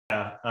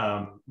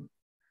Um,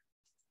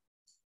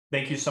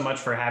 Thank you so much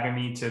for having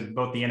me, to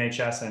both the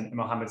NHS and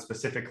Mohammed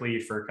specifically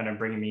for kind of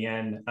bringing me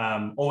in.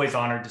 Always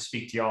honored to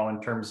speak to y'all in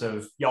terms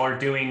of y'all are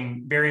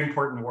doing very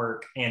important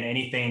work, and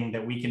anything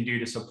that we can do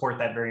to support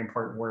that very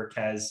important work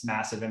has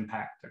massive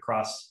impact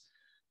across,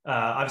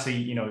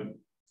 obviously,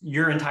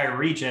 your entire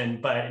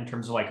region, but in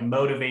terms of like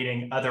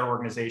motivating other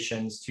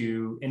organizations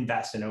to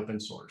invest in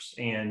open source.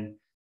 And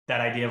that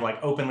idea of like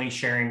openly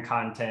sharing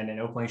content and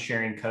openly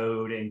sharing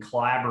code and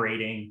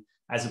collaborating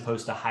as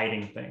opposed to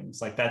hiding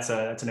things. Like that's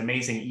an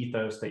amazing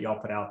ethos that y'all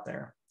put out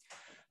there.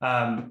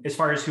 As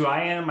far as who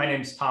I am, my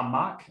name is Tom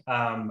Mock.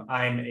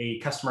 I'm a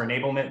customer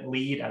enablement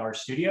lead at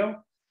RStudio.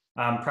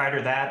 Prior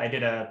to that, I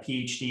did a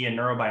PhD in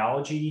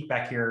neurobiology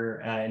back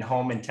here in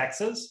home in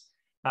Texas,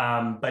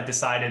 but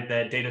decided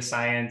that data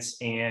science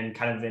and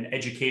kind of an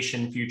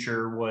education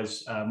future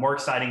was more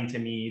exciting to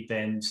me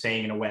than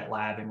staying in a wet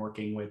lab and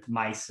working with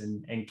mice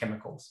and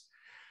chemicals.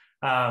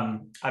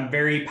 I'm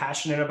very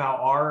passionate about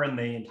R and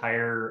the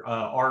entire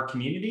R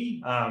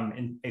community,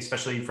 and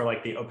especially for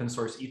like the open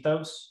source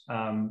ethos.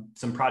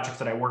 Some projects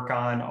that I work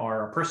on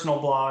are a personal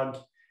blog.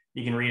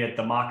 You can read at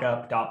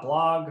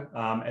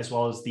themockup.blog, as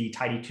well as the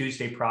Tidy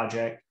Tuesday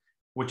project,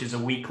 which is a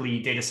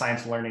weekly data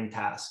science learning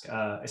task,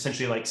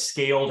 essentially like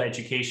scaled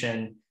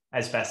education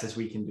as best as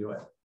we can do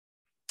it.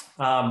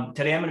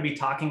 Today, I'm going to be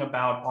talking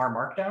about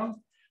RMarkdown.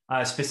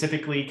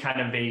 Specifically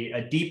kind of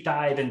a deep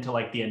dive into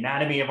like the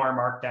anatomy of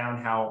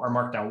RMarkdown, how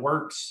RMarkdown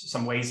works,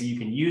 some ways that you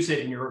can use it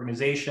in your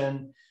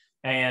organization,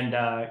 and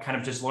kind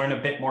of just learn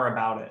a bit more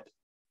about it.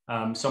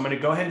 So I'm going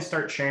to go ahead and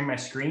start sharing my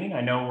screen.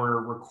 I know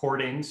we're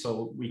recording,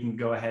 so we can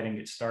go ahead and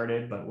get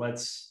started, but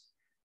let's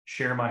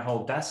share my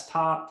whole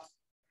desktop.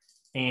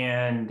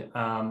 And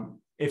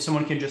if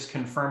someone can just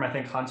confirm, I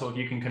think Hansel, if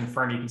you can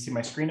confirm, you can see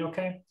my screen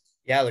okay?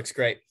 Yeah, it looks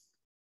great.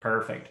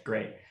 Perfect,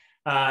 great.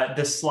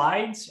 The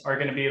slides are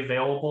going to be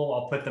available.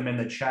 I'll put them in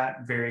the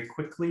chat very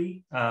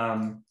quickly.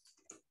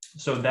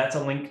 So that's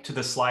a link to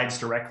the slides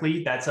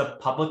directly. That's a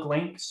public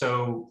link.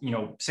 So,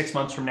 6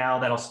 months from now,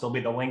 that'll still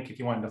be the link if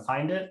you wanted to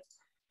find it.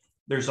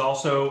 There's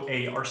also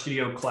a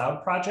RStudio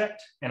cloud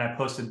project, and I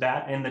posted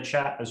that in the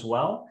chat as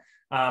well.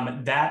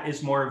 That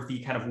is more of the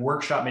kind of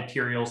workshop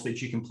materials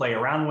that you can play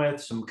around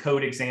with, some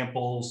code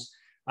examples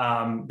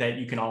that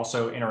you can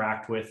also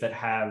interact with that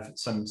have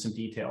some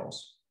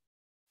details.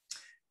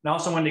 And I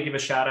also wanted to give a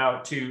shout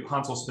out to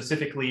Hansel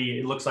specifically.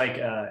 It looks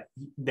like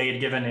they had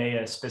given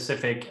a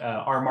specific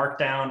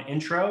RMarkdown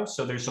intro.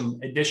 So there's some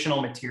additional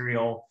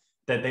material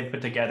that they've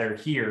put together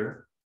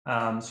here.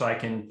 So I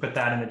can put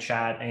that in the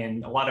chat,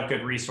 and a lot of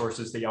good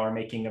resources that y'all are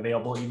making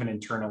available even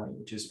internally,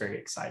 which is very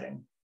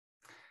exciting.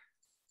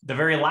 The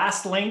very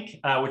last link,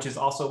 which is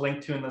also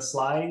linked to in the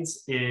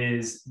slides,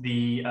 is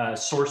the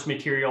source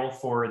material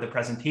for the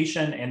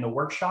presentation and the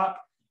workshop.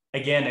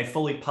 Again, a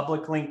fully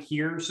public link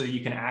here, so you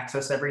can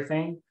access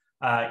everything.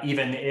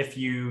 Even if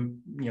you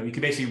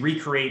can basically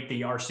recreate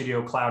the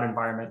RStudio cloud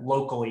environment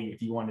locally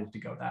if you wanted to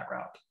go that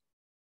route.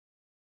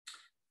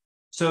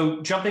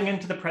 So jumping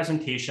into the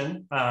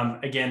presentation,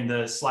 again,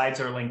 the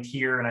slides are linked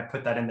here, and I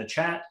put that in the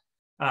chat.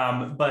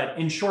 But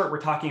in short, we're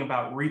talking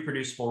about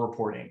reproducible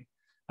reporting.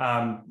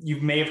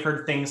 You may have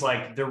heard things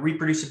like the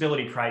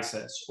reproducibility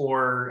crisis,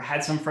 or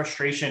had some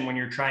frustration when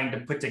you're trying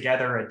to put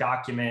together a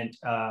document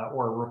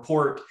or a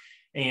report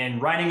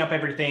and writing up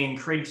everything,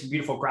 creating some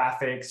beautiful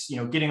graphics,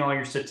 getting all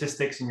your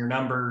statistics and your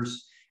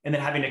numbers, and then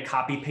having to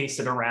copy paste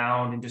it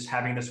around and just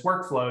having this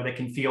workflow that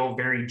can feel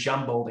very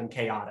jumbled and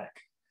chaotic.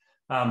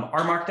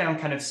 RMarkdown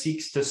kind of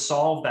seeks to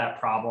solve that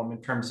problem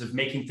in terms of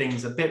making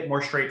things a bit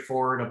more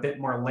straightforward, a bit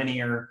more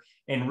linear,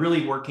 and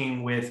really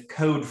working with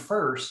code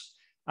first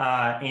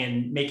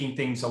and making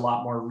things a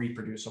lot more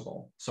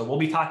reproducible. So we'll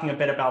be talking a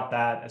bit about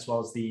that, as well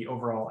as the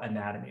overall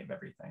anatomy of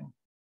everything.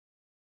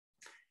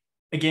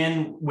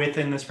 Again,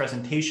 within this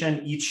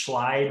presentation, each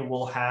slide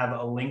will have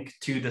a link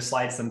to the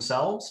slides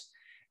themselves,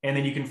 and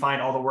then you can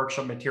find all the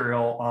workshop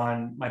material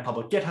on my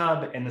public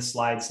GitHub and the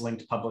slides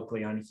linked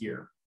publicly on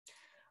here.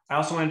 I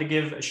also wanted to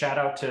give a shout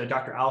out to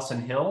Dr.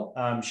 Allison Hill.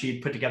 She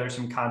had put together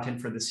some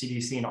content for the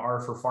CDC and R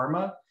for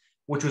Pharma,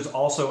 which was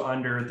also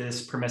under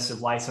this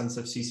permissive license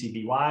of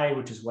CC BY,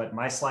 which is what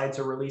my slides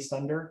are released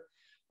under.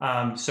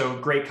 So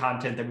great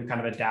content that we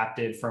kind of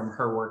adapted from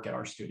her work at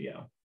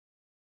RStudio.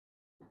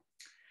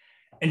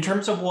 In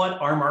terms of what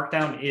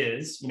RMarkdown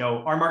is,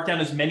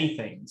 RMarkdown is many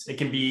things. It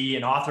can be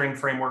an authoring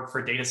framework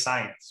for data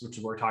science, which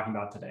is what we're talking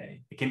about today.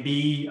 It can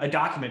be a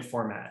document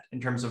format in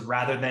terms of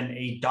rather than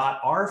a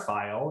 .r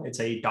file, it's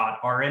a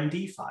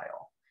 .rmd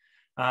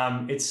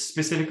file. It's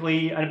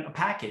specifically a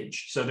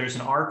package. So there's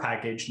an R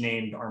package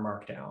named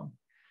RMarkdown.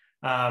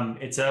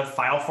 It's a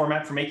file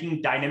format for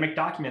making dynamic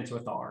documents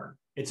with R.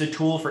 It's a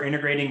tool for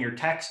integrating your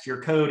text,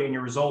 your code, and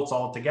your results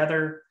all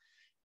together.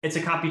 It's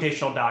a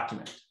computational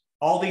document.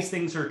 All these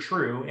things are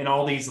true, and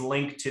all these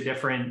link to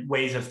different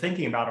ways of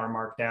thinking about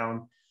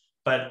RMarkdown.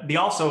 But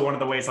one of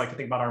the ways I like to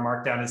think about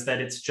RMarkdown is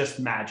that it's just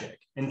magic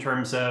in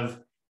terms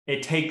of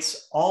it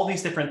takes all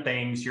these different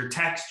things, your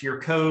text, your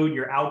code,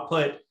 your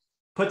output,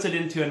 puts it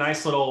into a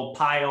nice little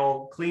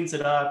pile, cleans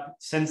it up,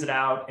 sends it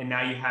out, and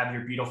now you have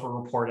your beautiful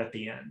report at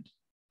the end.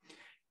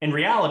 In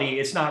reality,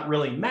 it's not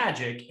really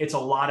magic. It's a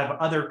lot of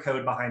other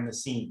code behind the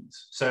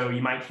scenes. So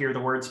you might hear the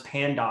words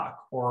pandoc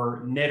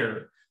or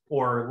knitr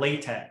or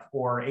LaTeX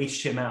or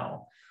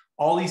HTML.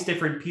 All these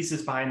different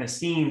pieces behind the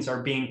scenes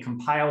are being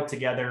compiled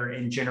together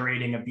and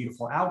generating a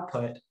beautiful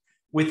output,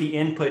 with the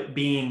input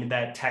being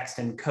that text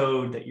and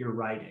code that you're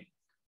writing.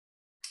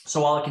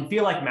 So while it can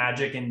feel like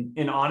magic,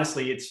 and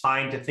honestly, it's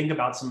fine to think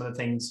about some of the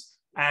things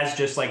as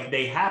just like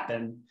they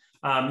happen,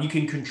 you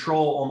can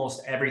control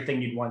almost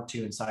everything you'd want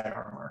to inside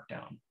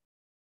RMarkdown.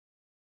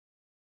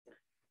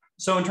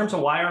 So in terms of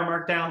why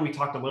RMarkdown, we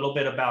talked a little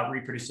bit about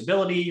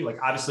reproducibility. Like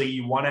obviously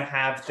you want to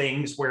have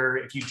things where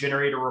if you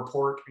generate a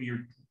report or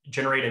you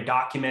generate a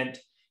document,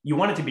 you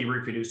want it to be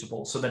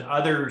reproducible so that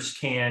others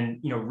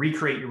can,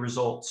 recreate your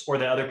results, or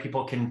that other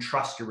people can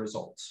trust your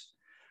results.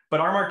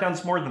 But RMarkdown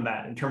is more than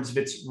that in terms of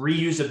its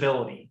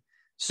reusability.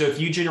 So if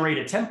you generate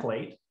a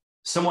template,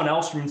 someone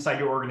else from inside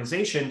your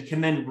organization can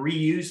then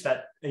reuse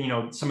that,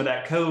 some of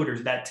that code or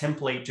that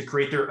template to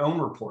create their own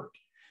report.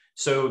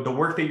 So the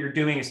work that you're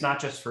doing is not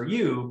just for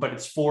you, but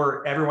it's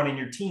for everyone in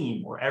your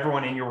team or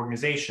everyone in your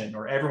organization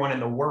or everyone in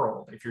the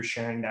world if you're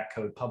sharing that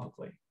code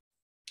publicly.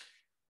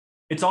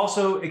 It's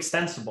also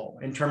extensible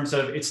in terms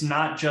of it's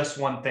not just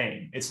one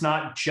thing. It's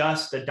not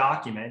just a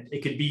document.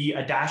 It could be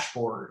a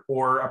dashboard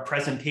or a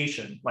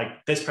presentation.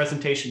 Like this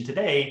presentation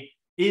today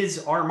is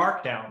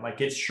RMarkdown, like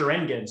it's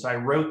Schrödinger. So I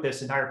wrote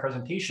this entire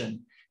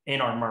presentation in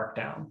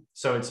RMarkdown.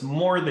 So it's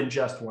more than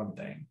just one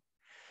thing.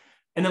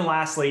 And then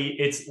lastly,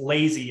 it's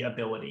lazy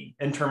ability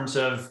in terms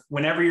of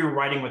whenever you're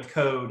writing with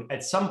code,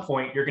 at some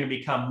point, you're going to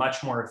become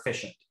much more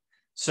efficient.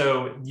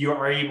 So you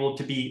are able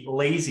to be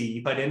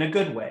lazy, but in a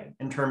good way,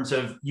 in terms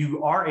of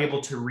you are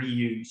able to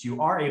reuse,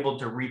 you are able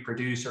to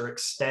reproduce or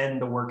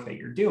extend the work that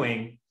you're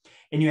doing,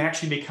 and you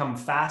actually become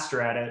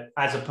faster at it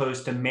as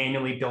opposed to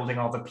manually building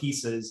all the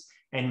pieces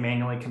and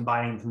manually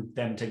combining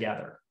them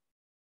together.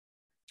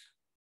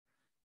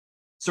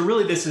 So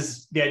really, this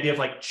is the idea of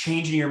like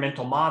changing your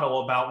mental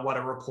model about what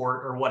a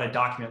report or what a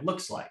document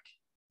looks like.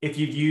 If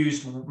you've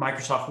used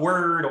Microsoft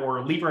Word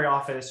or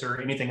LibreOffice or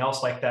anything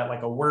else like that,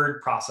 like a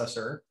word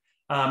processor,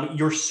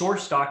 your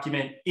source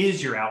document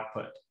is your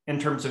output in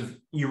terms of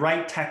you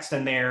write text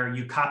in there,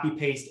 you copy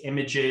paste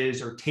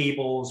images or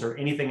tables or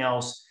anything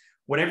else,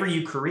 whatever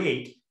you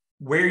create,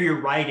 where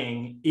you're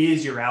writing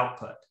is your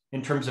output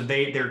in terms of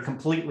they're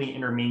completely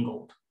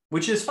intermingled,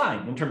 which is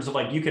fine in terms of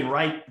like you can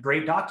write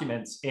great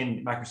documents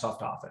in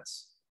Microsoft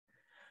Office.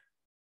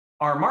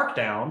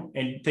 RMarkdown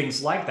and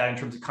things like that in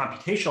terms of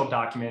computational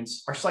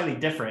documents are slightly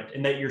different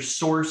in that your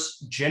source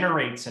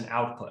generates an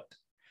output.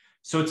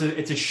 So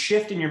it's a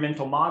shift in your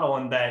mental model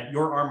in that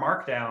your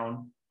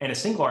RMarkdown and a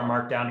single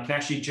RMarkdown can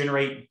actually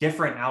generate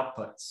different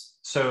outputs.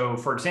 So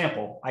for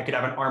example, I could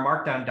have an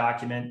RMarkdown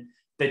document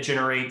that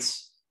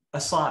generates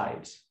a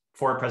slide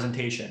for a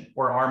presentation,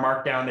 or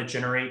RMarkdown that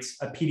generates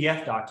a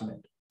PDF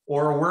document,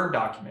 or a Word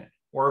document,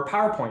 or a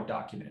PowerPoint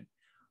document,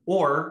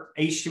 or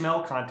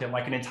HTML content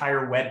like an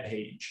entire web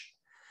page.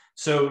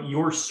 So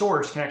your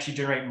source can actually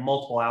generate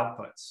multiple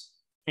outputs.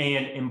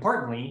 And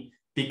importantly,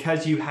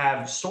 because you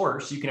have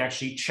source, you can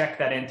actually check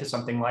that into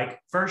something like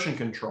version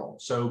control.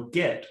 So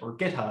Git or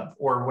GitHub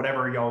or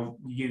whatever y'all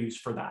use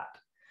for that.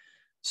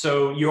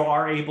 So you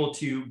are able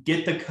to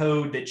get the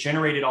code that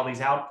generated all these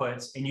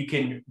outputs, and you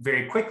can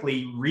very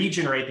quickly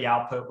regenerate the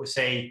output with,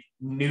 say,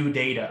 new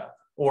data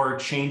or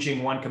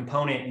changing one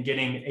component and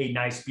getting a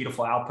nice,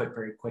 beautiful output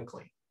very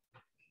quickly.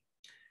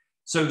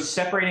 So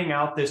separating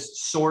out this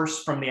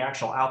source from the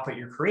actual output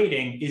you're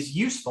creating is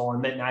useful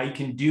in that now you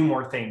can do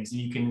more things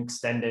and you can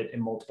extend it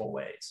in multiple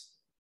ways.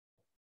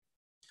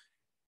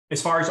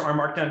 As far as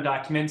RMarkdown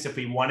documents, if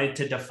we wanted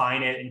to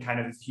define it in kind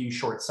of a few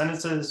short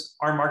sentences,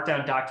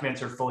 RMarkdown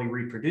documents are fully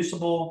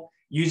reproducible,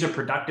 use a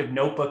productive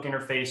notebook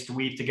interface to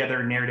weave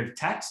together narrative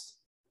text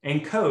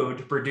and code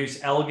to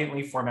produce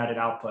elegantly formatted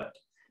output.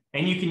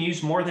 And you can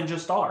use more than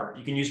just R.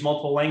 You can use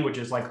multiple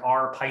languages like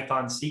R,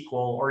 Python, SQL,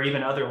 or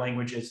even other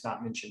languages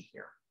not mentioned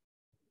here.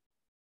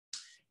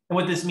 And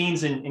what this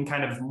means in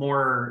kind of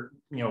more,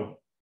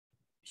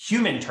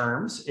 human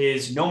terms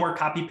is no more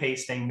copy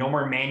pasting, no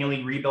more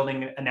manually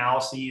rebuilding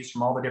analyses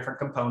from all the different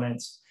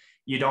components.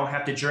 You don't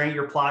have to generate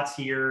your plots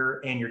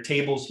here and your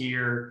tables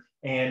here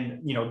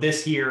and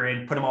this here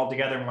and put them all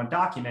together in one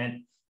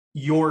document.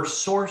 Your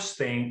source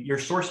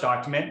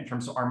document in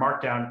terms of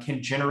RMarkdown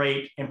can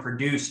generate and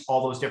produce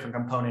all those different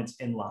components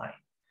in line.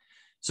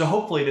 So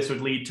hopefully this would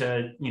lead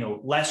to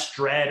less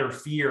dread or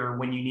fear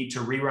when you need to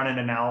rerun an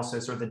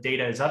analysis or the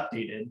data is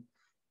updated.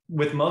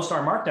 With most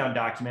RMarkdown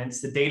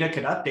documents, the data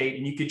could update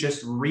and you could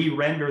just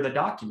re-render the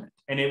document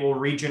and it will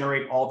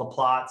regenerate all the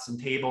plots and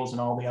tables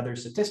and all the other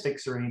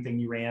statistics or anything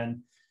you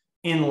ran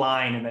in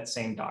line in that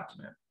same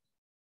document.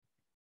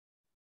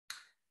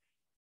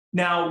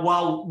 Now,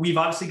 while we've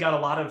obviously got a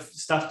lot of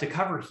stuff to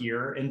cover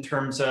here in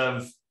terms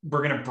of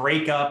we're going to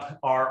break up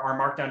our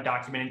Markdown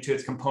document into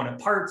its component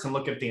parts and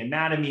look at the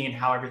anatomy and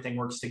how everything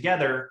works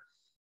together,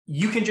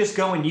 you can just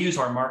go and use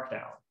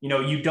RMarkdown.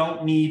 you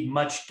don't need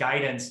much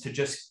guidance to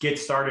just get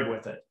started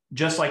with it.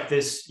 Just like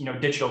this,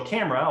 digital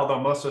camera, although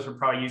most of us are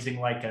probably using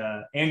like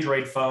an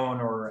Android phone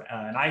or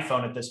an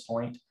iPhone at this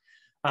point,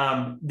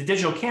 the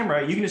digital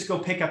camera, you can just go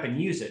pick up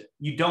and use it.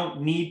 You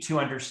don't need to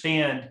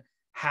understand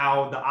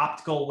how the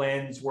optical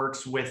lens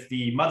works with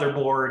the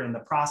motherboard and the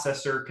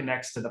processor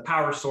connects to the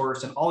power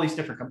source and all these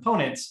different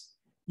components.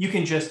 You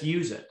can just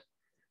use it.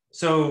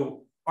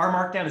 So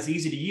RMarkdown is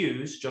easy to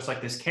use, just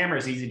like this camera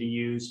is easy to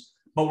use,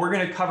 but we're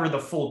going to cover the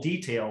full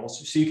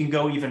details so you can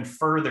go even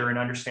further and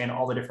understand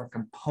all the different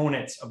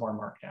components of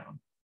RMarkdown.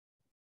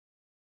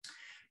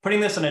 Putting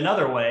this in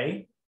another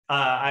way,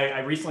 I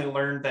recently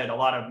learned that a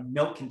lot of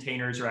milk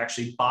containers are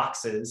actually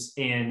boxes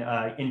in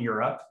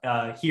Europe.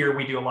 Here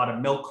we do a lot of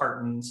milk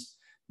cartons,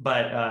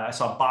 but I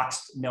saw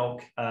boxed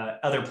milk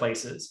other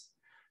places.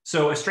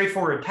 So a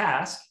straightforward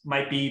task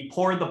might be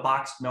pour the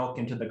boxed milk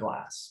into the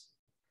glass.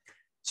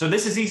 So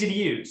this is easy to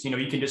use.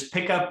 You can just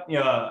pick up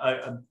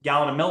a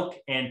gallon of milk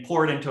and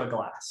pour it into a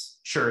glass.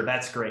 Sure,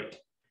 that's great.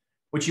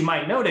 What you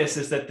might notice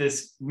is that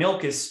this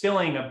milk is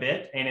spilling a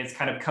bit and it's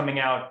kind of coming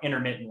out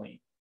intermittently.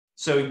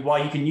 So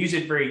while you can use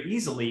it very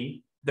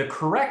easily, the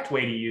correct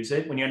way to use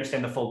it when you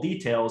understand the full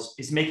details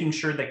is making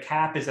sure the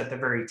cap is at the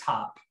very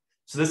top.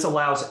 So this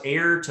allows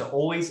air to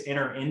always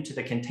enter into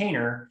the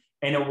container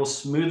and it will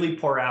smoothly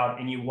pour out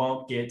and you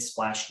won't get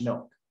splashed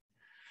milk.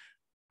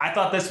 I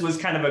thought this was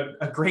kind of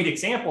a great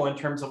example in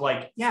terms of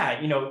like,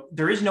 yeah,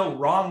 there is no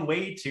wrong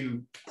way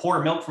to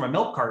pour milk from a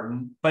milk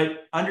carton,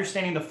 but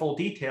understanding the full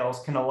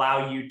details can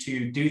allow you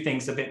to do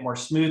things a bit more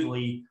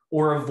smoothly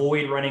or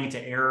avoid running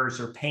into errors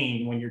or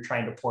pain when you're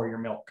trying to pour your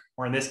milk,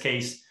 or in this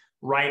case,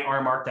 write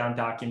RMarkdown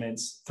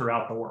documents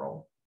throughout the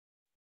world.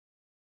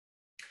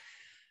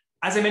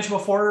 As I mentioned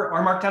before,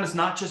 RMarkdown is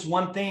not just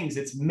one thing,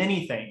 it's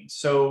many things.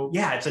 So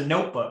yeah, it's a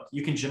notebook.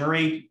 You can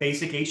generate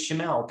basic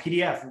HTML,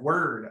 PDF,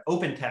 Word,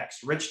 open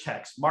text, rich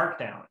text,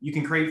 Markdown. You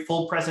can create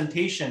full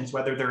presentations,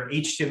 whether they're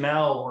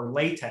HTML or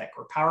LaTeX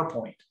or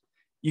PowerPoint.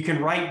 You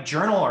can write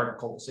journal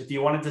articles. If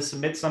you wanted to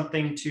submit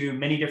something to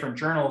many different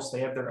journals,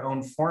 they have their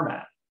own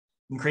format.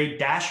 You can create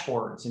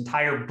dashboards,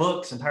 entire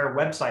books, entire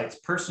websites,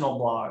 personal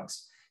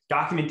blogs,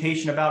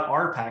 documentation about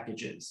R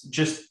packages.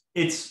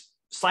 It's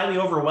slightly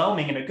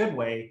overwhelming in a good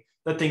way,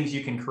 the things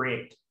you can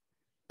create.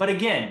 But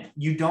again,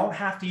 you don't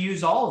have to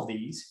use all of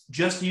these,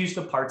 just use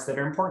the parts that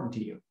are important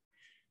to you.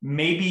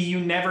 Maybe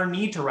you never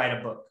need to write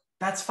a book.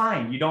 That's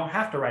fine, you don't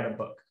have to write a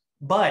book.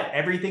 But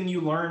everything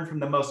you learn from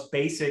the most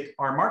basic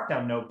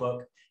RMarkdown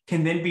notebook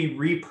can then be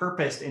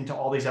repurposed into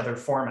all these other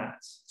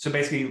formats. So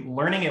basically,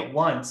 learning it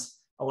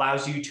once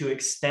allows you to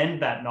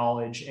extend that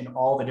knowledge in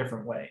all the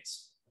different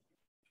ways.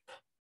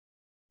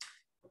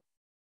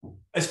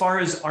 As far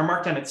as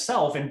RMarkdown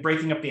itself and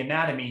breaking up the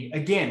anatomy,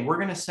 again, we're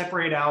going to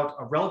separate out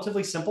a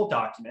relatively simple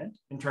document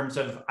in terms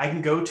of I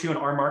can go to an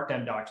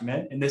RMarkdown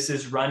document, and this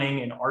is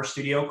running in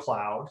RStudio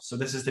Cloud. So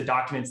this is the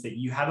documents that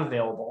you have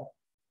available.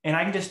 And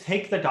I can just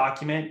take the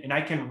document and I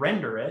can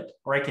render it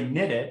or I can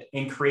knit it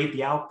and create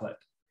the output.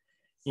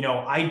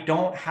 I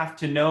don't have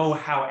to know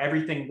how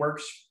everything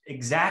works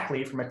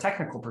exactly from a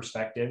technical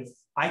perspective.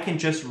 I can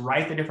just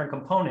write the different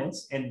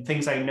components and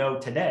things I know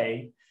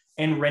today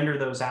and render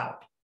those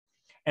out.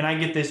 And I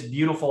get this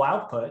beautiful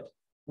output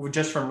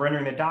just from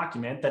rendering the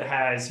document that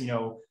has,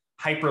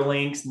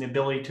 hyperlinks and the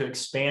ability to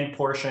expand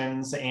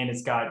portions. And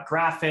it's got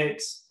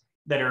graphics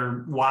that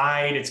are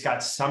wide. It's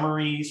got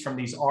summaries from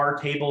these R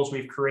tables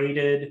we've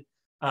created,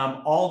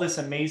 all this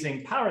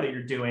amazing power that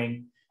you're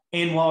doing.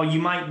 And while you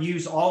might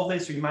use all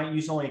this, or you might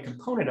use only a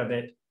component of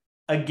it,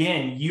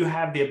 again, you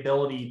have the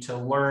ability to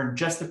learn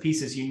just the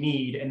pieces you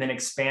need and then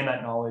expand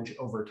that knowledge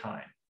over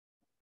time.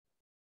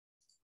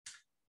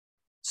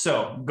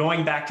 So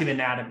going back to the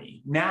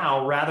anatomy,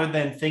 now, rather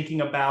than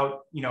thinking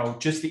about,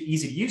 just the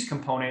easy to use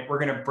component, we're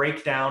going to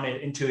break down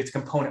it into its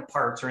component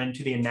parts or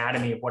into the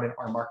anatomy of what an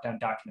RMarkdown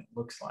document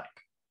looks like.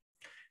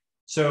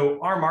 So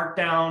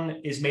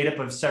RMarkdown is made up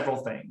of several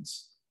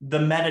things. The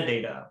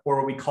metadata, or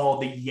what we call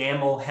the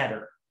YAML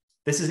header.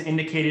 This is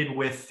indicated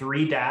with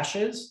 3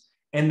 dashes,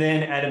 and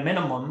then at a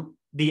minimum,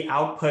 the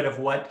output of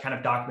what kind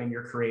of document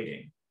you're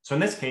creating. So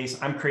in this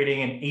case, I'm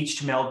creating an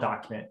HTML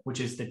document,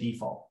 which is the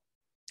default.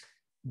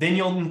 Then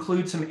you'll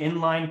include some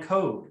inline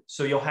code.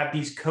 So you'll have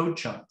these code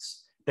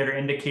chunks that are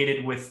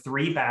indicated with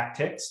 3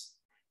 backticks,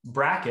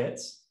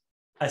 brackets,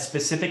 a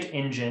specific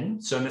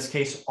engine, so in this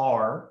case,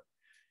 R,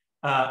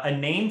 a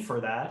name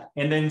for that,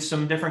 and then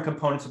some different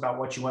components about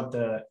what you want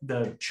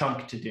the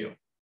chunk to do.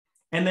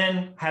 And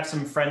then have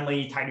some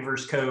friendly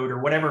tidyverse code or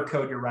whatever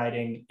code you're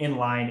writing in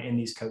line in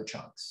these code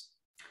chunks.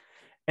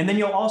 And then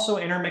you'll also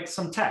intermix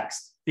some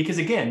text, because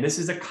again, this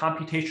is a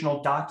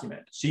computational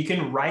document. So you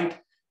can write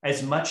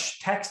as much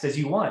text as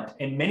you want.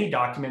 And many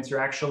documents are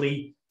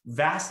actually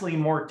vastly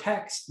more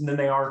text than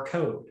they are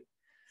code.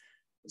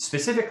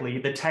 Specifically,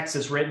 the text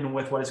is written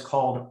with what is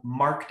called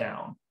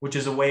Markdown, which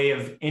is a way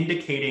of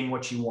indicating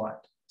what you want.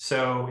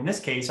 So in this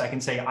case, I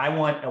can say, I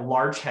want a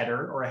large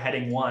header or a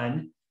heading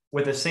 1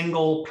 with a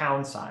single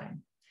 £.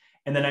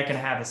 And then I can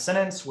have a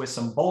sentence with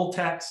some bold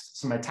text,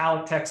 some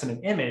italic text, and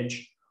an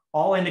image,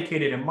 all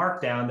indicated in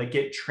Markdown that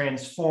get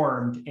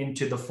transformed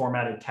into the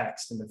formatted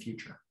text in the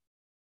future.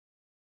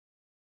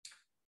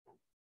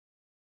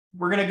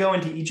 We're going to go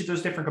into each of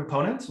those different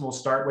components, and we'll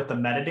start with the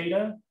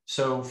metadata.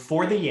 So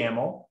for the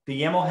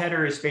YAML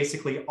header is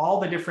basically all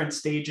the different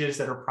stages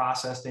that are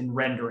processed in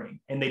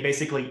rendering, and they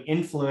basically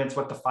influence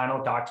what the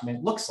final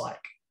document looks like.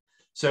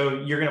 So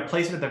you're going to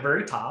place it at the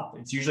very top.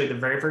 It's usually the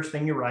very first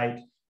thing you write,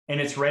 and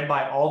it's read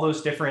by all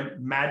those different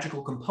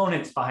magical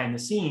components behind the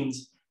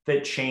scenes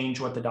that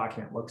change what the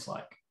document looks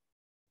like.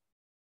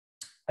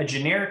 A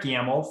generic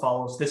YAML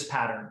follows this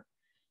pattern: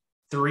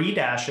 3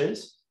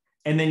 dashes,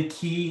 and then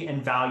key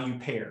and value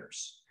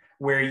pairs,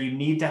 where you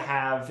need to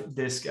have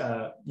this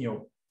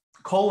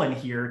colon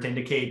here to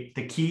indicate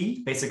the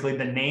key, basically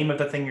the name of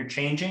the thing you're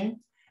changing,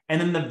 and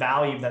then the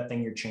value of that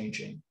thing you're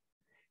changing.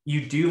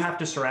 You do have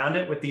to surround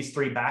it with these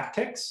 3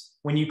 backticks.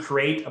 When you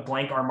create a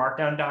blank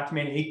RMarkdown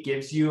document, it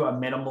gives you a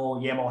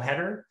minimal YAML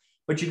header,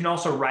 but you can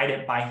also write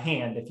it by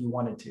hand if you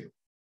wanted to.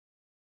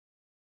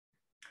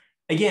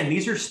 Again,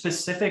 these are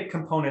specific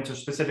components or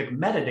specific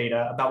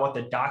metadata about what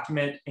the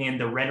document and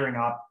the rendering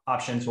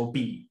options will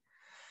be.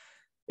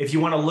 If you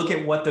want to look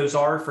at what those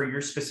are for your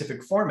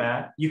specific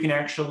format, you can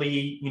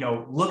actually,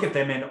 look at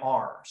them in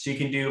R. So you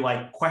can do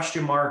like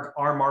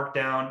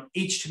 $RMarkdown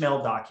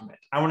HTML document.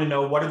 I want to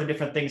know what are the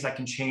different things I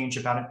can change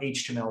about an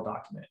HTML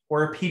document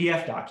or a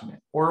PDF document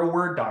or a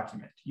Word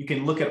document. You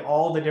can look at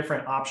all the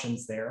different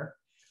options there,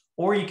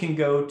 or you can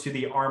go to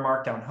the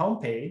RMarkdown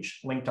homepage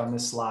linked on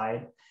this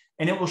slide,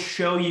 and it will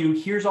show you,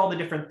 here's all the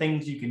different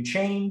things you can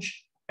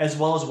change, as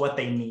well as what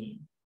they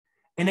mean.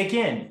 And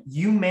again,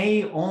 you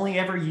may only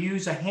ever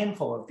use a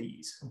handful of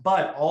these,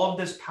 but all of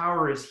this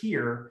power is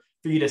here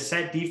for you to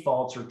set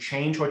defaults or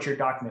change what your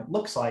document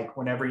looks like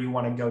whenever you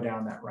want to go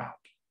down that route.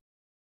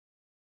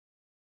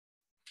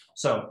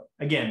 So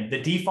again,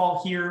 the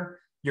default here,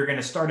 you're going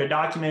to start a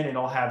document and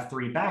it'll have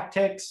 3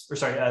 backticks, or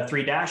sorry,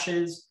 3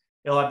 dashes.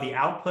 It'll have the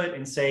output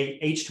and say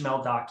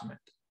HTML document.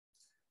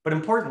 But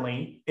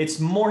importantly, it's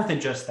more than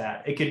just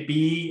that. It could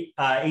be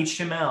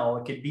HTML,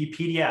 it could be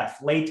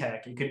PDF,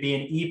 LaTeX, it could be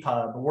an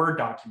EPUB, a Word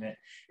document.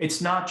 It's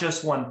not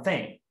just one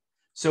thing.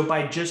 So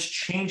by just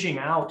changing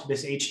out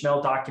this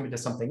HTML document to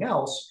something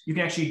else, you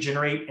can actually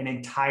generate an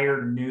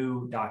entire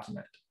new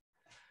document.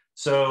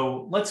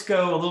 So let's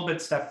go a little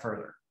bit step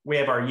further. We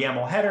have our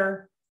YAML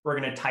header. We're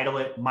going to title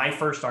it My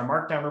First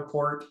RMarkdown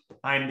Report.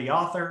 I'm the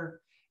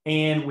author,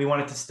 and we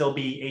want it to still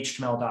be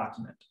HTML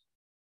document.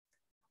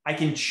 I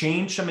can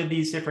change some of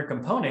these different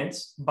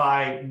components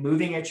by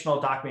moving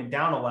HTML document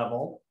down a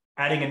level,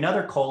 adding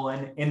another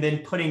colon, and then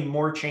putting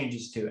more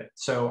changes to it.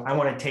 So I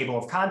want a table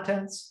of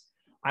contents.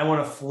 I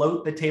want to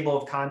float the table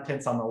of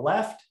contents on the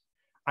left.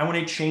 I want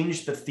to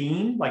change the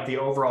theme, like the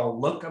overall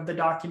look of the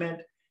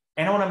document.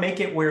 And I want to make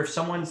it where if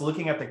someone's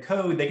looking at the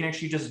code, they can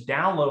actually just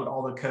download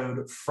all the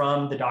code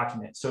from the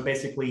document. So it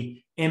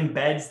basically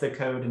embeds the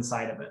code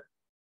inside of it.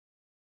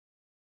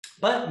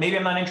 But maybe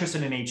I'm not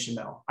interested in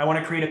HTML. I want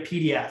to create a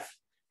PDF,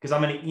 because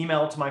I'm going to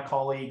email it to my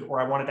colleague, or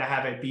I wanted to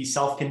have it be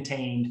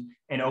self-contained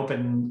and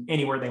open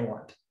anywhere they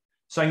want.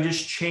 So I can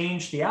just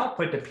change the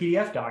output to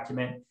PDF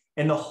document,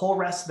 and the whole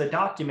rest of the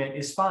document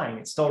is fine.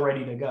 It's still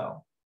ready to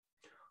go.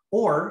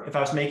 Or if I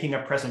was making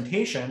a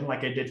presentation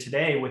like I did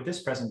today with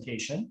this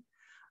presentation,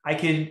 I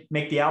could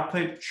make the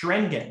output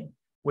Schrengen,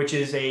 which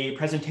is a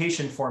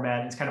presentation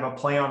format. It's kind of a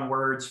play on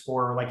words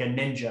for like a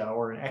ninja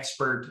or an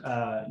expert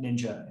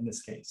ninja in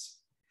this case.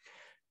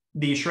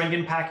 The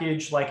Schrengen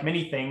package, like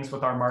many things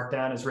with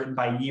RMarkdown, is written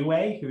by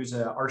Yiwei, who's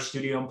an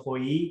RStudio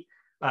employee,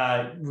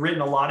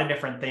 written a lot of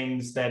different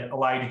things that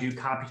allow you to do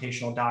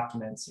computational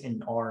documents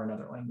in R and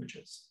other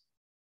languages.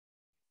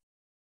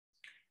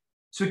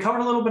 So we covered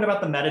a little bit about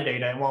the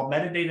metadata, and while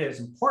metadata is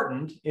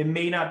important, it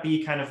may not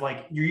be kind of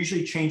like, you're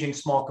usually changing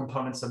small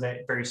components of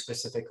it very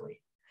specifically,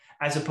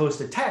 as opposed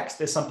to text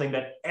is something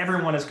that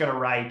everyone is going to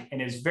write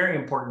and is very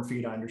important for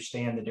you to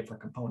understand the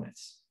different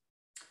components.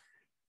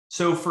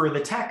 So for the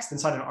text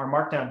inside an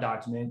RMarkdown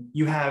document,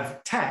 you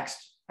have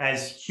text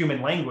as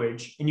human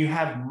language, and you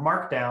have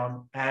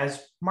Markdown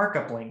as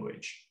markup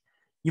language.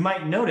 You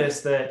might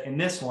notice that in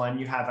this one,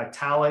 you have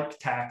italic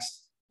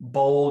text,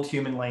 bold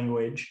human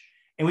language,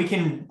 and we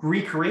can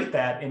recreate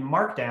that in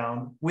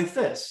Markdown with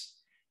this,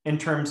 in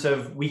terms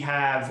of we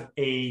have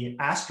a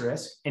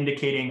asterisk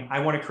indicating I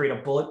want to create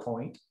a bullet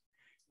point.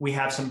 We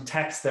have some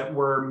text that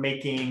we're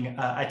making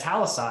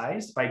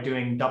italicized by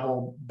doing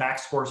double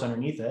backscores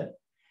underneath it.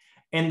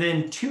 And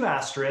then 2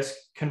 asterisk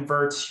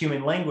converts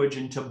human language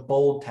into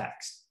bold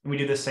text. And we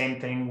do the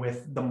same thing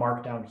with the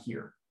Markdown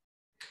here.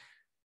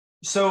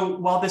 So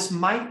while this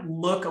might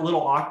look a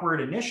little awkward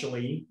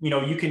initially,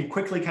 you can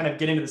quickly kind of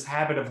get into this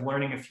habit of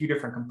learning a few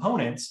different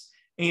components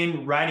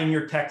and writing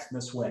your text in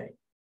this way.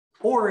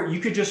 Or you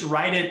could just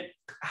write it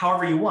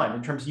however you want,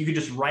 in terms of you could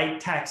just write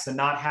text and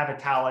not have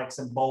italics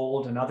and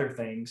bold and other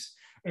things,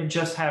 and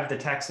just have the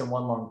text in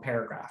one long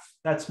paragraph.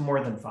 That's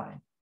more than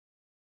fine.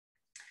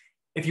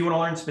 If you want to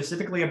learn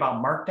specifically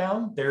about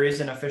Markdown, there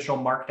is an official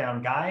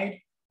Markdown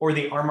guide, or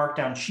the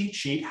RMarkdown cheat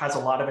sheet has a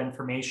lot of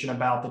information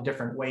about the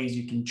different ways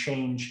you can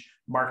change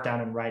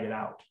Markdown and write it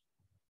out.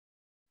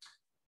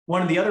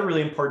 One of the other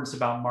really importance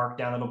about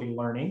Markdown that we'll be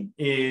learning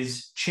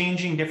is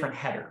changing different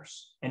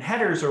headers. And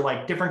headers are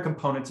like different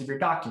components of your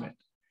document.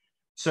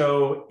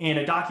 So in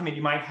a document,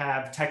 you might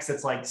have text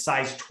that's like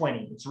size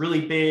 20. It's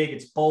really big,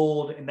 it's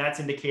bold, and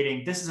that's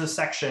indicating this is a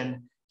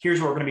section.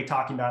 Here's what we're going to be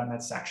talking about in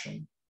that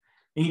section.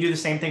 And you do the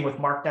same thing with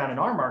Markdown and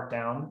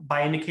RMarkdown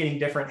by indicating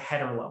different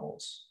header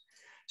levels.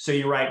 So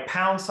you write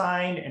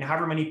 £, and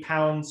however many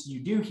pounds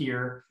you do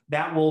here,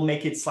 that will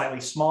make it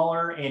slightly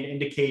smaller and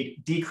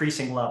indicate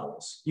decreasing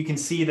levels. You can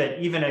see that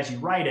even as you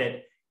write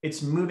it,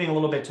 it's moving a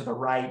little bit to the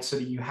right so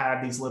that you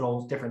have these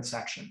little different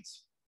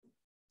sections.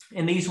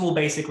 And these will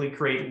basically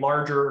create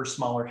larger or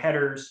smaller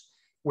headers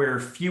where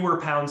fewer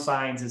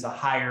 £signs is a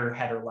higher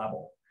header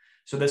level.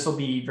 So this will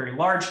be very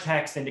large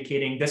text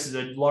indicating this is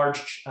a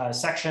large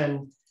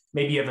section.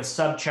 Maybe you have a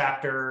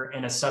subchapter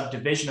and a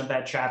subdivision of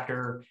that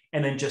chapter,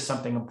 and then just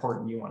something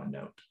important you want to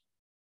note.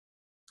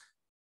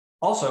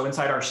 Also,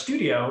 inside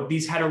RStudio,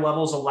 these header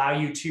levels allow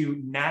you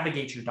to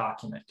navigate your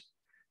document.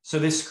 So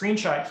this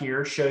screenshot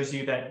here shows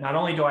you that not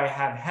only do I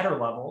have header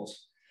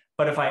levels,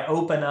 but if I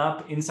open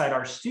up inside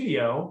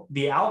RStudio,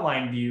 the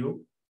outline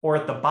view, or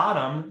at the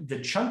bottom,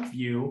 the chunk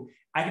view,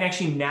 I can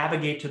actually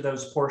navigate to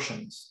those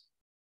portions.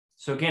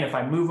 So again, if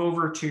I move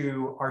over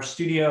to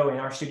RStudio and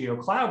RStudio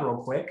Cloud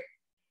real quick,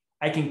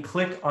 I can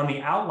click on the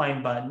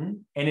outline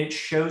button and it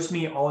shows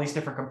me all these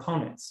different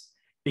components.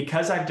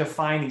 Because I've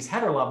defined these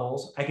header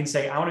levels, I can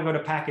say, I want to go to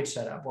package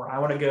setup, or I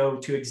want to go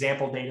to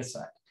example data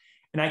set.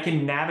 And I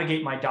can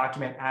navigate my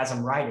document as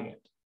I'm writing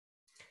it.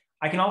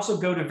 I can also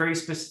go to very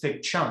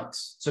specific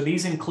chunks. So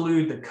these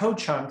include the code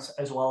chunks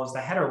as well as the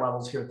header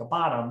levels here at the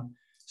bottom.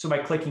 So by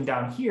clicking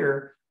down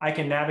here, I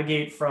can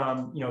navigate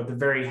from the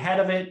very head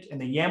of it and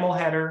the YAML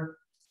header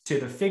to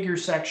the figure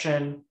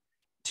section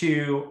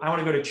to, I want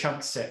to go to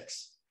chunk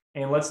 6.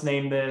 And let's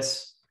name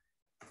this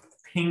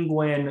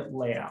penguin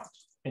layout.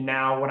 And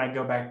now when I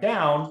go back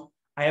down,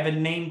 I have a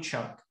name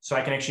chunk. So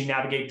I can actually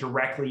navigate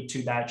directly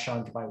to that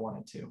chunk if I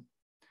wanted to.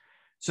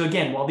 So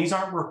again, while these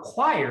aren't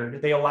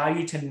required, they allow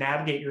you to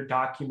navigate your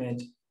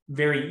document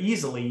very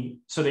easily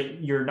so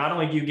that you're not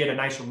only do you get a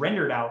nice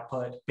rendered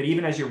output, but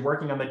even as you're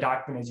working on the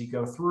document as you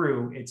go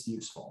through, it's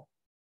useful.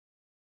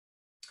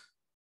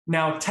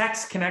 Now,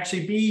 text can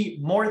actually be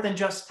more than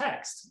just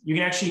text. You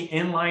can actually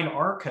inline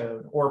R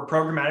code or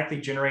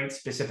programmatically generate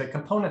specific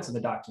components of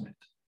the document,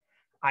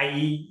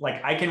 i.e.,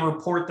 like I can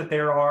report that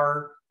there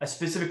are a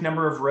specific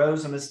number of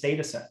rows in this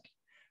data set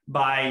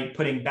by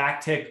putting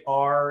backtick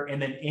R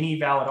and then any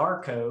valid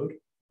R code,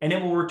 and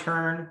it will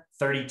return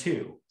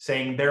 32,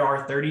 saying there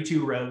are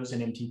 32 rows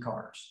in empty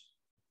cars.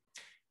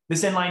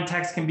 This inline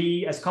text can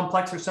be as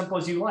complex or simple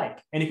as you like,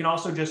 and you can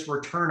also just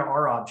return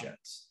R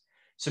objects.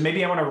 So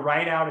maybe I want to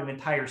write out an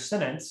entire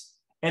sentence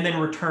and then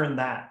return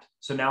that.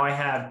 So now I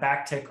have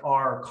backtick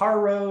R car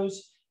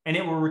rows, and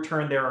it will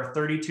return there are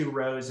 32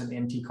 rows in the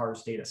empty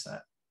cars data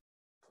set.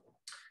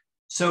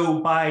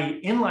 So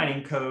by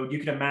inlining code, you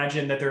can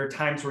imagine that there are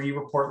times where you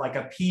report like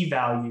a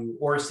p-value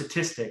or a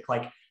statistic,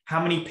 like how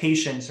many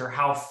patients or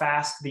how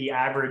fast the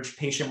average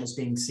patient was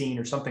being seen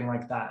or something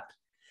like that.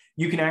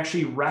 You can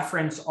actually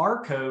reference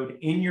R code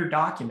in your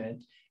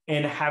document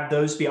and have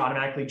those be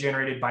automatically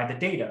generated by the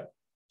data.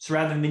 So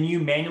rather than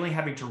you manually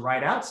having to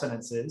write out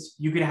sentences,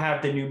 you can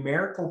have the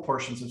numerical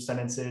portions of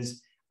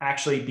sentences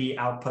actually be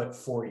output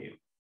for you.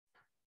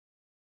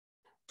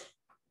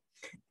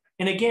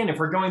 And again, if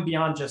we're going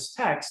beyond just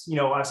text,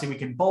 obviously we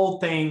can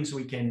bold things,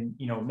 we can,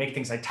 make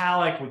things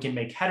italic, we can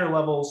make header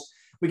levels.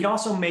 We can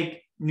also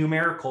make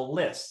numerical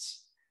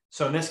lists.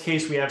 So in this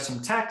case, we have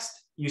some text.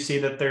 You see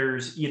that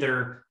there's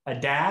either a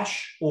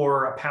dash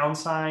or a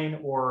 £sign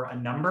or a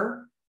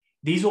number.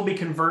 These will be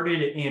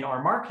converted in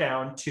our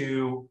Markdown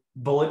to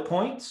bullet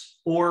points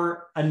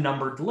or a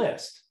numbered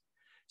list.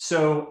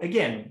 So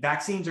again,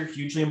 vaccines are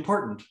hugely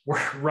important. We're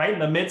right in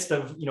the midst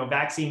of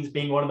vaccines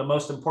being one of the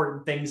most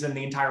important things in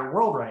the entire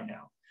world right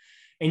now.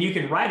 And you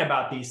can write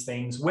about these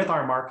things with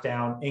our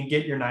Markdown and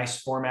get your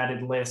nice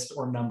formatted list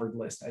or numbered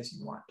list as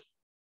you want.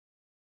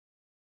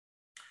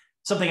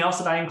 Something else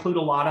that I include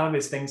a lot of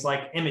is things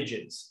like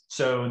images.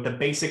 So the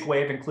basic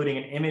way of including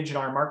an image in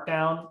our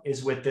Markdown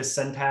is with this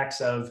syntax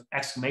of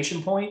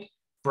exclamation point,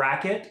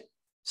 bracket,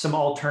 some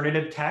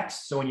alternative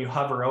text. So when you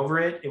hover over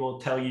it, it will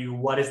tell you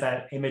what does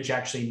that image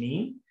actually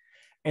mean.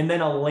 And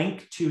then a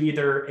link to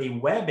either a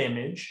web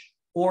image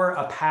or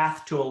a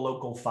path to a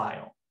local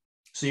file.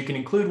 So you can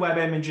include web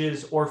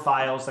images or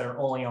files that are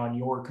only on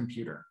your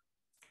computer.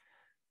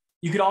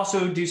 You could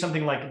also do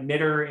something like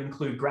knitter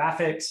include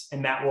graphics,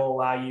 and that will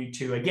allow you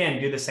to,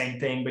 again, do the same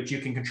thing, but you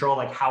can control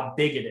like how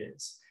big it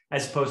is,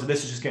 as opposed to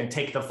this is just going to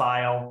take the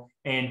file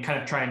and kind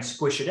of try and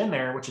squish it in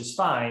there, which is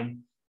fine.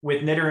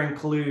 With knitter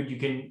include, you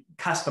can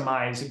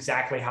customize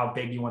exactly how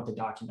big you want the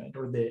document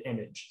or the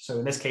image. So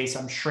in this case,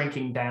 I'm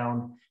shrinking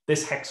down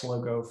this hex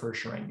logo for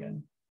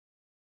Sharingan.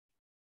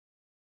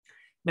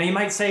 Now you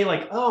might say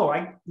like, oh,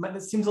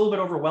 this seems a little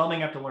bit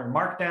overwhelming. I have to learn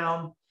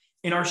Markdown.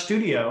 In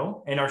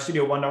RStudio and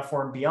RStudio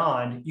 1.4 and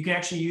beyond, you can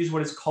actually use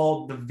what is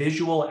called the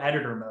visual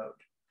editor mode.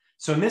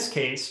 So in this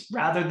case,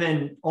 rather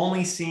than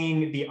only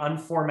seeing the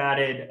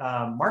unformatted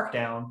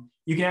markdown,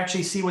 you can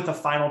actually see what the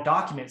final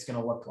document is going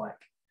to look like.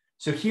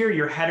 So here,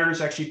 your headers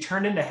actually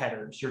turn into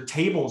headers. Your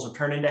tables are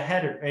turned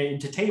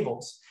into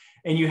tables.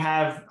 And you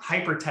have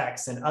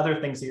hypertext and other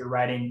things that you're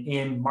writing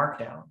in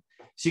Markdown.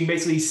 So you can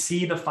basically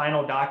see the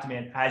final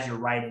document as you're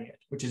writing it,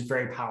 which is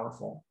very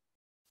powerful.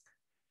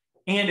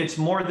 And it's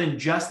more than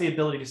just the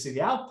ability to see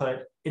the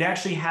output. It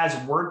actually has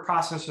word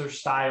processor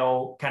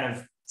style kind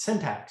of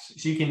syntax.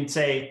 So you can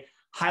say,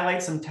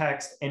 highlight some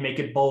text and make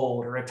it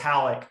bold or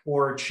italic,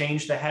 or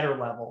change the header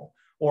level,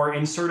 or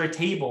insert a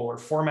table or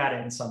format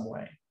it in some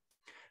way.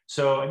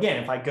 So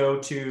again, if I go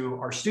to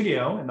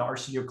RStudio and the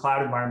RStudio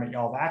cloud environment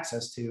y'all have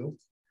access to,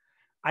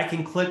 I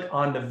can click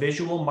on the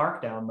visual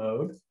markdown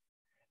mode,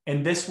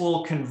 and this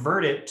will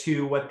convert it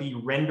to what the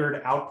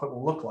rendered output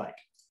will look like.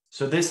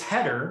 So this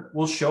header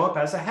will show up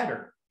as a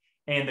header,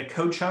 and the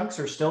code chunks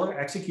are still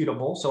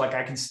executable. So like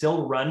I can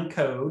still run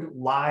code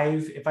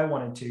live if I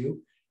wanted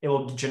to. It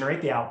will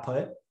generate the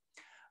output,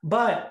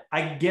 but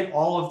I get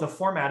all of the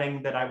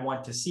formatting that I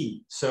want to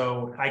see.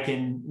 So I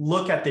can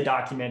look at the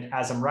document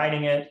as I'm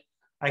writing it.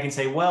 I can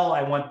say, well,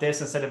 I want this,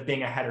 instead of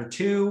being a header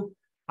 2,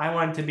 I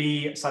want it to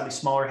be a slightly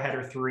smaller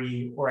header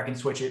 3, or I can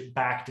switch it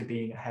back to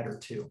being a header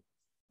 2.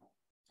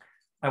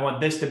 I want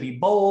this to be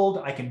bold.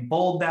 I can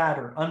bold that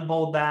or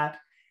unbold that.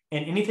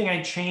 And anything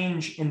I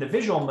change in the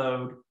visual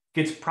mode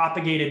gets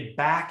propagated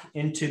back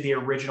into the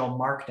original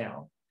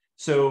markdown.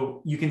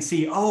 So you can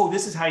see, oh,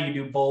 this is how you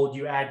do bold.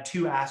 You add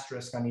 2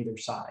 asterisks on either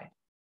side.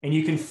 And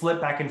you can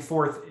flip back and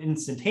forth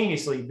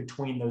instantaneously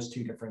between those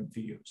 2 different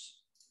views.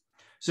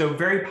 So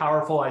very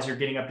powerful as you're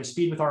getting up to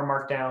speed with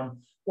RMarkdown,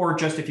 or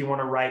just if you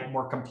want to write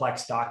more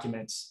complex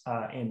documents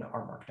in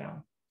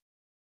RMarkdown.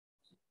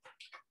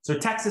 So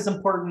text is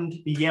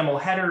important. The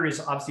YAML header is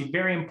obviously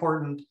very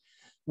important.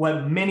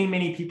 What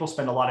many people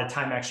spend a lot of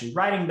time actually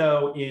writing,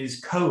 though,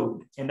 is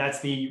code. And that's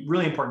the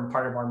really important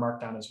part of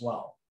RMarkdown as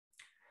well.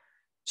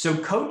 So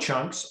code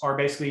chunks are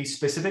basically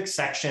specific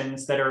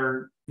sections that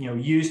are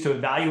used to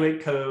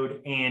evaluate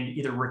code and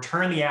either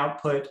return the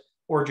output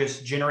or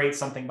just generate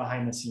something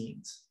behind the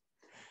scenes.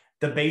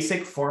 The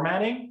basic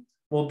formatting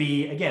will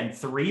be, again,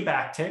 3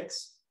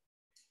 backticks,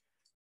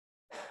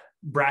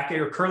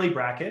 bracket or curly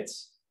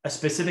brackets, a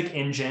specific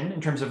engine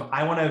in terms of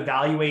I want to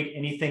evaluate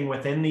anything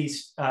within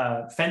these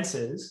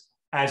fences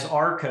as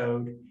R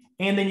code,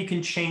 and then you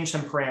can change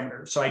some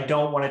parameters. So I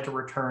don't want it to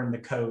return the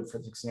code, for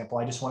example.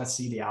 I just want to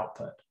see the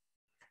output.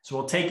 So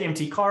we'll take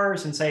empty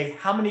cars and say,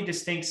 how many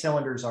distinct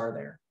cylinders are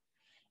there?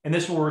 And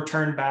this will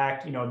return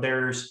back,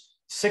 there's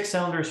 6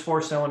 cylinders,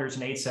 4 cylinders,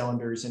 and 8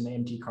 cylinders in the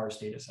empty cars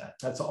data set.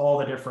 That's all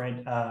the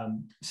different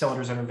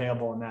cylinders that are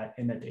available in that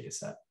data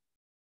set.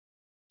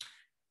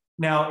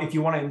 Now, if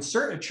you want to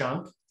insert a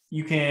chunk,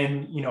 you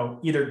can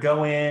either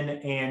go in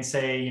and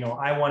say,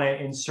 I want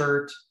to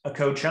insert a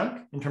code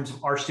chunk. In terms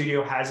of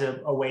RStudio has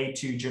a way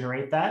to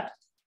generate that.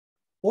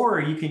 Or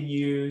you can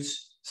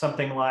use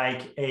something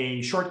like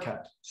a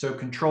shortcut. So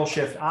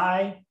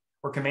Control-Shift-I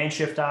or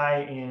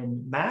Command-Shift-I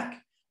in Mac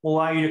will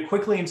allow you to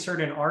quickly insert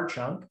an R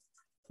chunk.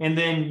 And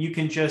then you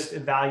can just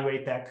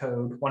evaluate that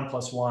code 1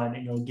 + 1,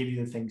 and it'll give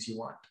you the things you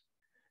want.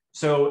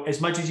 So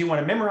as much as you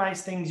want to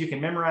memorize things, you can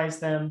memorize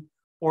them,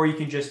 or you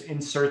can just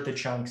insert the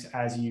chunks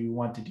as you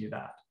want to do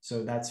that.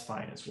 So that's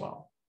fine as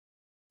well.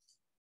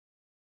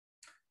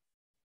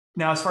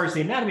 Now, as far as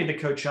the anatomy of the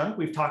code chunk,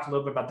 we've talked a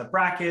little bit about the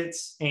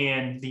brackets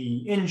and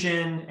the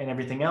engine and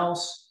everything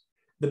else.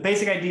 The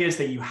basic idea is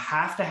that you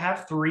have to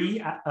have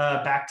 3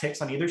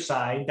 backticks on either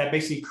side. That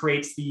basically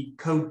creates the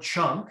code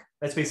chunk.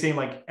 That's basically saying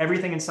like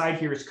everything inside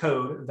here is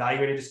code,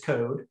 evaluated as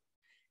code.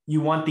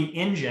 You want the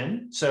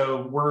engine.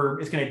 So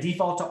it's going to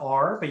default to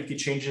R, but you could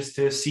change this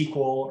to SQL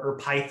or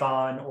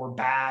Python or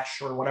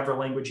Bash or whatever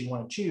language you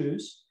want to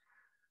choose.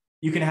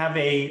 You can have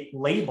a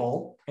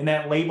label, and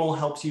that label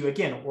helps you,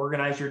 again,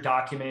 organize your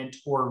document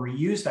or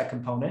reuse that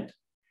component.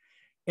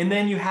 And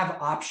then you have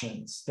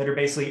options that are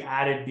basically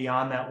added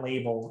beyond that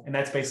label. And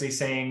that's basically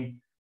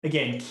saying,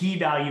 again, key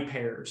value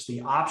pairs,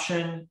 the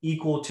option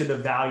equal to the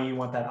value you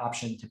want that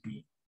option to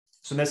be.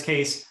 So in this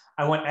case,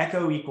 I want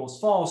echo equals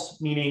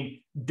false,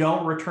 meaning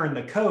don't return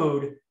the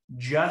code,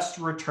 just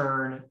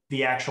return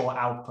the actual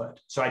output.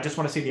 So I just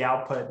want to see the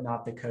output,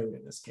 not the code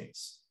in this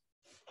case.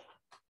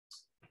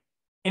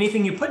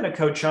 Anything you put in a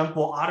code chunk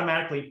will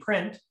automatically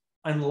print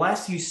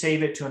unless you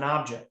save it to an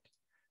object.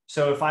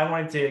 So if I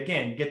wanted to,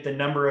 again, get the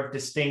number of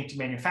distinct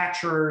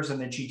manufacturers in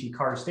the GT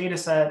Cars data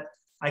set,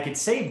 I could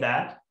save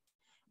that,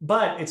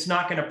 but it's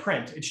not going to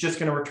print. It's just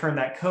going to return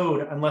that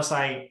code unless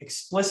I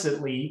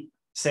explicitly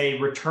say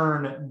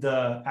return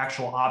the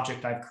actual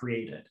object I've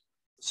created.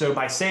 So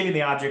by saving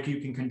the object, you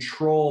can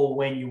control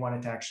when you want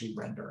it to actually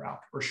render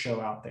out or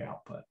show out the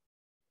output.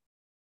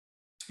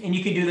 And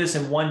you can do this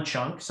in one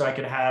chunk. So I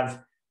could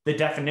have the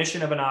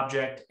definition of an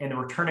object and the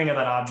returning of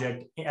that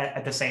object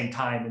at the same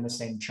time in the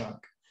same chunk.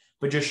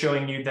 But just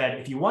showing you that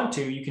if you want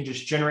to, you can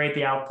just generate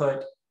the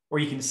output, or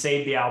you can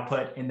save the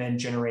output and then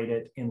generate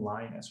it in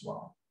line as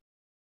well.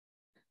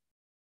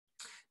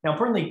 Now,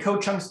 importantly,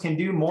 code chunks can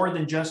do more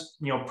than just,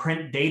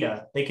 print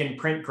data. They can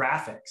print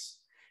graphics.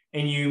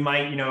 And you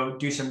might,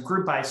 do some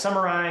group by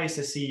summarize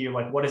to see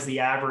like what is the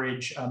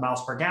average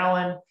miles per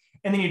gallon,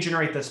 and then you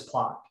generate this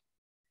plot.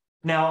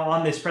 Now,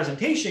 on this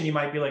presentation, you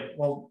might be like,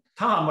 well,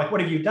 Tom, like, what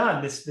have you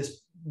done?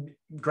 This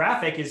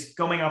graphic is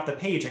going off the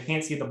page. I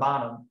can't see the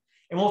bottom.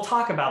 And we'll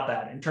talk about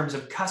that in terms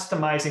of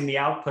customizing the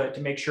output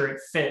to make sure it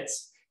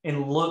fits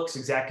and looks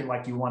exactly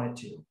like you want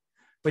it to.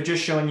 But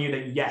just showing you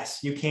that, yes,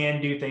 you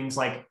can do things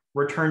like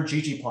return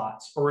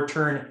ggplots or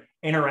return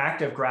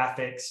interactive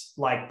graphics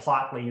like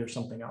Plotly or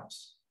something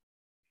else.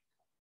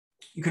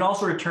 You can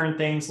also return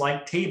things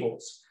like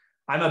tables.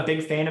 I'm a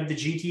big fan of the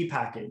GT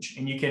package,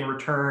 and you can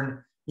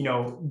return,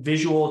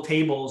 visual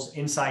tables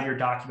inside your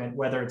document,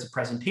 whether it's a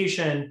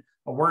presentation,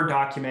 a Word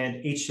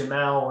document,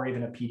 HTML, or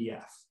even a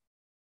PDF.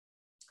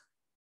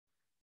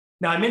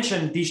 Now, I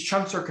mentioned these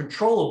chunks are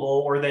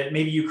controllable, or that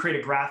maybe you create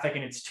a graphic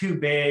and it's too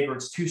big or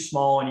it's too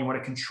small and you want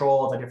to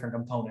control the different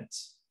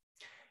components.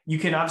 You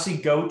can obviously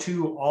go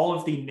to all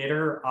of the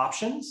knitter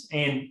options.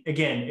 And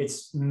again,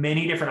 it's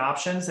many different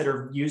options that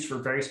are used for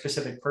very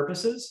specific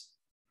purposes.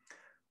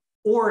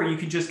 Or you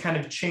could just kind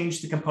of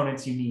change the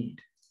components you need.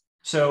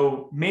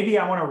 So maybe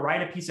I want to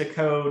write a piece of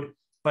code,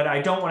 but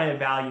I don't want to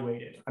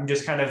evaluate it. I'm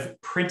just kind of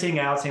printing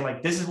out saying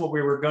like, this is what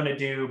we were going to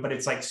do, but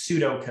it's like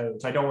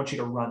pseudocode. So I don't want you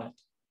to run it.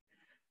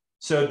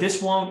 So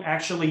this won't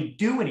actually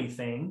do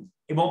anything.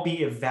 It won't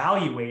be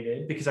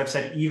evaluated because I've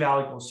said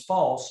eval equals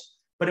false,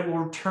 but it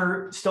will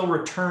still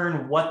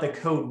return what the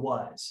code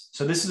was.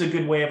 So this is a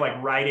good way of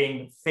like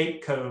writing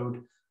fake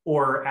code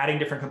or adding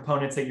different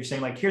components that you're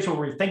saying like, here's what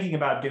we're thinking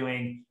about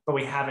doing, but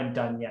we haven't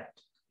done yet.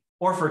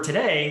 Or for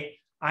today,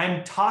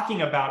 I'm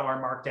talking about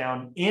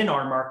RMarkdown in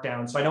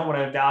RMarkdown, so I don't want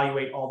to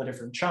evaluate all the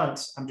different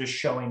chunks. I'm just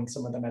showing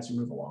some of them as we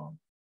move along.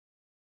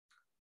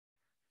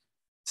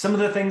 Some of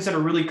the things that are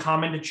really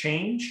common to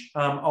change,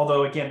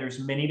 although again, there's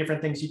many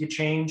different things you could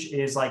change,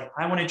 is like,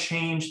 I want to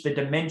change the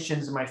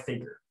dimensions of my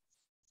figure.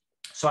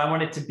 So I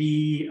want it to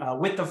be a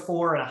width of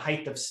 4 and a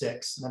height of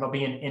 6, and that'll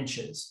be in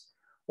inches.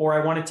 Or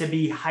I want it to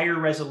be higher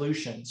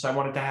resolution. So I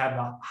want it to have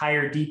a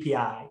higher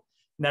DPI, and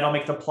that'll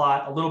make the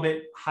plot a little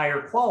bit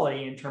higher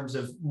quality in terms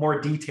of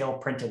more detail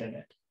printed in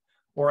it.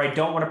 Or I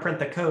don't want to print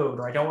the code,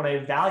 or I don't want to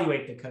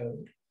evaluate the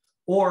code.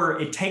 Or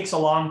it takes a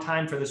long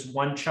time for this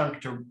one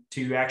chunk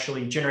to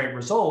actually generate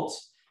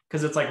results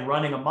because it's like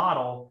running a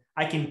model.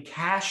 I can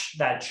cache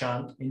that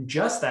chunk in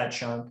just that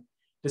chunk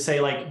to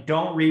say like,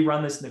 don't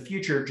rerun this in the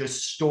future,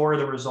 just store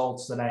the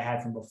results that I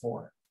had from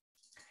before.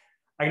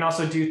 I can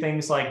also do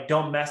things like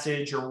don't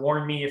message or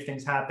warn me if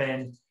things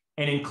happen,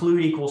 and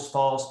include equals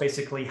false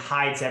basically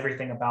hides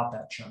everything about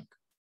that chunk.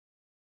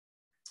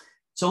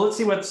 So let's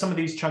see what some of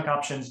these chunk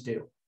options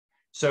do.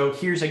 So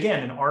here's,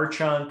 again, an R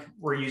chunk.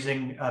 We're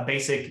using a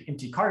basic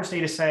empty cars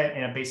data set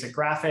and a basic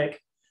graphic,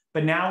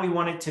 but now we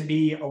want it to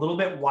be a little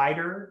bit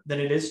wider than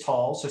it is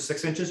tall. So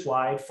 6 inches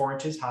wide, 4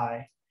 inches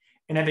high,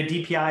 and have a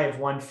DPI of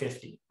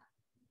 150.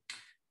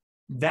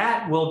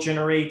 That will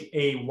generate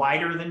a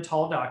wider than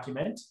tall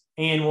document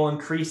and will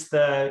increase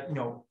the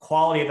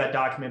quality of that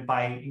document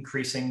by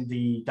increasing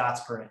the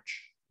dots per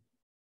inch.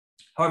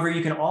 However,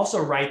 you can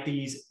also write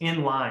these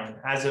in line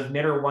as of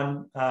knitter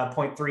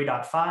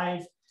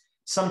 1.3.5.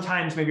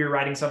 Sometimes maybe you're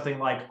writing something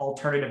like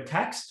alternative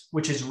text,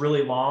 which is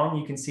really long.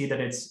 You can see that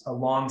it's a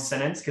long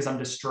sentence because I'm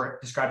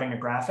describing a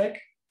graphic.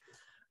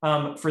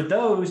 For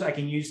those, I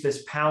can use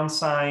this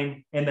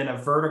 £sign and then a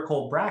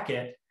vertical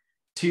bracket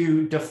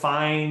to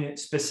define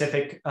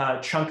specific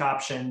chunk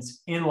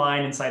options in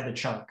line inside the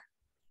chunk.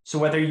 So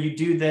whether you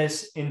do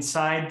this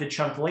inside the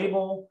chunk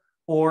label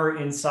or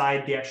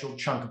inside the actual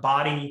chunk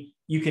body,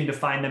 you can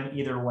define them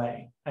either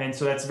way. And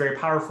so that's very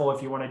powerful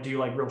if you want to do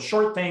like real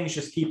short things,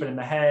 just keep it in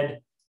the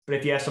head. But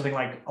if you have something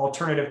like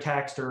alternative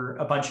text or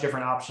a bunch of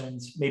different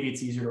options, maybe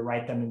it's easier to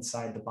write them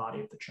inside the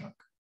body of the chunk.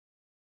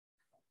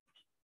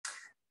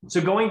 So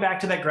going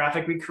back to that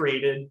graphic we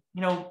created,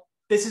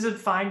 this is a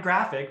fine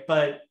graphic,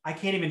 but I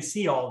can't even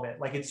see all of it.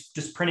 Like it's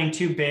just printing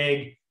too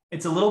big.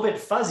 It's a little bit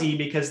fuzzy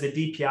because the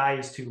DPI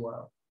is too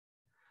low.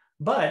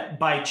 But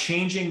by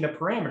changing the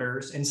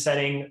parameters and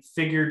setting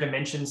figure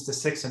dimensions to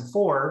 6 and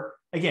 4,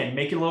 again,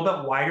 make it a little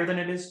bit wider than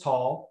it is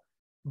tall,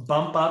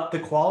 bump up the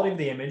quality of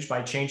the image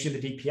by changing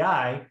the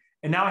DPI,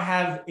 and now I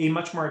have a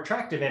much more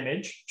attractive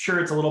image.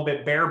 Sure, it's a little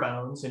bit bare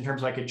bones in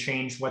terms of I could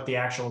change what the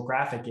actual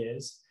graphic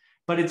is,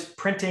 but it's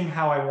printing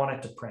how I want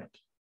it to print.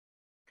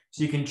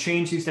 So you can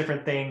change these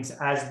different things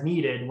as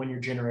needed when you're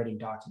generating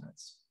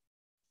documents.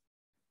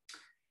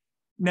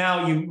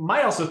 Now, you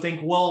might also think,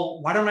 well,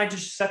 why don't I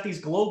just set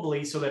these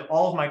globally so that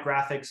all of my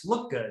graphics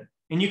look good?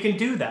 And you can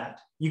do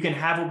that. You can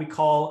have what we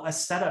call a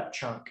setup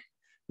chunk,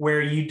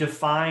 where you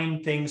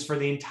define things for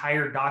the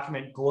entire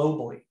document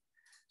globally.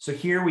 So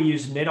here we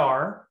use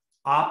knit-R,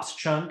 ops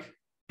chunk,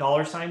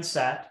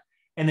 $set,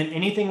 and then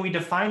anything we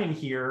define in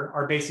here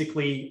are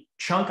basically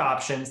chunk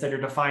options that are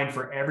defined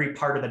for every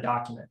part of the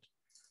document.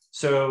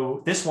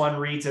 So this one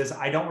reads as,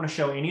 I don't want to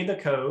show any of the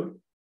code.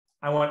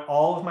 I want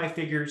all of my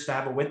figures to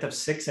have a width of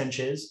 6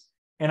 inches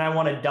and I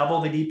want to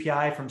double the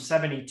DPI from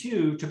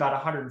 72 to about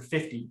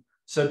 150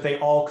 so that they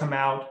all come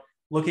out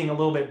looking a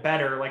little bit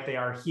better like they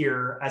are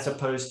here, as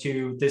opposed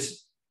to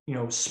this,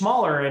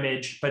 smaller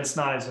image, but it's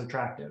not as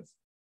attractive.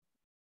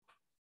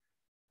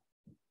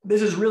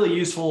 This is really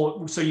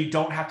useful so you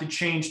don't have to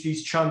change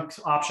these chunk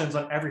options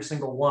on every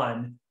single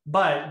one,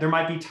 but there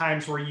might be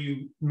times where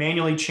you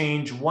manually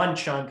change one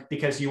chunk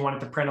because you want it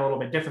to print a little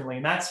bit differently,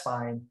 and that's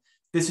fine.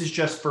 This is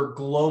just for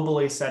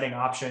globally setting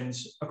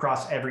options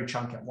across every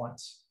chunk at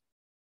once.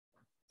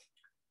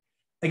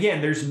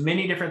 Again, there's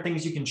many different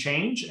things you can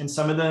change, and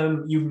some of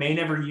them you may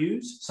never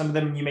use, some of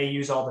them you may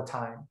use all the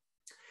time.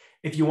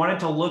 If you wanted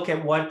to look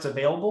at what's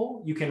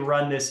available, you can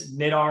run this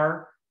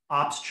knit-r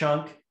ops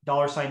chunk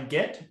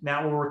 $get, and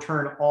that will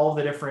return all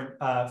the different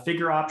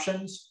figure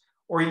options,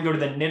 or you can go to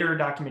the knitter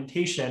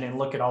documentation and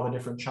look at all the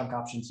different chunk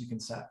options you can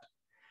set.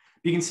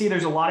 You can see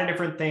there's a lot of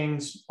different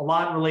things, a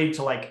lot related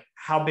to like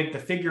how big the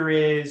figure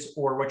is,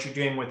 or what you're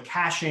doing with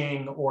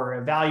caching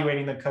or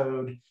evaluating the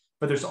code,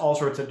 but there's all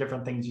sorts of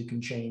different things you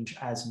can change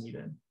as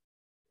needed.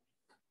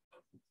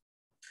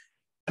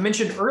 I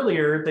mentioned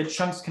earlier that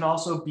chunks can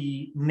also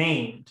be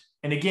named.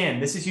 And again,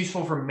 this is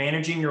useful for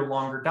managing your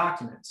longer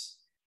documents.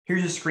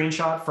 Here's a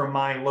screenshot from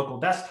my local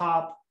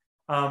desktop.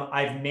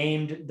 I've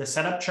named the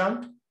setup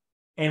chunk.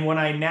 And when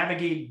I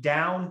navigate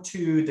down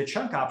to the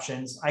chunk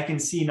options, I can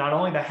see not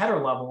only the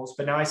header levels,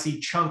 but now I see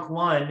chunk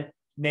 1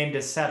 named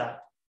as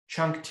setup,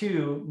 chunk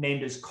 2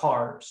 named as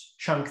cars,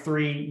 chunk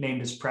 3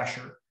 named as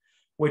pressure,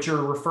 which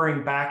are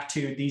referring back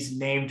to these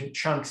named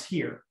chunks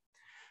here.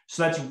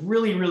 So that's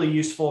really, really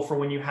useful for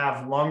when you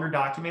have longer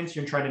documents,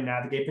 you're trying to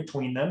navigate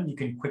between them. You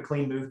can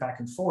quickly move back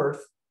and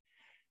forth.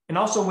 And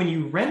also when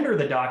you render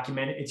the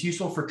document, it's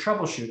useful for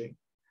troubleshooting.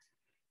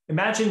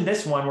 Imagine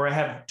this one where I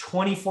have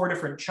 24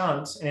 different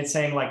chunks and it's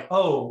saying like,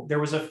 oh, there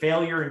was a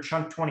failure in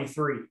chunk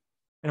 23.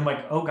 And I'm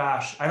like, oh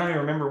gosh, I don't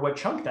even remember what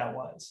chunk that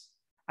was.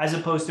 As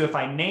opposed to if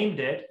I named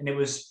it and it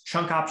was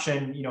chunk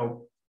option,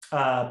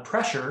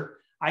 pressure,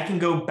 I can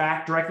go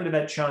back directly to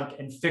that chunk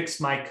and fix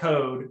my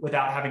code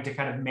without having to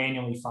kind of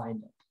manually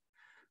find it.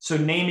 So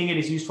naming it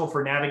is useful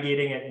for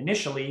navigating it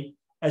initially,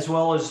 as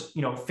well as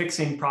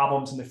fixing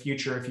problems in the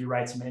future if you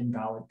write some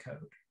invalid code.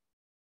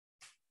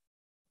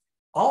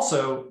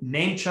 Also,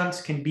 named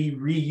chunks can be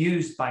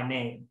reused by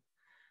name.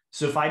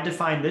 So if I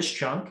define this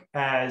chunk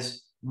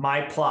as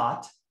my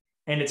plot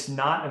and it's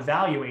not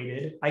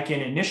evaluated, I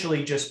can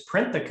initially just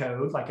print the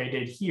code like I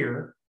did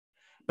here,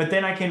 but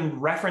then I can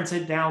reference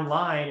it down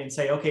line and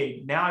say,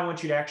 okay, now I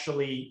want you to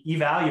actually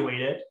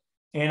evaluate it,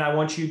 and I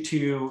want you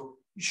to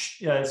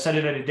set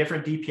it at a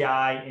different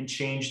DPI and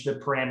change the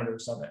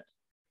parameters of it.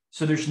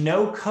 So there's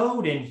no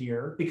code in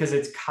here because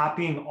it's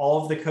copying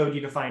all of the code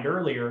you defined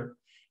earlier,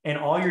 and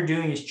all you're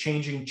doing is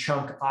changing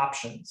chunk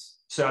options.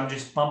 So I'm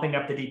just bumping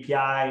up the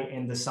DPI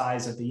and the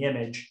size of the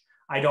image.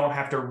 I don't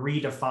have to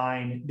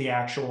redefine the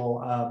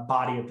actual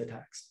body of the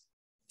text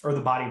or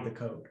the body of the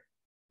code.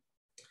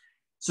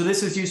 So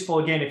this is useful,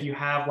 again, if you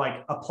have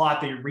like a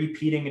plot that you're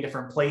repeating in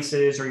different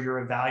places or you're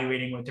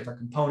evaluating with different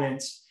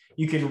components,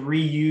 you can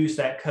reuse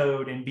that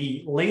code and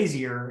be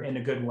lazier in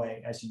a good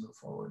way as you move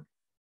forward.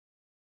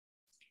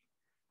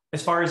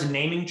 As far as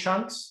naming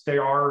chunks, they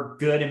are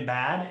good and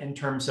bad in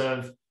terms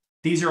of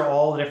these are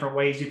all the different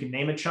ways you can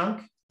name a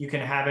chunk. You can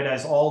have it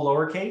as all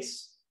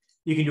lowercase.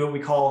 You can do what we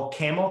call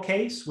camel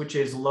case, which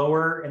is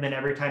lower, and then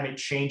every time it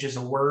changes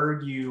a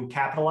word, you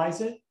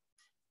capitalize it.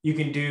 You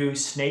can do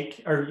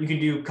snake, or you can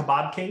do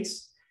kebab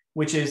case,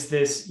 which is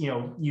this,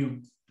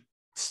 you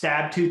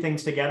stab two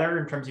things together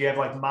in terms of you have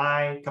like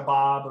my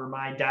kebab or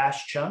my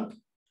dash chunk,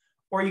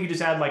 or you can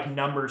just add like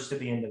numbers to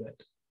the end of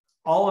it.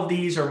 All of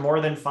these are more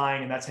than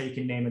fine, and that's how you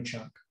can name a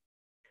chunk.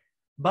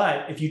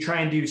 But if you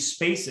try and do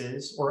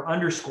spaces or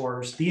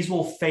underscores, these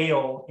will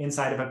fail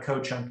inside of a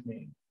code chunk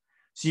name.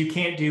 So you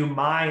can't do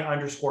my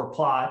underscore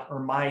plot or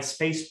my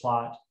space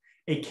plot.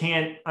 It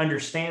can't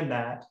understand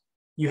that.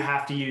 You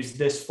have to use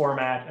this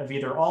format of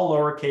either all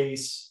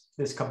lowercase,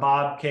 this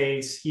kebab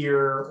case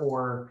here,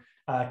 or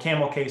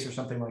camel case or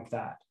something like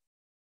that.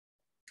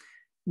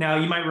 Now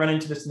you might run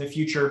into this in the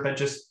future, but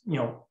just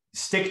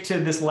stick to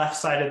this left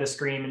side of the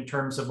screen in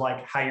terms of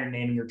like how you're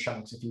naming your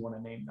chunks if you want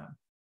to name them.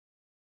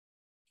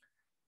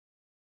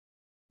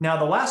 Now,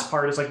 the last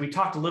part is like we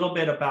talked a little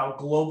bit about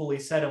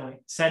globally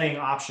setting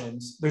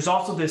options. There's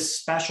also this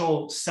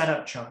special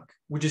setup chunk,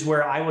 which is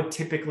where I would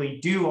typically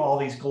do all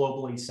these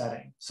globally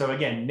setting. So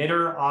again,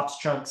 knitter ops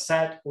chunk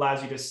set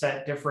allows you to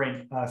set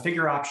different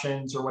figure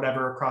options or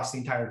whatever across the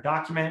entire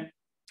document.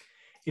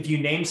 If you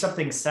name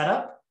something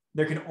setup,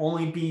 there can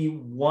only be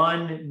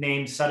one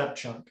named setup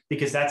chunk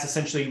because that's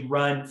essentially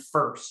run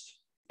first.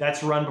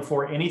 That's run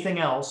before anything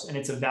else, and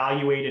it's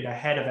evaluated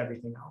ahead of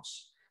everything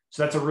else.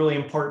 So that's a really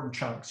important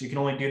chunk. So you can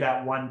only do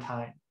that one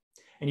time.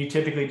 And you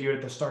typically do it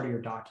at the start of your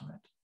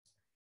document.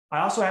 I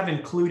also have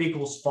include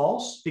equals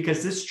false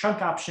because this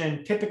chunk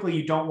option, typically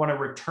you don't want to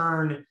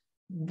return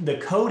the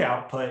code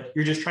output.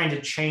 You're just trying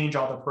to change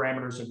all the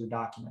parameters of your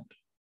document.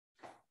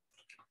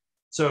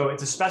 So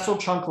it's a special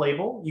chunk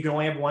label. You can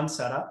only have one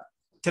setup.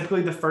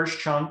 Typically the first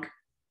chunk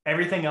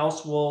Everything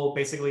else will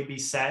basically be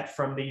set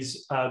from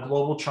these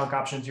global chunk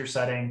options you're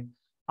setting.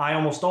 I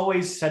almost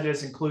always set it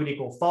as include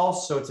equal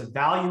false, so it's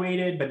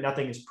evaluated, but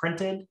nothing is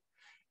printed.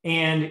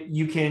 And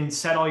you can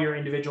set all your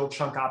individual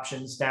chunk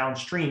options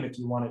downstream if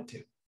you wanted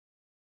to.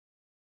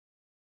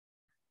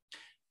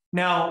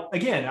 Now,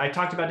 again, I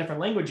talked about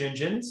different language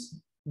engines.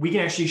 We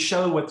can actually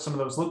show what some of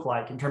those look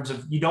like in terms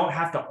of you don't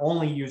have to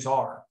only use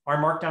R.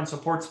 RMarkdown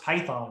supports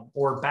Python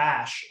or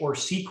Bash or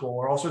SQL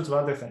or all sorts of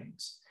other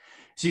things.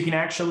 So you can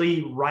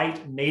actually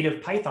write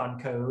native Python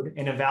code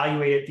and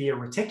evaluate it via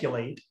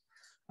reticulate.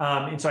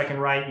 And so I can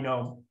write,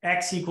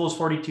 x equals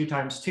 42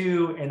 times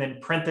 2, and then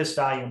print this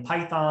value in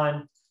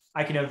Python.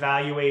 I can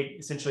evaluate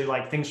essentially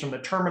like things from the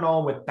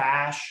terminal with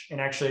Bash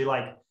and actually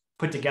like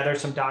put together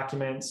some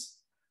documents.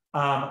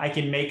 I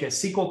can make a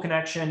SQL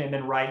connection and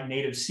then write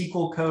native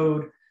SQL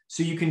code.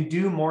 So you can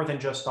do more than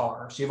just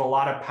R. So you have a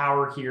lot of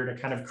power here to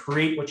kind of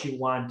create what you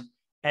want,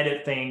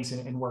 edit things,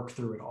 and work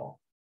through it all.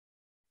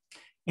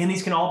 And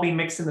these can all be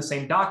mixed in the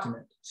same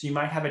document. So you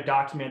might have a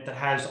document that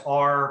has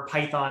R,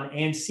 Python,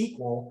 and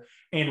SQL.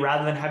 And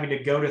rather than having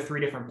to go to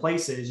 3 different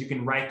places, you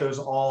can write those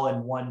all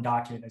in one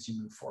document as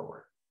you move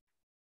forward.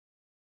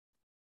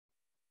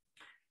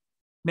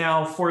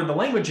 Now, for the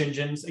language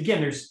engines, again,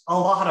 there's a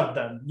lot of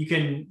them. You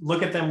can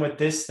look at them with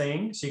this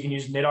thing. So you can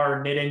use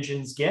knitr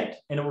knitengines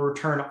get, and it will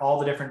return all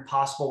the different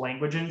possible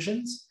language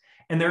engines.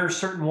 And there are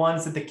certain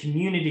ones that the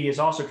community has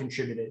also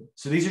contributed.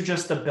 So these are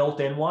just the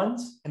built-in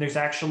ones. And there's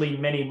actually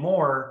many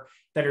more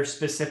that are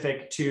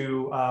specific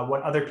to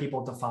what other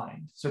people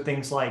defined. So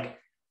things like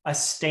a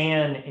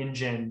stan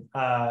engine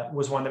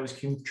was one that was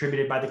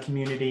contributed by the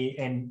community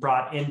and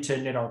brought into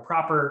knitr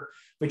proper,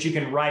 but you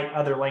can write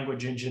other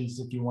language engines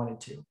if you wanted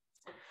to.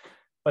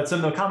 But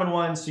some of the common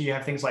ones, so you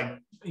have things like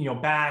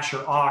Bash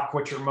or awk,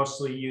 which are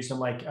mostly used in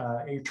like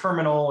a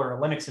terminal or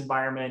a Linux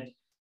environment.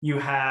 You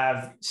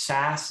have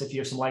Sass, if you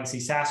have some legacy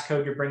Sass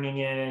code you're bringing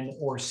in,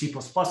 or C++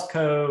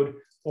 code,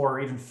 or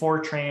even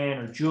Fortran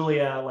or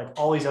Julia, like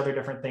all these other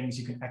different things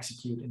you can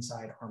execute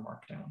inside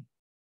RMarkdown.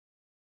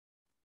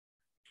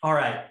 All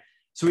right,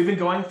 so we've been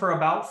going for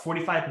about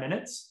 45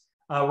 minutes.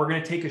 We're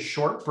going to take a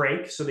short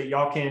break so that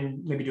y'all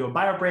can maybe do a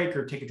bio break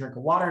or take a drink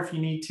of water if you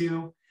need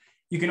to.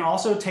 You can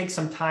also take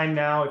some time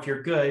now, if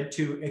you're good,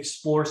 to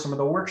explore some of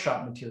the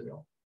workshop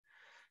material.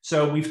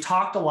 So we've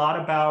talked a lot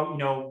about,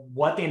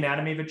 what the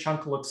anatomy of a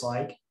chunk looks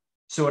like.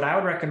 So what I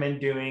would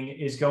recommend doing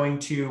is going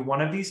to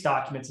one of these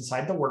documents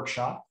inside the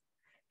workshop.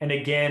 And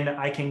again,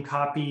 I can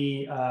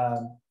copy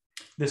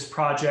this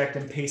project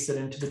and paste it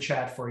into the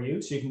chat for you,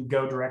 so you can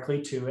go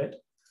directly to it.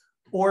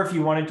 Or if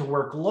you wanted to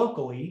work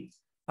locally,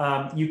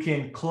 you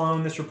can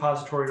clone this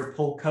repository or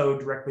pull code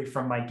directly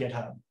from my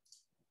GitHub.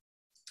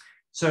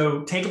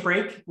 So take a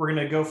break. We're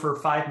going to go for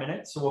 5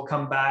 minutes. So we'll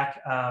come back.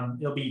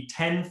 It'll be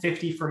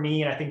 10:50 for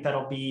me, and I think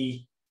that'll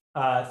be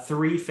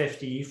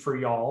 3:50 for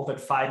y'all, but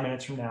 5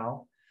 minutes from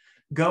now.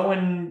 Go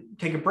and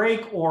take a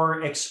break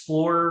or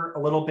explore a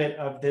little bit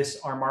of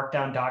this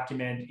RMarkdown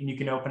document, and you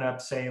can open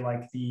up, say,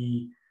 like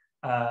the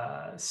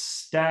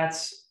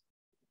stats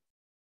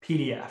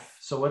PDF.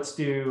 So let's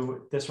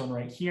do this one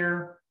right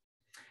here.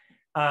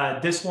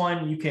 This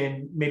one, you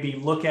can maybe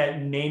look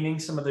at naming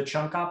some of the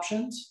chunk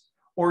options,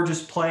 or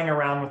just playing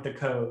around with the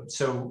code.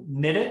 So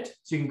knit it,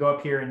 so you can go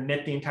up here and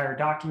knit the entire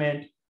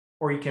document,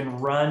 or you can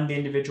run the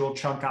individual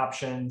chunk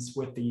options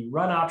with the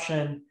run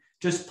option.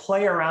 Just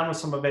play around with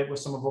some of it with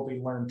some of what we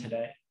learned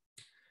today.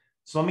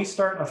 So let me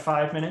start a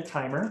 5-minute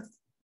timer,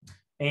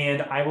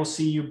 and I will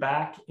see you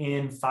back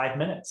in 5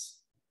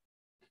 minutes.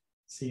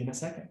 See you in a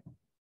second.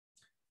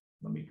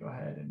 Let me go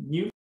ahead and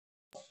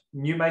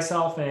mute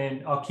myself,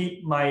 and I'll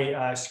keep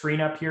my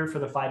screen up here for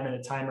the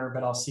 5-minute timer,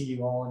 but I'll see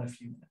you all in a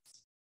few minutes.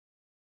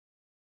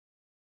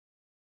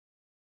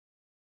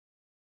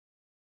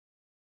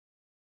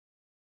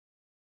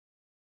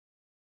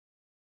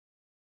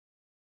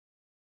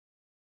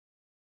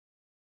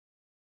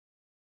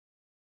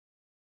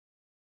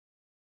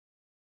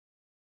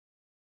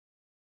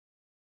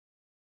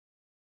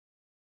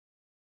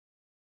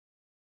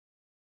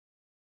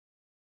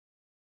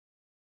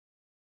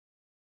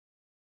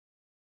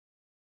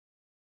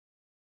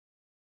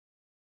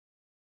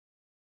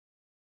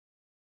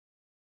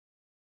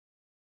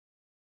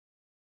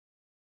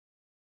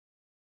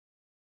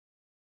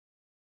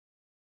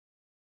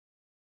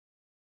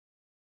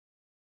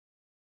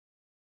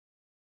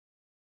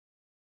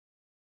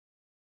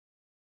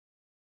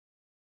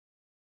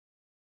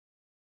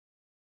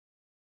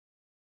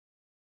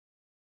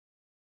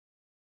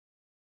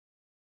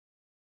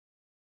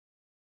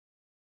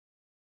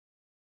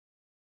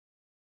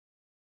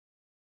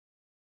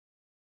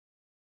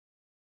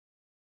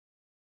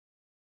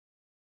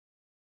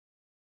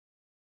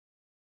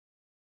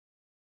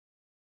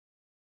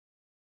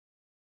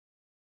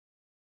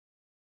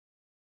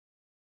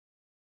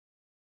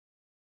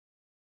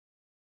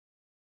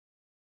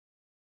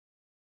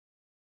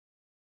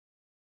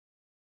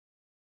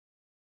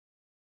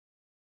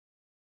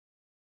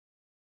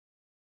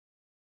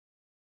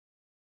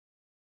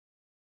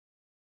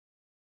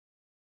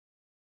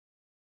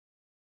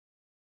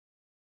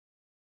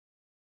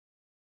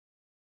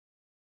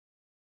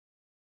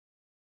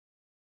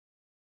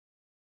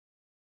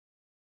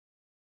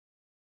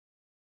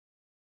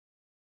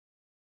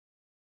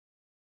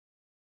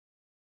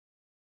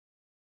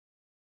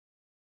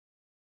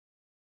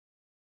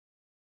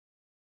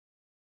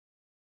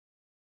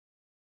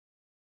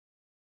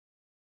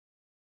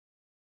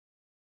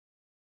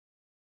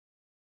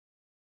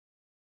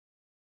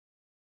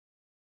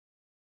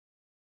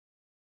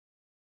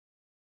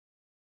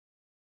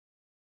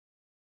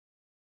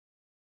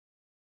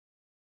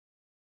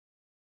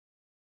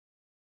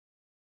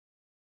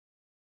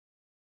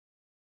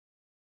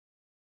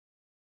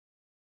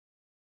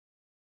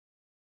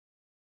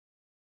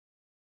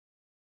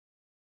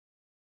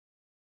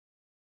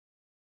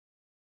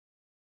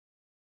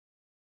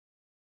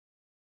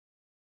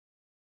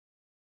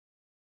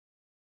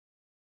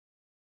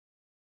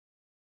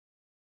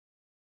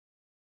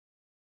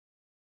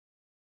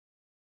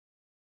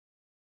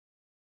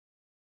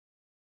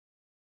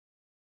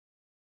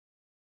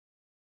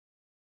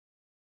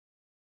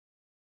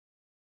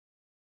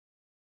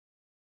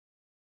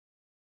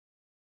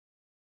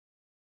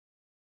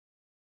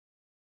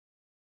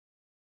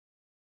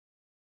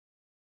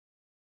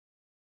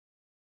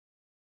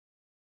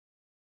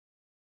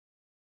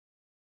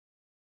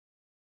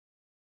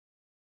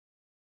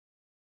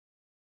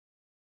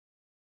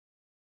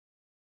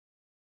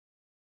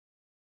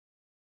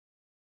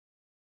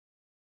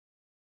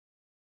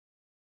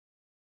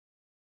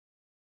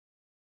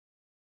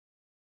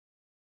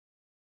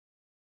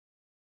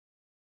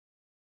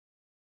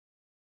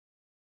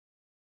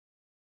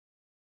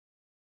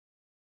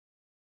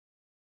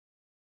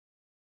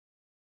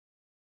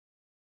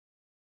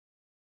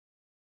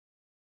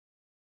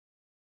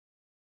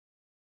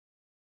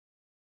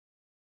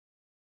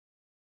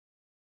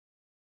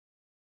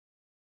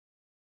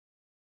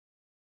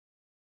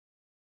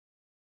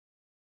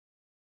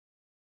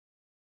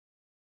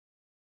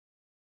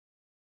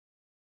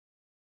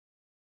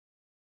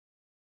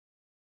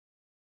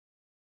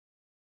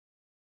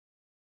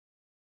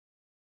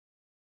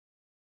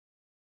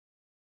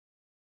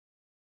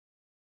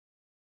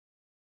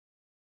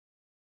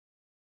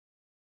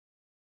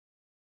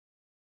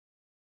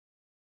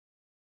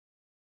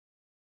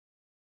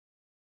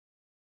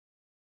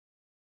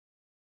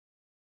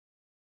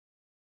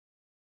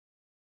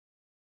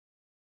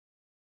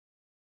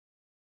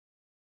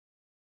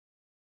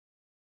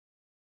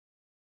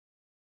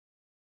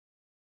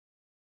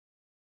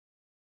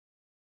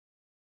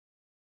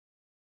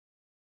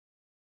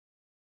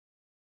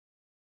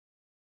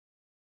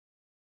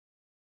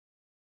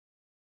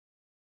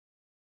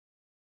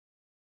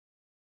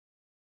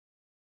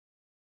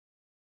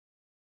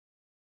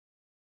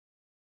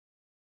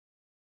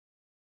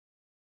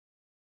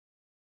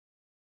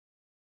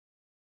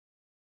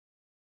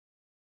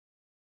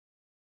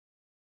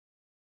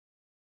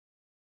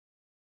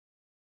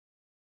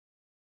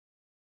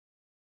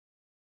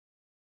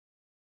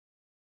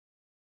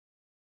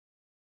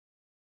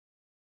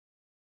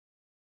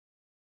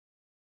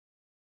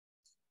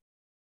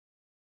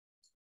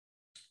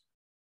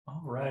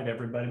 All right,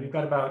 everybody, we've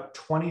got about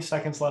 20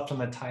 seconds left on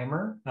the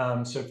timer.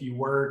 So if you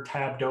were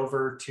tabbed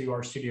over to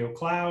RStudio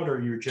Cloud, or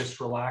you're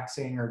just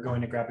relaxing or going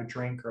to grab a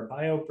drink or a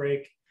bio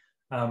break,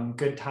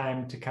 good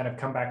time to kind of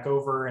come back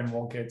over, and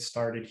we'll get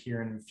started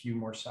here in a few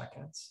more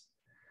seconds.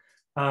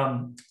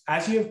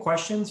 As you have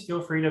questions,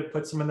 feel free to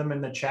put some of them in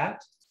the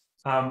chat.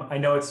 I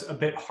know it's a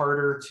bit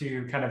harder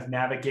to kind of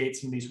navigate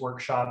some of these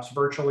workshops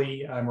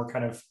virtually. We're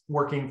kind of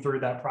working through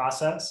that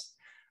process.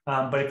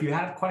 But if you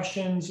have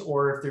questions,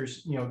 or if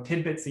there's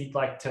tidbits that you'd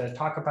like to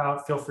talk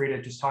about, feel free to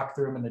just talk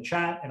through them in the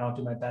chat, and I'll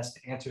do my best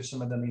to answer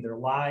some of them either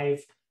live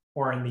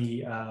or in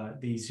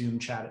the Zoom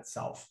chat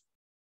itself.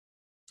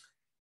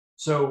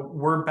 So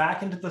we're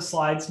back into the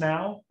slides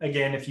now.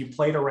 Again, if you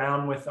played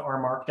around with the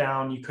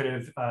RMarkdown, you could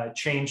have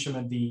changed some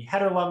of the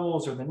header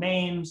levels or the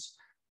names,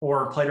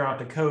 or played around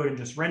with the code and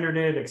just rendered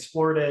it,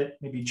 explored it,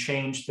 maybe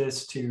changed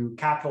this to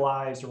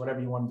capitalized or whatever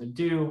you wanted to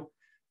do.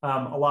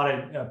 A lot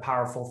of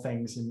powerful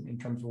things in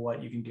terms of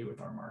what you can do with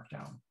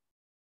RMarkdown.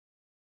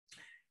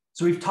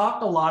 So we've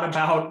talked a lot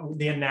about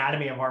the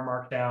anatomy of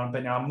RMarkdown,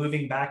 but now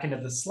moving back into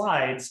the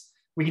slides,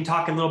 we can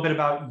talk a little bit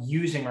about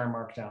using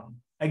RMarkdown.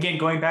 Again,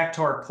 going back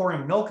to our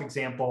pouring milk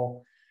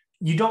example,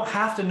 you don't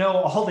have to know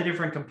all the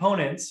different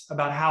components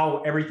about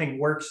how everything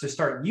works to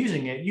start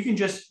using it. You can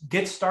just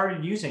get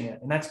started using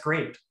it, and that's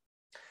great.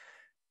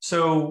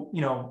 So,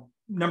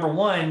 number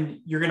one,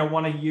 you're going to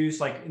want to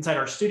use, like inside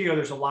RStudio,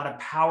 there's a lot of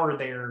power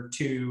there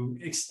to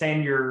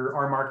extend your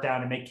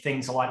RMarkdown and make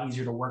things a lot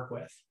easier to work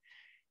with.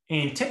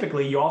 And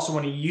typically, you also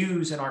want to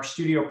use an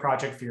RStudio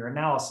project for your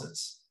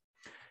analysis.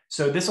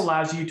 So this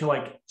allows you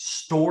to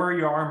store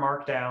your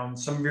RMarkdown,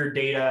 some of your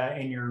data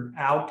and your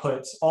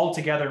outputs all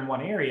together in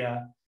one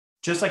area,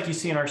 just like you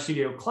see in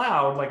RStudio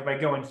Cloud. Like if I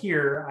go in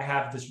here, I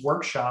have this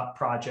workshop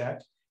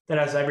project that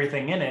has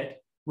everything in it.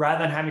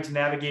 Rather than having to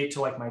navigate to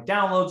my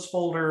downloads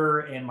folder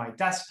and my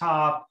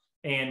desktop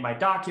and my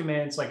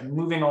documents,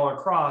 moving all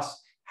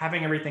across,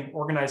 having everything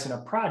organized in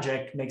a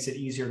project makes it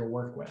easier to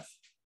work with.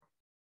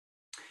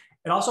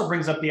 It also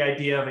brings up the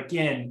idea of,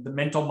 again, the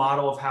mental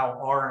model of how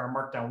R and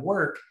RMarkdown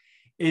work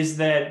is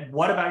that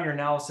what about your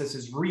analysis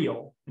is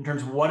real in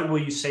terms of what will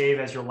you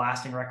save as your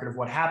lasting record of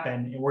what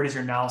happened, and where does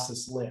your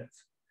analysis live?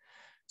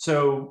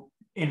 So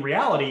in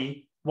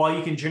reality, while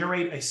you can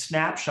generate a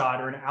snapshot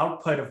or an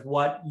output of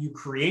what you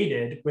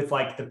created with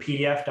the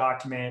PDF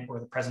document or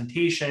the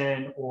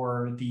presentation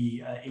or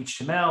the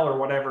HTML or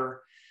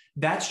whatever,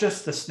 that's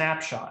just the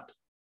snapshot.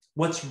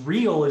 What's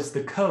real is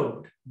the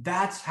code.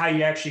 That's how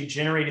you actually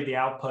generated the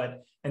output,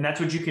 and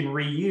that's what you can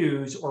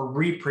reuse or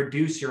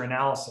reproduce your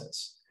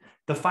analysis.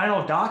 The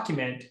final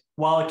document,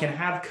 while it can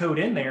have code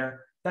in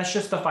there, that's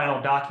just the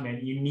final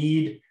document. You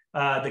need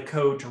the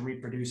code to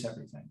reproduce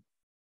everything.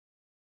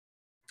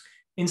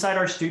 Inside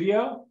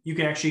RStudio, you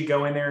can actually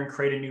go in there and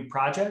create a new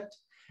project.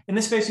 And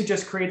this basically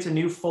just creates a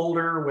new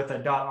folder with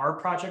a .r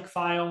project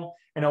file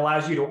and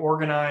allows you to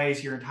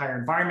organize your entire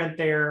environment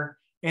there.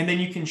 And then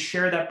you can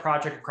share that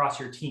project across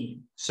your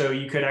team. So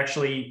you could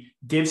actually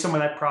give someone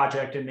that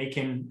project and they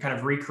can kind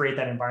of recreate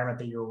that environment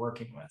that you're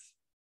working with.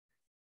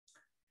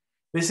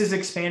 This is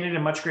expanded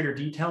in much greater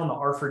detail in the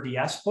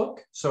R4DS book.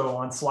 So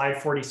on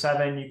slide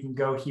 47, you can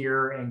go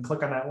here and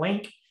click on that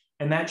link.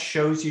 And that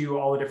shows you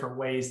all the different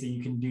ways that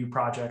you can do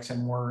projects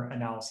and more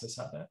analysis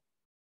of it.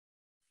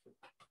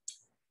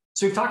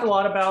 So we've talked a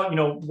lot about,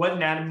 what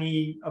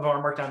anatomy of our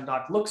Markdown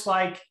doc looks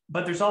like,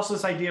 but there's also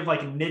this idea of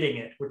knitting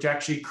it, which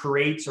actually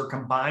creates or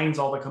combines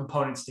all the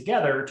components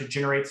together to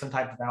generate some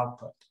type of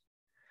output.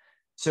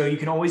 So you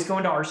can always go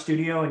into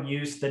RStudio and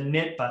use the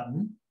knit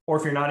button, or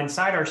if you're not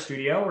inside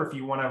RStudio, or if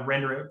you want to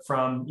render it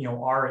from,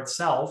 R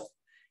itself,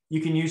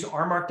 you can use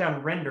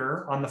RMarkdown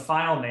render on the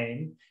file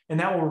name, and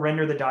that will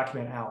render the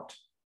document out.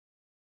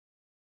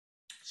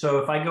 So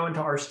if I go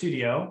into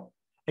RStudio,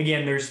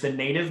 again, there's the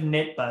native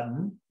knit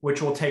button, which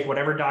will take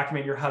whatever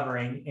document you're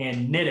hovering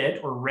and knit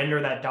it or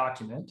render that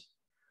document.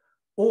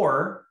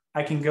 Or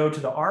I can go to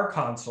the R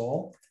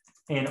console,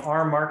 and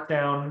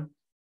RMarkdown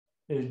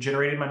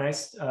generated my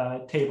nice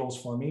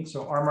tables for me.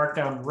 So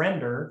RMarkdown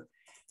render,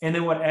 and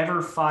then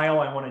whatever file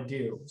I want to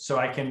do. So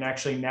I can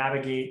actually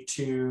navigate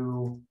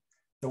to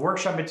the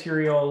workshop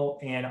material,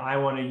 and I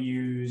want to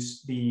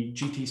use the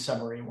GT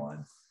summary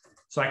one.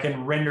 So I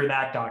can render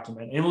that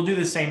document, and it will do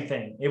the same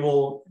thing.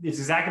 It's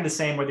exactly the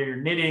same whether you're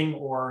knitting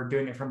or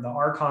doing it from the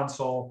R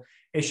console.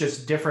 It's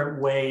just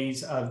different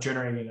ways of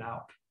generating it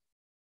out.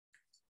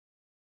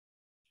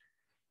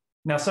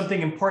 Now,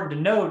 something important to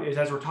note is,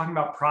 as we're talking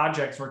about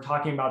projects, we're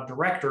talking about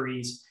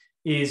directories,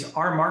 is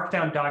our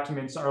Markdown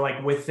documents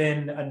are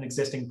within an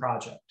existing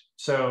project.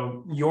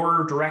 So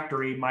your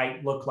directory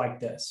might look like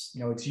this.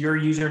 It's your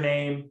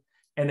username,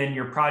 and then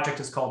your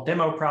project is called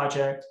demo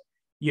project.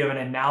 You have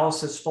an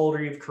analysis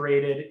folder you've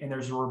created, and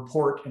there's a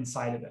report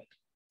inside of it.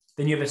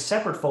 Then you have a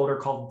separate folder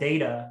called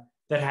data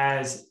that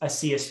has a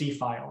CSV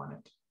file in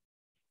it.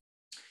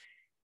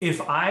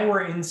 If I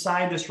were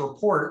inside this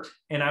report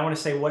and I want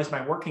to say, what is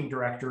my working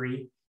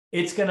directory?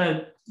 It's going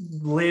to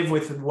live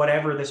with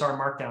whatever this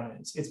RMarkdown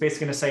is. It's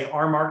basically going to say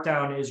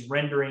RMarkdown is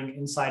rendering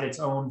inside its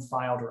own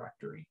file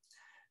directory.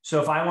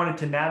 So if I wanted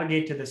to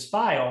navigate to this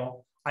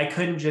file, I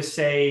couldn't just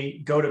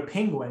say, go to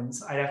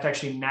penguins. I'd have to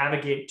actually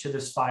navigate to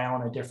this file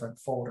in a different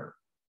folder.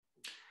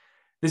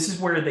 This is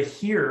where the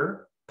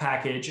here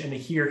package and the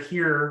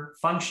here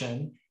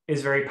function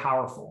is very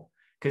powerful,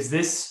 because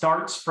this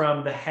starts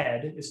from the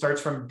head. It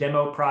starts from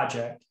demo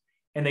project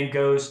and then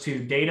goes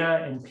to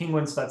data and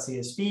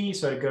penguins.csv.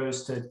 So it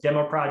goes to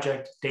demo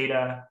project,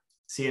 data,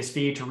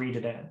 CSV to read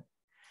it in.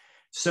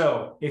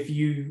 So if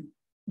you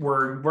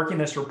were working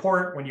this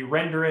report, when you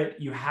render it,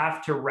 you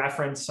have to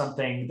reference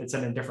something that's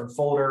in a different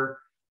folder.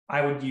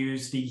 I would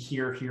use the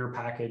here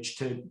package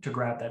to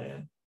grab that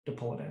in, to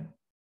pull it in.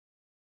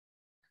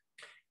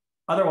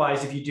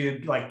 Otherwise, if you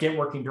do like get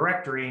working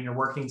directory and you're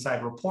working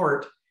inside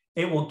report,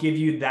 it will give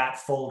you that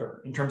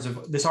folder. In terms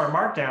of this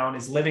RMarkdown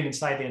is living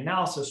inside the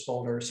analysis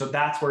folder. So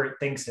that's where it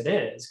thinks it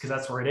is, because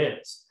that's where it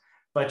is.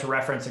 But to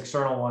reference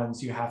external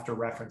ones, you have to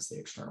reference the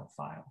external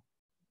file.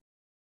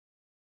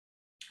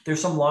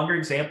 There's some longer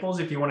examples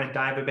if you want to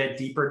dive a bit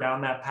deeper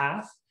down that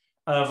path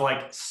of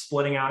like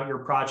splitting out your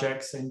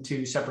projects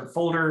into separate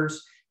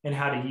folders and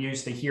how to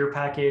use the here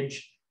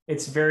package.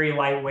 It's very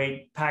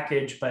lightweight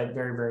package, but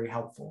very, very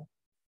helpful.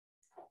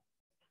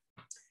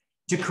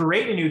 To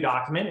create a new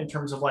document, in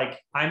terms of like,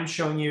 I'm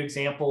showing you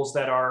examples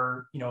that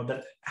are,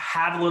 that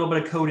have a little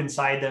bit of code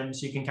inside them,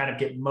 so you can kind of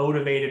get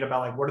motivated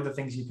about like, what are the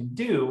things you can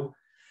do,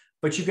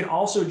 but you can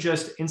also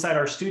just inside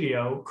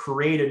RStudio,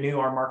 create a new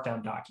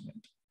RMarkdown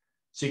document.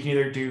 So you can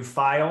either do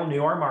file,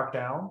 new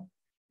RMarkdown,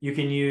 you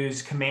can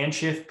use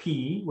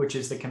Command-Shift-P, which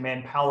is the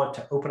command palette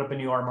to open up a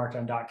new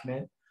RMarkdown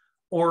document,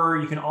 or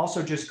you can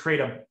also just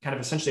create a kind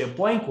of essentially a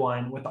blank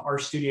one with the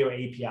RStudio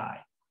API.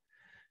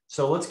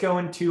 So let's go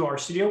into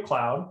RStudio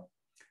Cloud.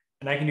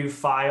 And I can do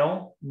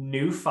file,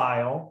 new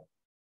file,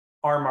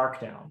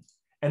 RMarkdown.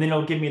 And then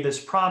it'll give me this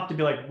prompt to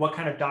be like, what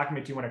kind of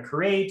document do you want to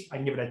create? I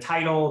can give it a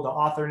title, the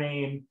author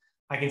name.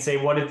 I can say,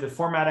 what is the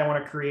format I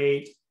want to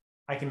create?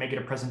 I can make it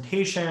a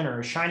presentation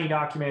or a Shiny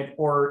document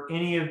or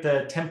any of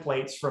the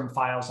templates from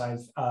files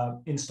I've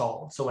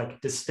installed. So like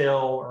Distill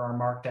or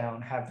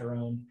RMarkdown have their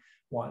own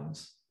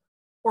ones.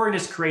 Or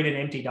just create an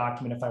empty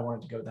document if I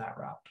wanted to go that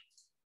route.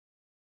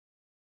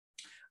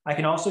 I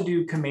can also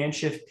do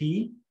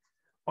Command-Shift-P,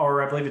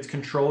 or I believe it's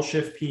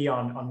Control-Shift-P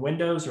on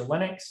Windows or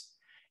Linux.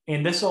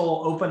 And this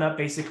will open up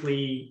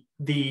basically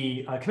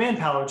the command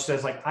palette, which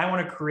says like, I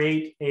want to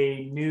create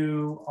a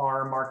new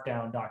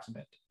RMarkdown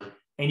document.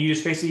 And you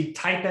just basically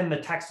type in the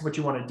text of what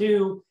you want to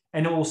do,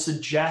 and it will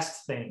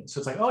suggest things. So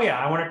it's like, oh yeah,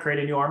 I want to create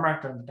a new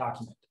RMarkdown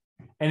document.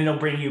 And it'll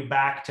bring you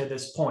back to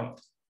this point.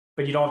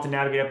 But you don't have to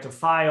navigate up to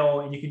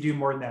file, and you can do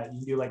more than that. You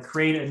can do like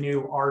create a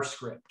new R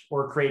script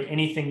or create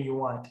anything you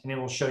want, and it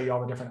will show you all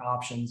the different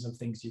options of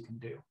things you can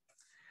do.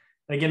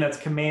 And again, that's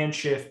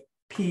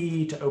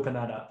Command-Shift-P to open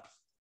that up.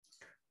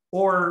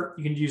 Or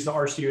you can use the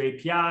RStudio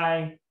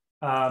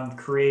API,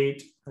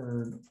 create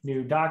a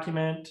new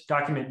document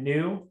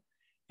new,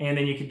 and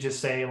then you could just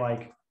say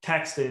like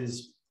text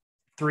is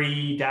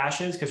 3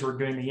 dashes because we're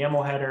doing the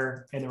YAML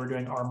header, and then we're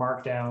doing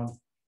RMarkdown,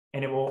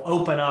 and it will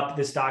open up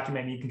this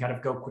document, and you can kind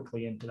of go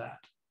quickly into that.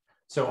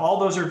 So all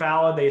those are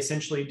valid. They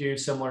essentially do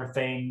similar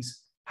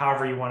things,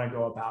 however you want to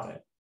go about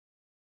it.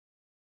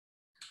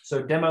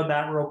 So demo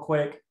that real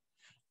quick.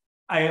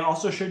 I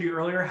also showed you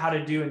earlier how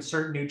to do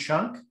insert new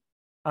chunk.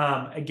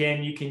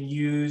 Again, you can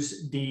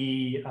use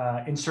the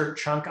insert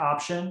chunk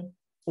option,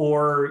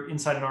 or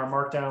inside an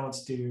RMarkdown,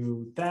 let's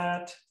do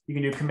that. You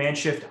can do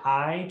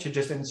Command-Shift-I to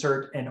just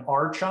insert an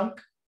R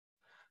chunk,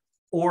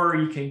 or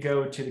you can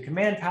go to the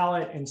command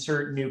palette,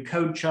 insert new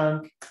code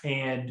chunk,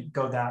 and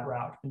go that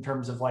route in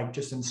terms of like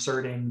just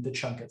inserting the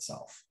chunk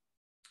itself.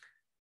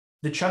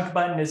 The chunk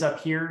button is up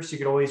here, so you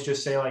could always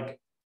just say like,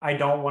 I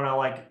don't want to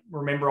like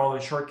remember all the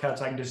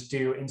shortcuts. I can just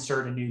do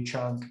insert a new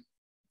chunk,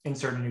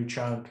 insert a new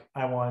chunk.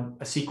 I want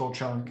a SQL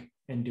chunk,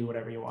 and do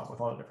whatever you want with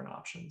all the different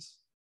options.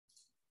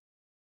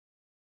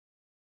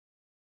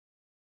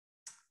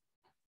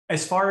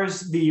 As far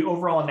as the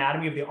overall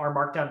anatomy of the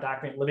RMarkdown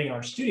document living in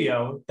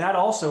RStudio, that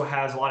also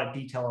has a lot of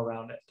detail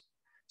around it.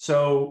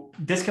 So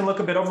this can look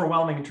a bit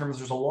overwhelming in terms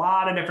of there's a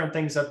lot of different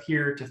things up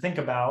here to think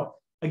about.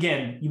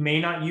 Again, you may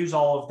not use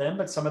all of them,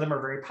 but some of them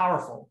are very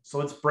powerful. So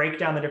let's break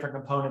down the different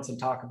components and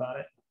talk about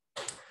it.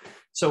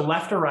 So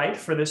left to right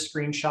for this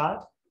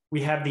screenshot,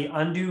 we have the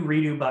undo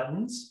redo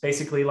buttons,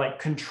 basically like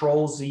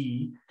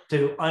Control-Z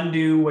to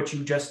undo what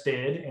you just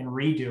did and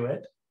redo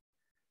it.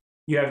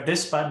 You have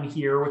this button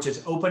here, which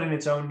is open in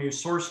its own new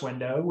source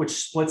window, which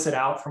splits it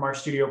out from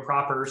RStudio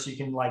proper. So you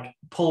can like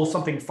pull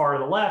something far to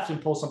the left and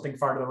pull something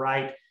far to the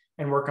right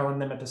and work on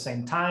them at the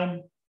same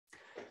time.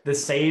 The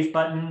save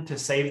button to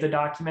save the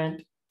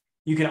document.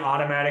 You can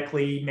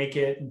automatically make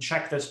it and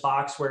check this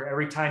box where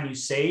every time you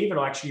save,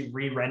 it'll actually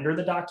re-render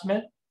the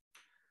document.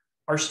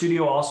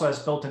 RStudio also has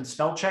built-in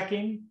spell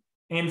checking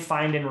and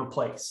find and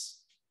replace.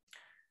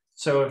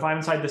 So if I'm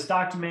inside this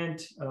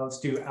document,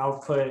 let's do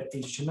output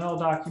HTML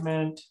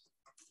document.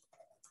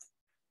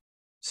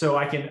 So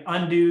I can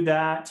undo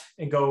that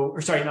and go,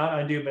 or sorry, not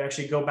undo, but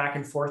actually go back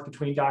and forth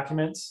between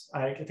documents.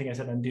 I think I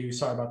said undo,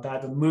 sorry about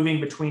that. But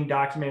moving between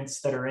documents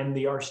that are in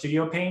the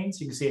RStudio pane, so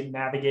you can see it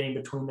navigating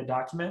between the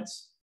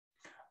documents.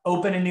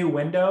 Open a new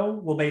window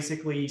will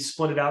basically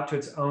split it out to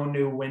its own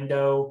new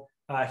window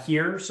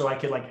here. So I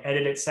could like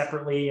edit it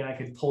separately, and I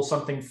could pull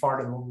something far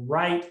to the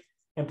right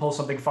and pull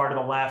something far to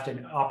the left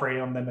and operate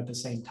on them at the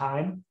same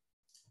time.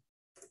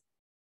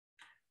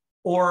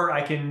 Or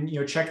I can,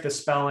 check the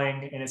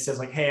spelling and it says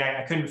like, hey,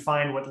 I couldn't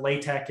find what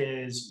LaTeX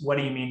is. What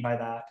do you mean by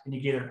that? And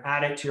you can either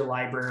add it to your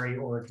library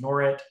or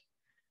ignore it.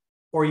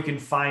 Or you can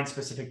find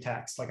specific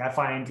text. Like I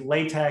find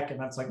LaTeX and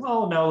that's like,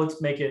 well, no, let's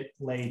make it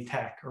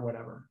LaTeX or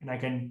whatever. And I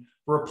can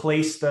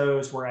replace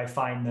those where I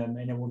find them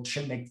and it will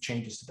make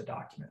changes to the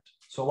document.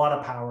 So a lot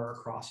of power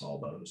across all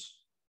those.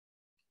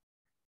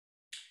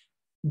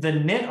 The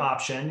knit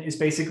option is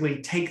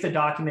basically take the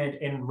document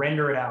and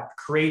render it out,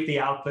 create the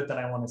output that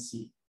I want to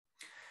see.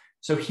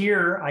 So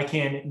here I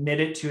can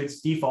knit it to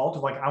its default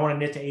of like, I want to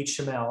knit to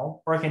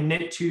HTML, or I can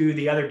knit to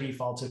the other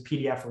defaults of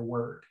PDF or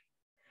Word.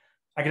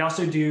 I can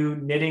also do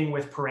knitting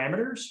with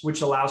parameters,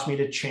 which allows me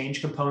to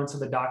change components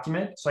of the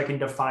document. So I can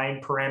define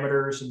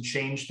parameters and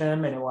change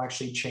them, and it will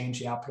actually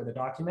change the output of the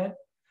document.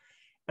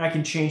 And I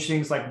can change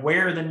things like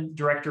where the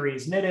directory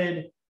is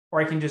knitted, or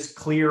I can just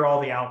clear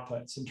all the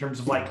outputs in terms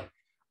of like,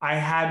 I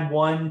had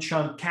one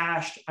chunk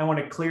cached. I want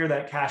to clear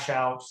that cache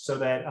out so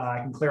that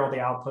I can clear all the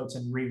outputs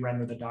and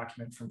re-render the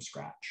document from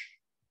scratch.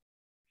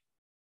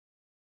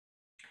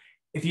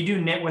 If you do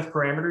knit with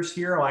parameters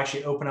here, I'll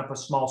actually open up a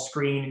small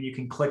screen and you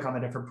can click on the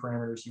different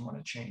parameters you want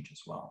to change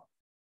as well.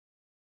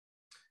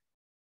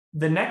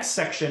 The next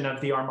section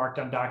of the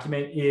RMarkdown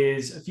document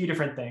is a few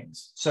different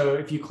things. So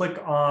if you click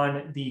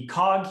on the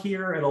cog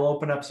here, it'll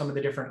open up some of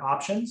the different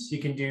options. You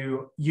can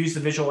use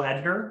the visual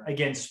editor,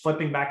 again,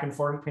 flipping back and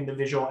forth between the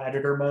visual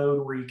editor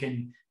mode where you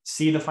can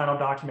see the final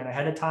document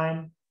ahead of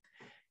time.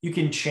 You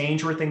can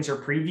change where things are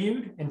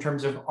previewed in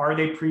terms of, are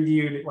they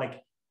previewed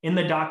like in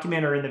the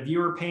document or in the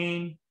viewer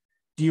pane?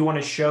 Do you want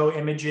to show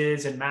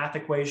images and math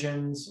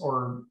equations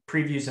or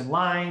previews in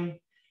line?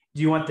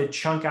 Do you want the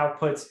chunk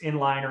outputs in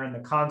line or in the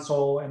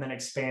console, and then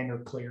expand or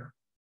clear?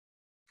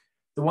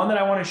 The one that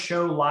I want to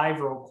show live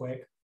real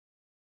quick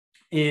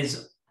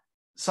is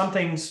some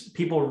things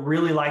people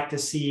really like to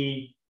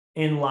see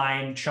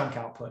inline chunk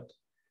output.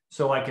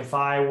 So like if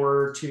I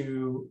were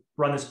to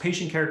run this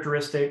patient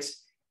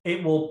characteristics,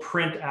 it will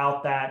print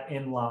out that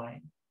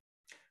inline.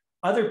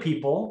 Other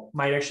people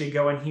might actually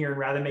go in here and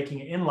rather than making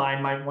it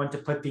inline, might want to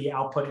put the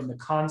output in the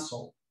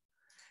console.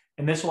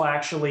 And this will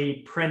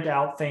actually print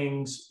out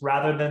things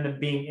rather than them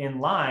being in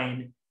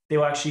line, they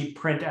will actually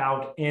print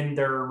out in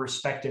their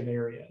respective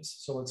areas.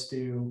 So let's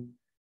do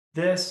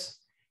this.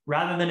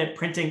 Rather than it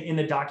printing in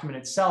the document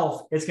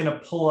itself, it's going to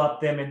pull up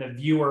them in the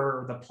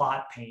viewer or the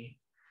plot pane.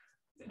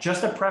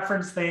 Just a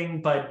preference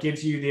thing, but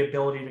gives you the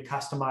ability to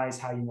customize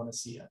how you want to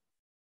see it.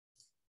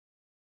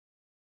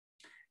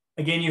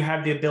 Again, you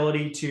have the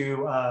ability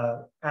to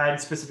add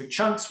specific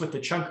chunks with the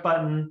chunk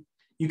button.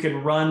 You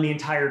can run the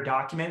entire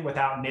document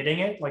without knitting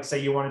it. Like say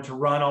you wanted to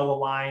run all the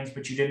lines,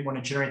 but you didn't want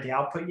to generate the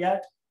output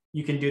yet.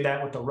 You can do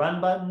that with the run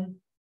button.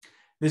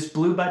 This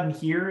blue button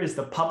here is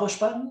the publish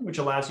button, which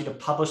allows you to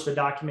publish the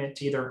document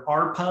to either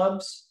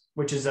RPubs,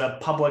 which is a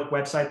public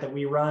website that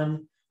we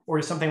run, or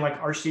to something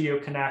like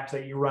RStudio Connect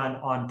that you run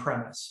on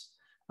premise,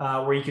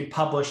 where you could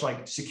publish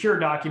like secure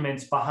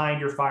documents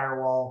behind your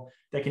firewall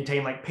that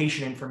contain like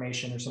patient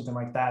information or something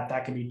like that.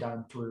 That can be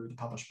done through the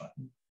publish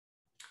button.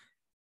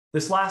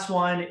 This last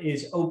one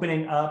is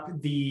opening up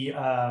the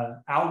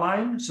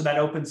outline. So that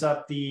opens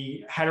up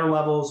the header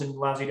levels and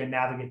allows you to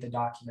navigate the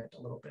document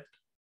a little bit.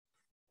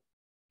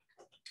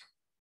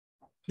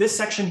 This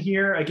section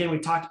here, again, we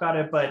talked about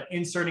it, but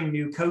inserting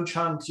new code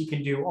chunks, you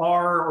can do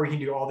R or you can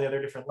do all the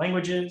other different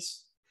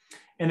languages.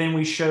 And then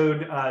we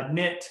showed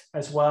knit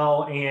as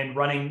well and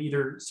running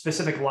either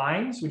specific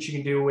lines, which you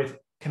can do with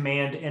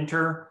Command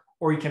Enter,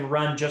 or you can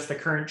run just the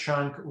current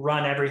chunk,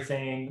 run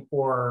everything,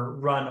 or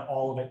run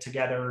all of it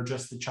together, or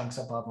just the chunks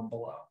above and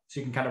below. So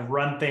you can kind of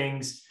run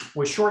things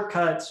with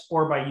shortcuts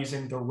or by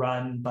using the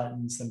run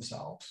buttons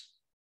themselves.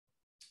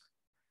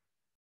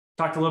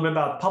 Talked a little bit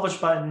about the publish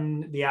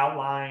button, the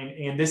outline,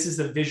 and this is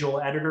the visual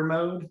editor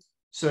mode.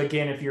 So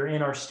again, if you're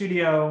in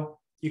RStudio,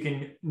 you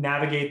can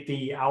navigate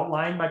the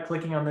outline by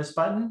clicking on this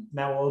button.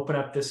 That will open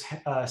up this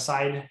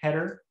side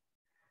header.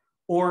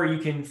 Or you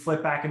can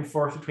flip back and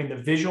forth between the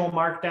visual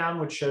markdown,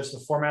 which shows the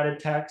formatted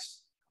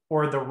text,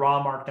 or the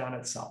raw markdown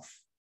itself.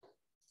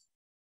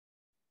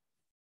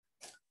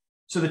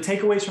 So the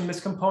takeaways from this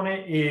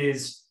component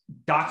is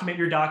document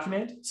your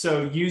document.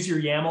 So use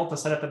your YAML to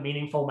set up the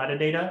meaningful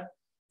metadata.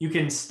 You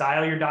can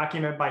style your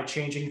document by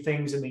changing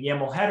things in the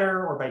YAML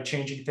header or by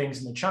changing things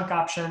in the chunk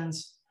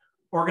options.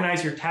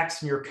 Organize your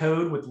text and your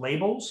code with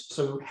labels.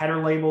 So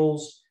header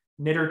labels,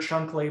 knitter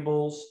chunk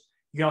labels.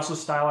 You can also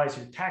stylize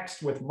your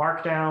text with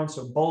markdown,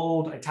 so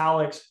bold,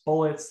 italics,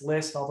 bullets,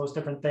 list, all those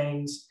different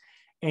things,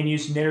 and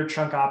use knitter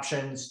chunk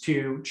options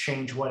to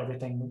change what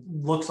everything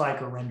looks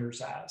like or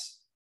renders as.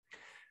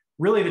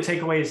 Really, the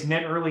takeaway is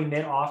knit early,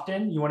 knit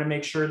often. You want to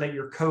make sure that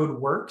your code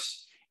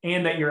works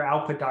and that your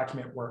output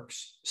document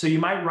works. So you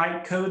might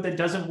write code that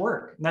doesn't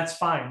work, and that's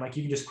fine. Like,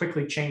 you can just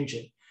quickly change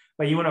it.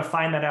 But you want to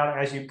find that out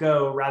as you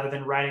go, rather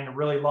than writing a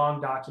really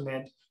long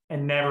document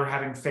and never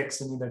having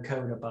fixed any of the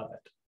code above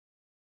it.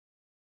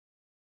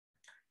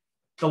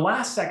 The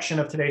last section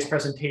of today's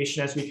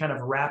presentation, as we kind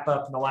of wrap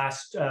up in the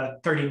last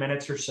 30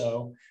 minutes or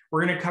so,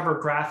 we're going to cover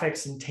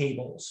graphics and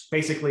tables.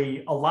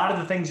 Basically, a lot of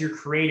the things you're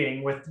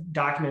creating with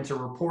documents or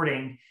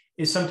reporting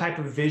is some type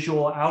of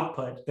visual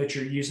output that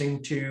you're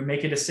using to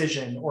make a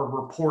decision or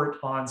report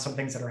on some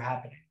things that are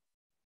happening.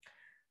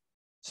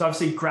 So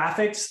obviously,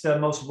 graphics, the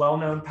most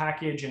well-known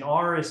package in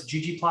R is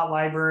ggplot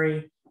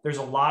library. There's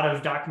a lot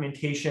of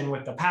documentation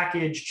with the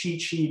package, cheat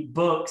sheet,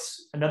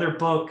 books, another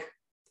book,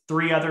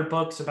 3 other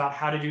books about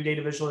how to do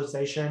data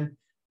visualization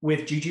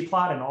with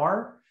ggplot and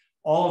R,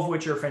 all of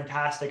which are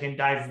fantastic and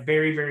dive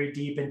very, very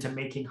deep into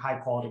making high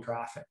quality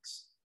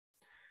graphics.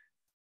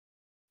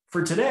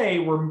 For today,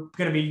 we're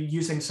going to be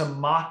using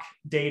some mock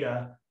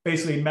data,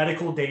 basically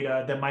medical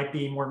data that might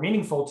be more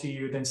meaningful to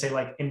you than, say,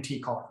 like MT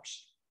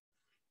cars.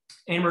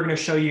 And we're going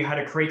to show you how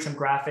to create some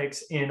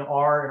graphics in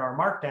R and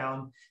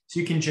RMarkdown so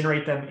you can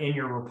generate them in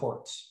your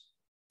reports.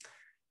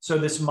 So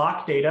this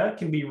mock data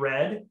can be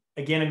read.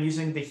 Again, I'm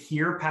using the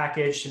here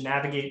package to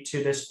navigate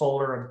to this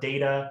folder of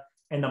data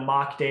and the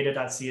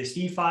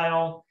mockdata.csv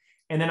file.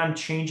 And then I'm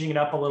changing it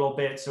up a little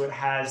bit so it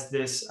has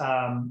this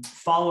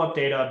follow-up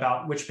data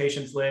about which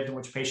patients lived and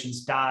which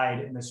patients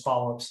died in this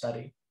follow-up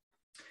study.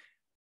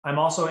 I'm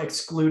also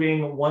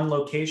excluding one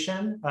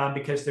location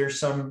because there's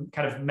some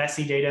kind of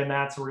messy data in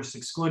that, so we're just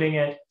excluding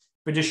it.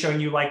 But just showing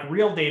you, like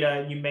real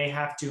data, you may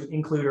have to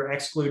include or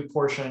exclude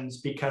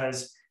portions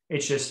because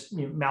it's just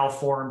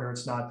malformed or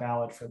it's not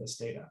valid for this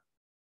data.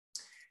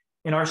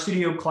 In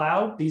RStudio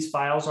Cloud, these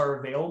files are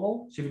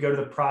available. So if you go to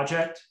the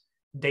project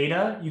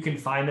data, you can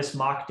find this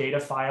mock data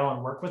file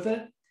and work with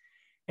it.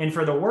 And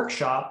for the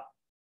workshop,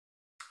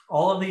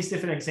 all of these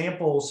different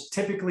examples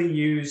typically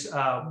use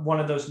one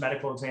of those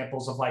medical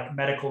examples of like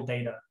medical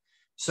data.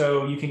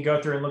 So you can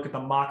go through and look at the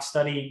mock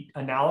study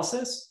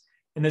analysis,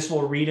 and this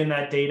will read in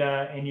that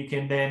data, and you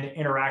can then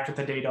interact with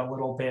the data a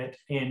little bit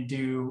and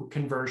do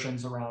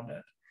conversions around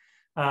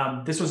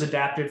it. This was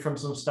adapted from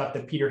some stuff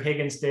that Peter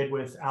Higgins did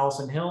with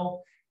Allison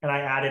Hill, and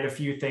I added a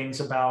few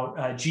things about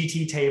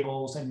GT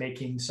tables and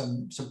making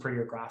some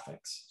prettier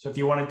graphics. So if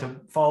you wanted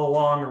to follow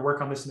along or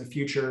work on this in the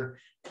future,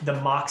 the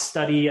mock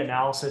study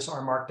analysis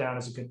RMarkdown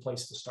is a good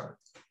place to start.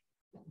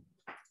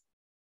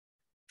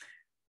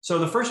 So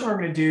the first one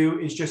we're going to do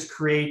is just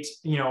create,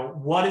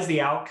 what is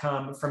the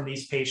outcome from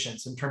these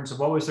patients in terms of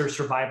what was their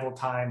survival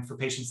time for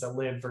patients that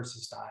lived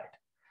versus died.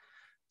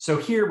 So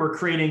here we're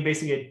creating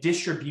basically a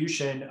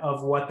distribution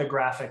of what the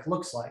graphic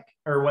looks like,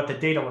 or what the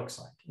data looks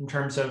like, in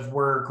terms of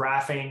we're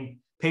graphing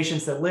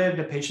patients that lived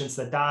and patients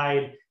that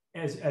died,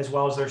 as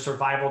well as their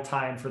survival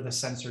time for the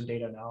censored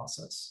data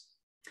analysis.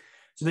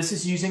 So this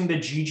is using the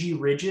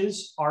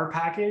ggridges R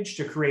package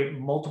to create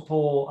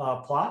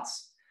multiple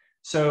plots.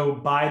 So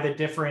by the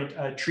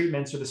different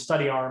treatments or the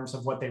study arms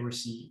of what they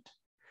received.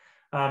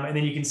 And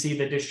then you can see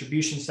the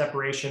distribution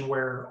separation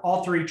where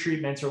all 3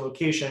 treatments or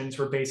locations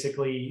were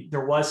basically,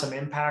 there was some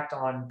impact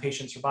on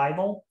patient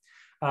survival,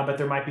 but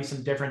there might be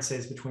some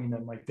differences between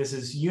them. Like this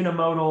is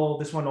unimodal,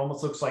 this one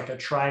almost looks like a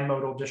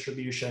trimodal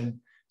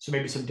distribution. So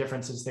maybe some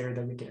differences there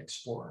that we can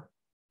explore.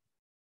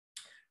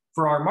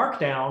 For our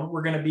markdown,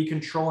 we're going to be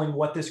controlling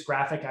what this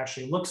graphic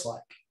actually looks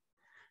like.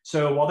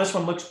 So while this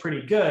one looks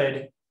pretty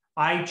good,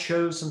 I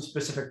chose some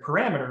specific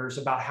parameters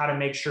about how to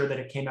make sure that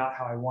it came out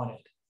how I wanted.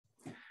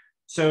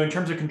 So in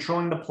terms of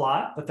controlling the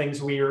plot, the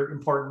things we are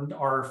important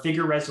are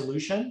figure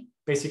resolution,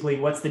 basically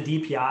what's the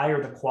DPI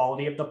or the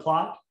quality of the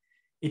plot.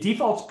 It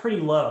defaults pretty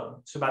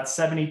low, so about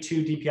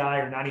 72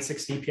 DPI or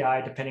 96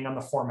 DPI, depending on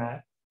the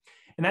format.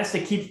 And that's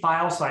to keep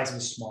file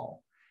sizes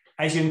small.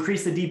 As you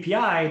increase the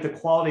DPI, the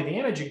quality of the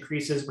image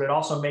increases, but it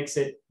also makes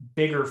it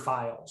bigger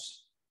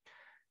files.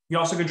 You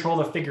also control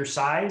the figure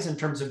size in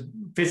terms of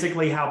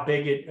physically how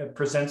big it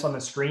presents on the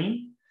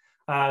screen,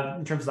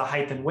 in terms of the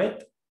height and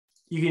width.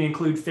 You can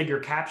include figure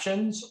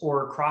captions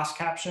or cross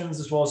captions,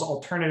 as well as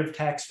alternative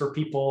text for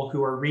people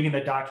who are reading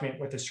the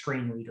document with a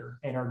screen reader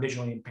and are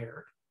visually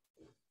impaired.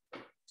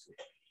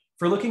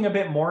 For looking a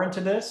bit more into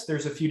this,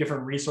 there's a few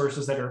different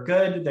resources that are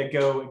good that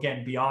go,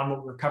 again, beyond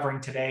what we're covering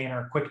today in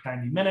our quick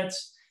 90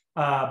 minutes,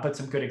 but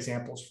some good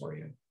examples for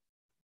you.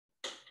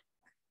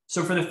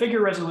 So for the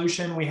figure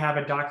resolution, we have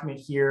a document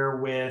here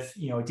with a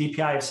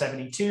DPI of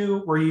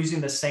 72. We're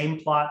using the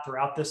same plot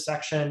throughout this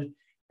section,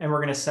 and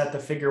we're going to set the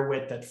figure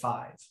width at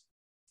 5.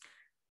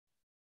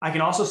 I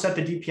can also set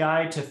the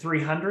DPI to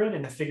 300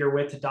 and the figure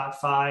width to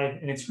 0.5,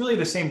 and it's really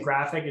the same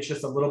graphic. It's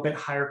just a little bit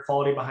higher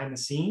quality behind the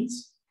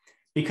scenes.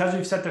 Because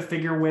we've set the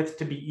figure width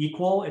to be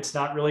equal, it's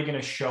not really going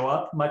to show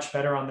up much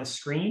better on the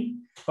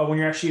screen. But when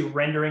you're actually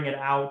rendering it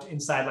out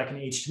inside like an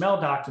HTML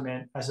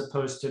document, as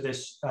opposed to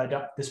this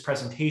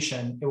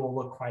presentation, it will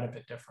look quite a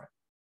bit different.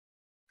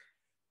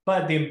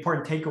 But the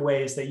important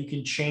takeaway is that you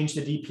can change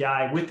the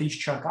DPI with these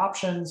chunk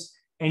options,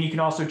 And you can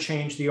also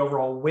change the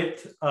overall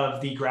width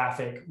of the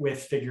graphic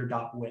with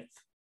figure.width.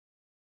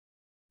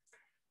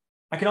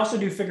 I can also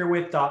do figure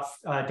width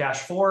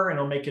 -4 and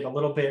it'll make it a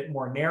little bit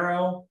more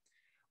narrow.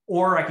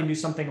 Or I can do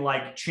something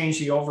like change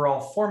the overall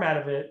format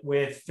of it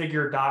with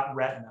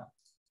figure.retina.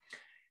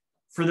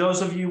 For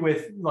those of you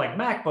with like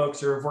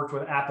MacBooks or have worked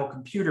with Apple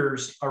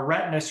computers, a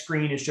Retina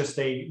screen is just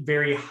a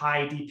very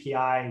high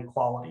DPI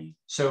quality.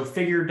 So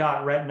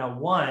figure.retina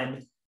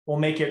 1 will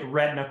make it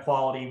Retina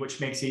quality, which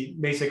makes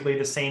it basically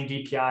the same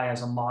DPI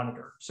as a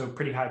monitor. So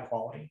pretty high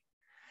quality.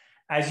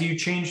 As you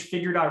change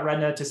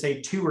figure.retina to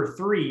say 2 or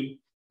 3,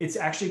 it's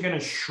actually going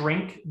to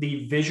shrink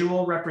the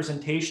visual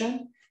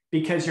representation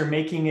because you're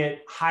making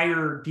it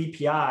higher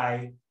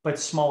DPI, but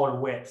smaller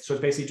width. So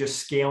it's basically just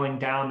scaling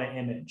down the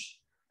image.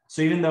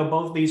 So even though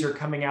both of these are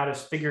coming out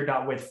as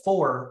figure.width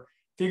 4,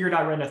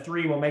 figure.retina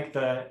 3 will make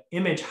the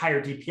image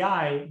higher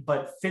DPI,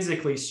 but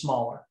physically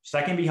smaller. So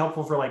that can be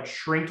helpful for like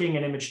shrinking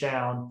an image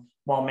down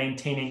while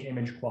maintaining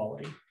image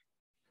quality.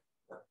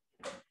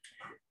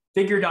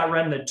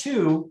 Figure.retina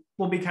 2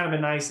 will be kind of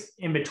a nice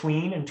in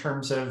between in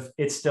terms of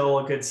it's still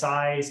a good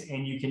size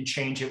and you can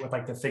change it with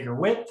like the figure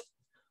width,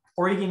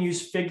 or you can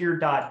use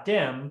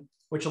figure.dim,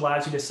 which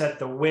allows you to set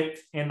the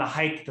width and the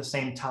height at the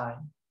same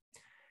time.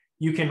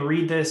 You can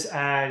read this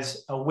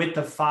as a width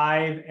of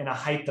 5 and a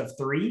height of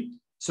 3.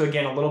 So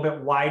again, a little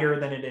bit wider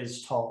than it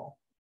is tall.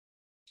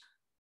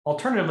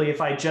 Alternatively, if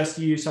I just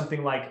use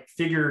something like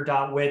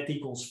figure.width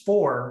equals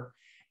 4,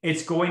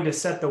 it's going to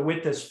set the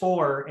width as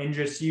 4 and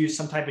just use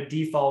some type of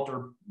default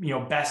or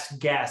best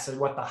guess at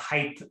what the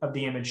height of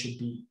the image should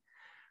be.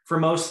 For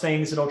most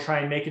things, it'll try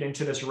and make it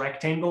into this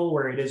rectangle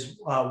where it is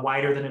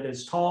wider than it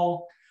is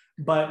tall.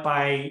 But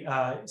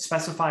by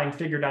specifying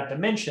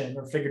figure.dimension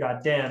or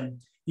figure.dim,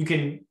 you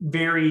can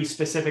very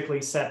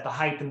specifically set the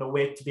height and the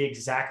width to be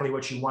exactly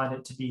what you want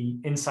it to be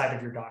inside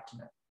of your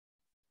document.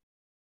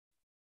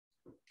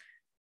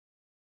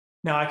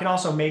 Now I can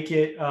also make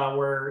it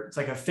where it's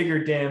like a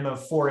figure dim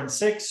of 4 and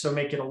 6. So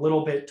make it a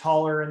little bit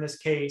taller in this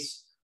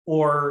case,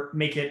 or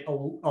make it a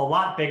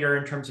lot bigger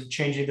in terms of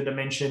changing the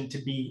dimension to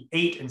be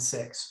 8 and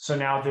 6. So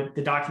now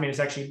the document is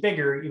actually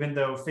bigger, even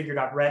though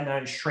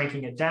figure.retina is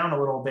shrinking it down a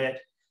little bit.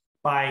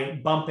 By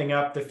bumping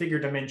up the figure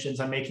dimensions,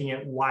 I'm making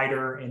it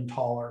wider and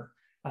taller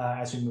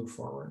as we move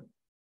forward.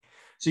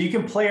 So you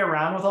can play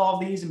around with all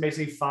of these and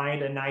basically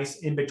find a nice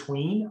in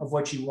between of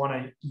what you want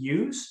to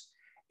use.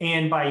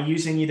 And by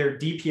using either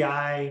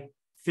DPI,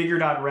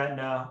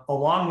 figure.retina,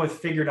 along with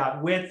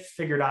figure.width,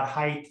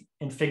 figure.height,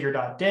 and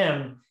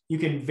figure.dim, you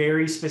can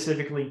very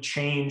specifically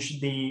change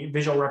the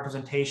visual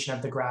representation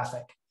of the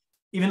graphic.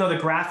 Even though the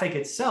graphic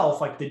itself,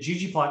 like the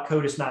ggplot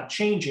code, is not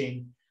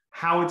changing,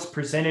 how it's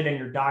presented in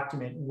your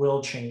document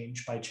will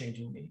change by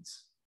changing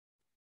these.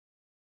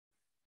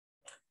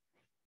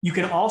 You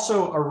can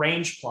also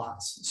arrange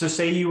plots. So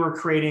say you were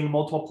creating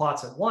multiple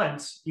plots at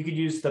once, you could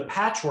use the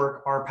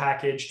patchwork R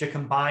package to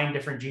combine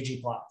different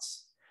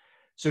ggplots.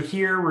 So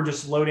here we're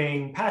just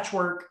loading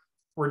patchwork.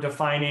 We're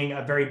defining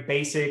a very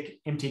basic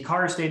empty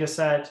cars data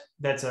set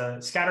that's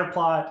a scatter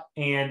plot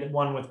and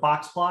one with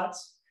box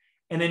plots.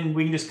 And then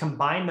we can just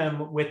combine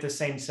them with the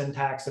same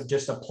syntax of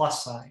just a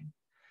plus sign.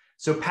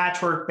 So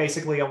patchwork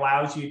basically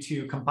allows you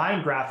to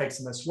combine graphics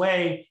in this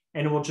way,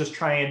 and it will just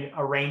try and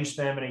arrange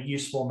them in a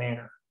useful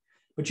manner.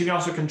 But you can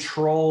also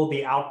control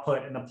the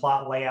output and the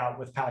plot layout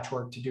with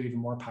patchwork to do even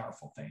more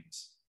powerful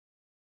things.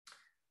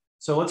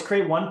 So let's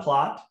create one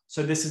plot.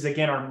 So this is,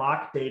 again, our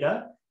mock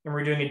data, and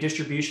we're doing a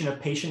distribution of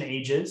patient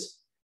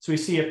ages. So we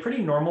see a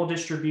pretty normal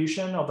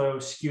distribution, although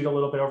skewed a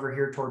little bit over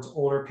here towards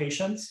older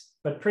patients,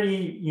 but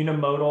pretty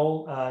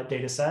unimodal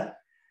data set.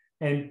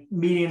 And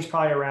median's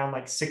probably around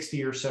like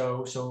 60 or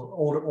so, so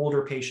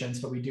older patients,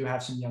 but we do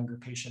have some younger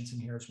patients in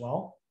here as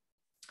well.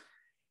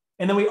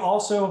 And then we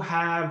also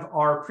have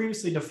our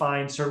previously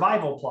defined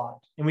survival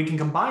plot, and we can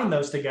combine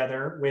those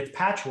together with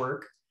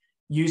patchwork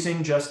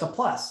using just a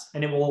plus,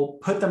 and it will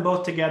put them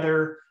both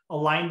together,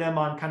 align them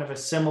on kind of a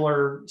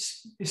similar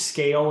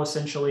scale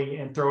essentially,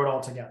 and throw it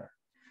all together.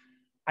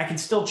 I can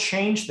still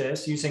change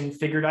this using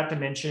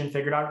figure.dimension and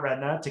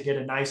figure.retina to get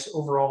a nice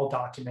overall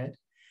document.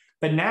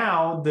 But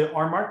now the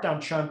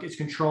RMarkdown chunk is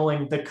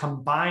controlling the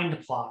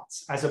combined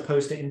plots as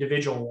opposed to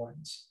individual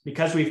ones.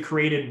 Because we've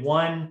created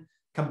one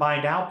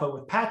combined output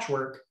with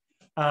patchwork,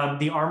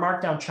 the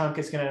RMarkdown chunk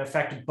is going to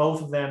affect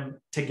both of them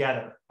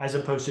together as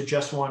opposed to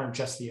just one or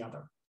just the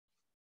other.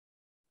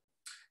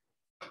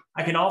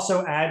 I can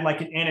also add like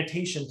an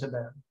annotation to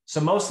them. So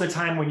most of the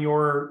time when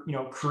you're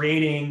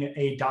creating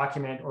a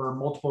document or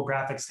multiple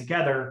graphics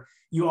together,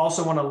 you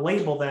also want to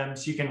label them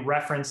so you can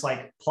reference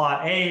like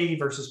plot A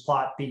versus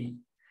plot B.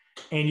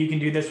 And you can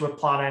do this with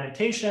plot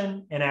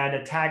annotation and add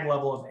a tag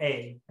level of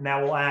A. And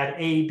that will add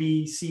A,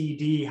 B, C,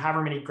 D,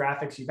 however many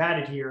graphics you've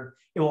added here,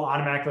 it will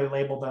automatically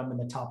label them in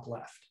the top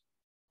left.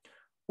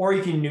 Or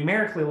you can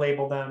numerically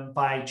label them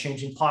by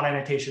changing plot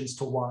annotations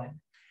to 1.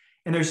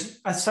 And there's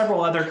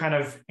several other kind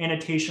of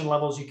annotation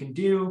levels you can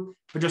do,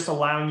 but just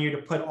allowing you to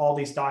put all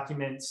these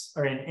documents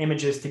or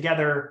images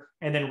together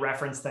and then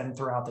reference them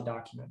throughout the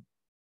document.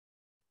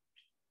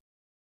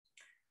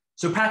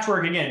 So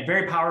Patchwork, again,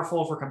 very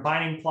powerful for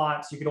combining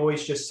plots. You could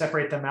always just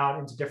separate them out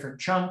into different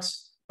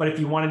chunks. But if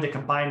you wanted to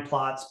combine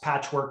plots,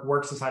 Patchwork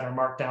works inside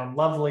RMarkdown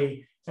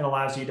lovely and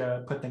allows you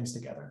to put things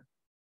together.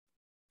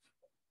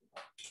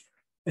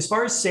 As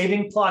far as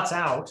saving plots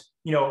out,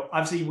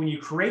 obviously when you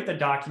create the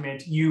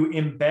document, you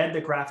embed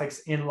the graphics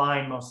in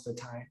line most of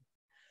the time.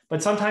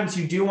 But sometimes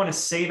you do want to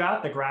save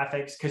out the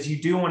graphics because you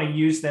do want to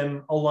use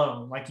them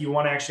alone. Like you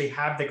want to actually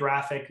have the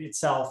graphic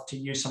itself to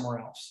use somewhere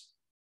else.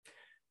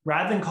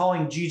 Rather than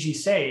calling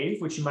ggSave,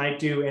 which you might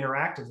do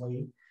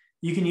interactively,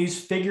 you can use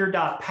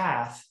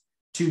figure.path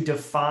to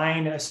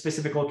define a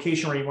specific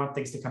location where you want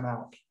things to come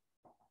out.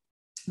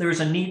 There was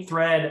a neat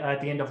thread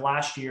at the end of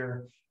last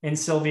year, and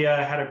Sylvia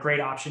had a great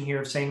option here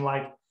of saying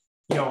like,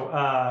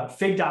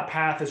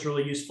 fig.path is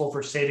really useful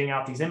for saving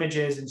out these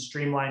images and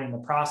streamlining the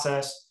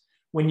process.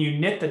 When you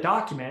knit the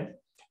document,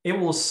 it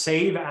will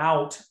save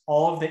out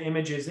all of the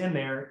images in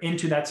there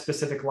into that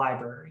specific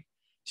library.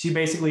 So you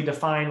basically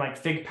define like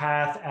fig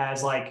path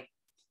as like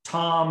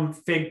Tom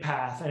fig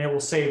path, and it will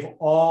save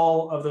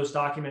all of those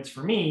documents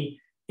for me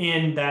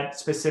in that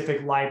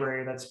specific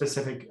library, that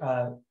specific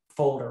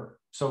folder.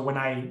 So when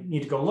I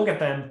need to go look at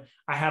them,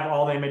 I have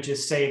all the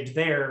images saved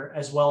there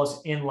as well as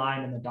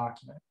inline in the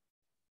document.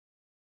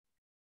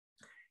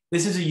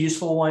 This is a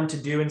useful one to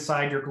do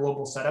inside your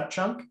global setup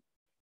chunk.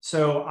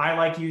 So I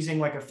like using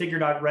like a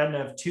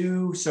figure.retina of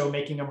 2, so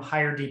making them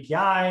higher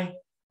DPI,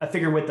 a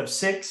figure width of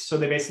 6, so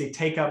they basically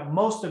take up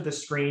most of the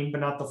screen,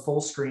 but not the full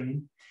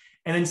screen,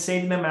 and then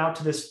saving them out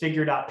to this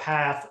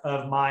figure.path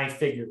of my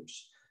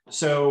figures.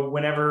 So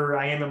whenever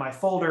I am in my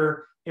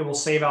folder, it will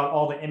save out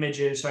all the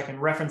images so I can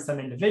reference them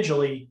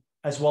individually,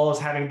 as well as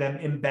having them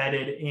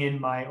embedded in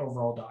my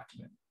overall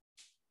document.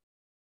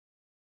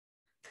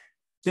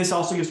 This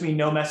also gives me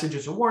no message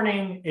as a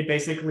warning. It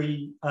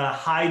basically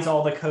hides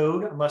all the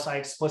code unless I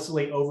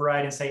explicitly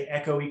override and say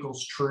echo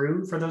equals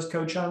true for those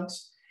code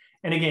chunks.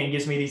 And again,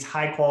 gives me these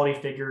high quality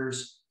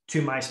figures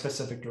to my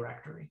specific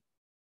directory.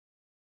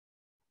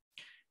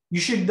 You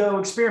should, though,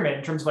 experiment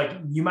in terms of like,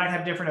 you might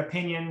have different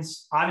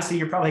opinions. Obviously,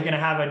 you're probably going to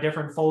have a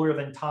different folder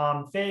than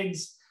Tom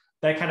figs.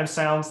 That kind of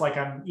sounds like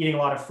I'm eating a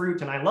lot of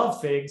fruit and I love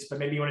figs, but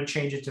maybe you want to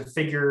change it to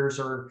figures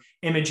or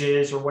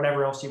images or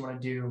whatever else you want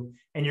to do.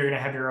 And you're going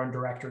to have your own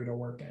directory to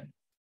work in.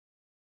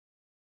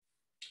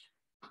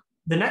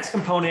 The next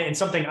component, and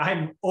something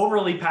I'm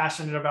overly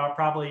passionate about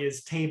probably,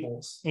 is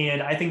tables.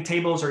 And I think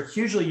tables are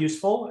hugely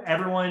useful.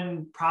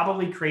 Everyone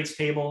probably creates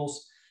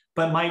tables,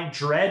 but might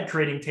dread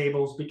creating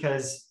tables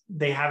because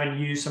they haven't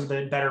used some of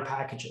the better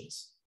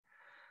packages.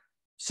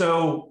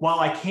 So while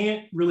I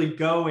can't really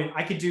go and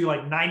I could do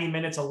like 90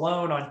 minutes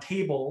alone on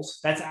tables,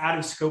 that's out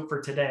of scope for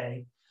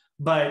today.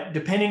 But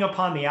depending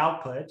upon the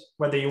output,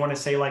 whether you want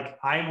to say like,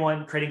 I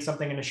want creating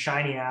something in a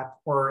Shiny app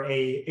or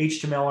a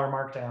HTML or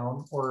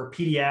Markdown or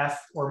PDF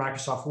or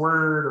Microsoft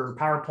Word or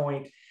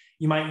PowerPoint,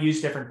 you might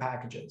use different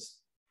packages.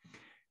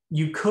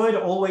 You could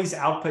always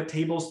output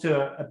tables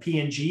to a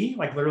PNG,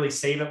 like literally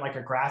save it like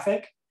a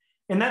graphic.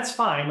 And that's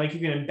fine, like you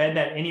can embed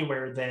that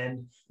anywhere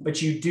then, but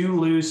you do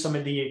lose some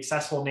of the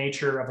accessible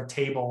nature of a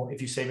table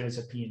if you save it as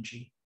a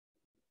PNG.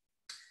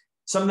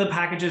 Some of the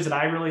packages that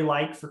I really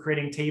like for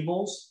creating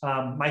tables,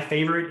 my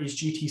favorite is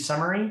GT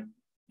Summary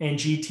and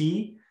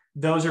GT.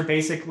 Those are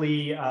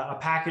basically a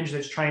package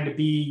that's trying to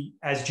be,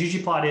 as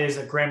ggplot is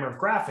a grammar of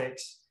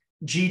graphics,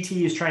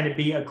 GT is trying to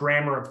be a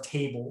grammar of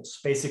tables,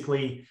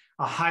 basically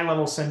a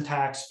high-level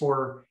syntax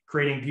for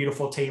creating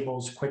beautiful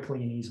tables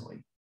quickly and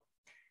easily.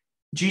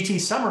 GT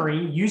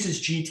Summary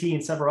uses GT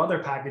and several other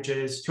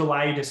packages to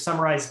allow you to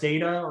summarize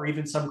data or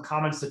even some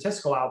common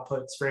statistical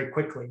outputs very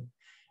quickly.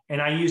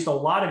 And I used a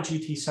lot of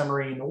GT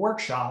Summary in the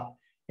workshop.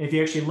 And if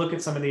you actually look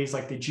at some of these,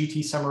 like the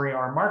GT Summary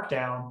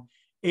RMarkdown,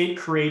 it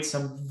creates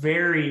some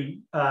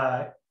very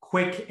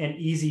quick and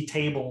easy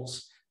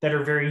tables that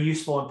are very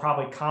useful and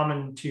probably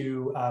common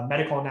to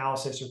medical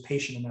analysis or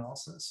patient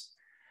analysis.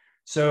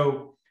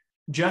 So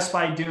just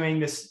by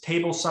doing this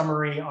table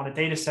summary on a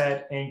data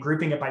set and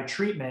grouping it by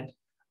treatment,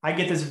 I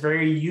get this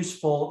very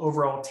useful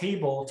overall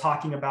table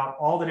talking about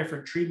all the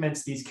different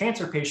treatments these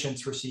cancer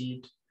patients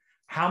received,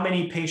 how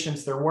many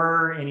patients there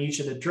were in each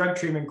of the drug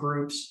treatment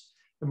groups,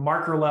 the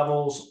marker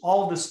levels,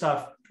 all of this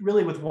stuff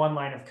really with one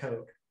line of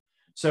code.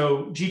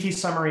 So GT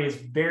Summary is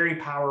very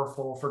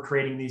powerful for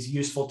creating these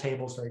useful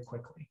tables very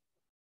quickly.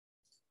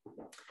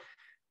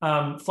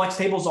 Flex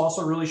tables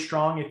also really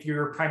strong if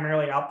you're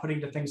primarily outputting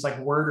to things like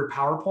Word or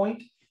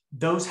PowerPoint.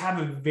 Those have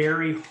a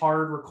very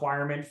hard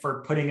requirement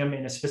for putting them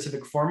in a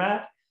specific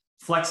format.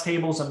 Flex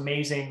tables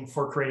amazing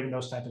for creating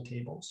those type of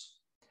tables.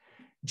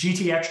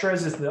 GT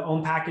Extras is the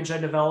own package I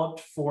developed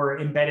for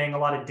embedding a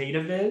lot of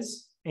data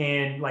viz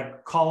and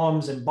like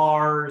columns and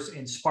bars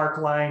and spark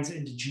lines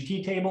into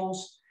GT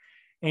tables.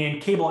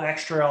 And Cable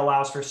Extra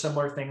allows for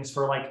similar things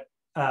for like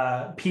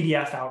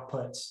PDF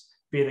outputs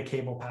via the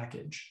cable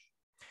package.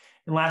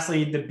 And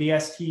lastly, the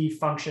BST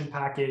function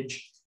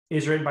package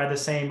is written by the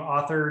same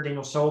author,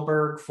 Daniel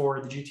Solberg,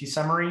 for the GT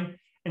Summary.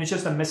 And it's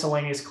just a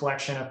miscellaneous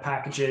collection of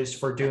packages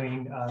for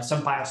doing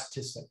some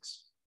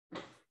biostatistics.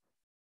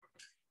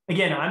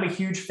 Again, I'm a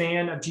huge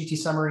fan of GT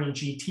Summary and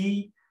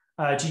GT.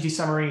 GT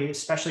Summary is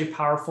especially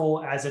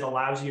powerful as it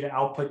allows you to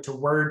output to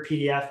Word,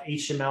 PDF,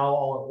 HTML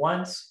all at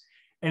once.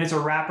 And it's a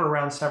wrapper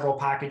around several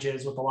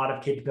packages with a lot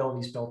of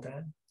capabilities built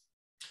in.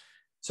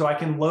 So I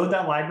can load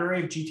that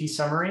library of GT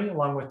Summary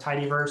along with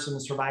Tidyverse and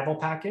the survival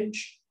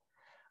package.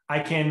 I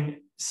can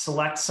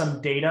select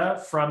some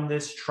data from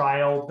this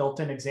trial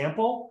built-in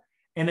example.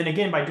 And then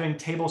again, by doing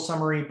table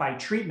summary by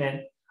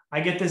treatment, I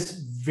get this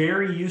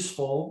very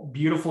useful,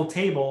 beautiful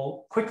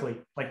table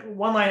quickly, like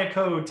one line of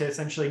code to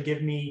essentially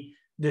give me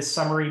this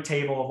summary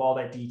table of all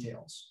that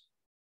details.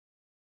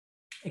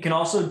 It can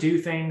also do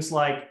things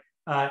like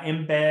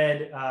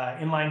embed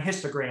inline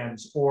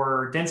histograms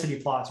or density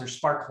plots or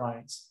spark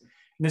lines.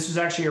 And this was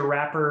actually a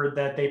wrapper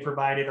that they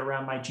provided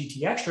around my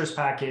GT Extras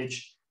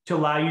package to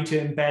allow you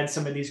to embed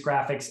some of these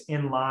graphics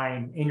in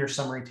line in your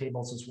summary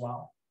tables as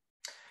well.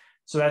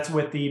 So that's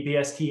with the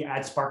BST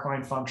add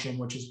sparkline function,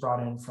 which is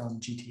brought in from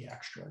GT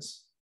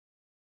Extras.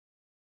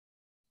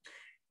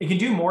 It can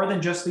do more than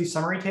just these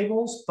summary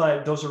tables,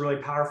 but those are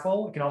really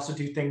powerful. It can also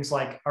do things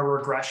like a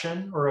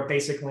regression or a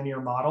basic linear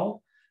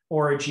model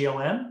or a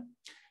GLM.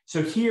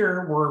 So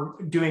here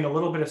we're doing a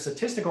little bit of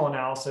statistical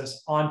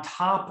analysis on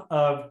top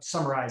of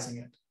summarizing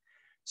it.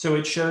 So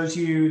it shows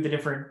you the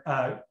different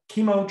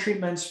chemo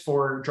treatments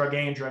for drug A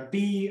and drug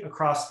B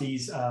across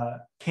these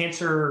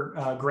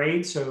cancer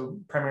grades, so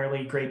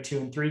primarily grade 2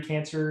 and 3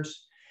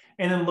 cancers,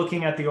 and then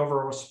looking at the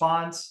overall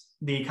response,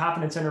 the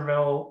confidence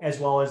interval, as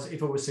well as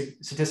if it was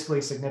statistically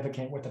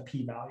significant with a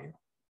p-value.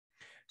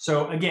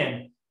 So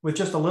again, with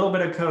just a little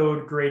bit of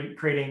code,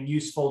 creating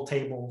useful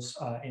tables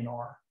in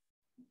R.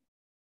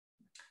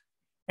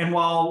 And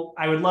while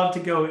I would love to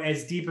go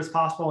as deep as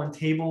possible in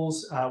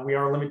tables, we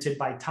are limited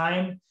by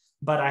time.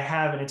 But I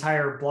have an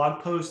entire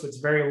blog post that's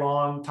very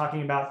long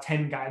talking about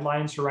 10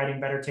 guidelines for writing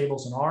better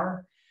tables in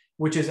R,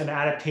 which is an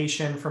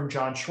adaptation from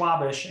John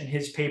Schwabish and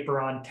his paper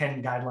on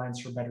 10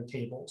 guidelines for better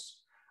tables.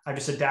 I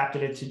just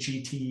adapted it to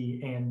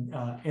GT and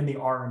in the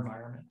R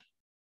environment.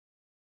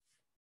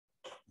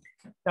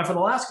 Now for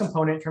the last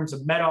component in terms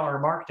of meta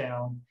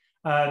RMarkdown,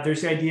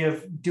 there's the idea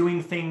of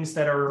doing things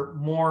that are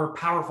more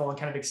powerful and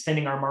kind of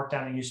extending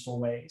RMarkdown in useful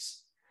ways.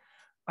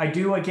 I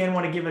do, again,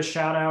 want to give a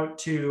shout out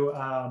to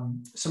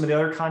some of the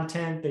other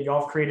content that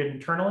y'all have created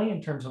internally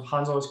in terms of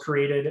Hanzo has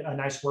created a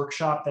nice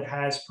workshop that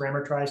has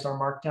parameterized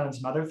RMarkdown and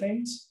some other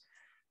things.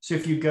 So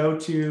if you go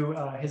to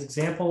his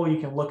example, you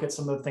can look at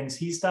some of the things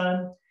he's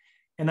done.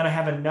 And then I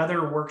have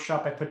another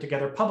workshop I put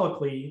together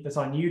publicly that's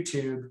on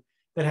YouTube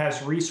that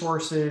has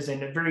resources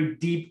and a very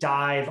deep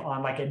dive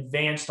on like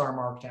advanced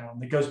RMarkdown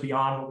that goes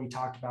beyond what we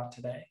talked about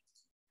today.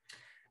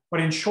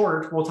 But in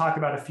short, we'll talk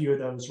about a few of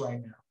those right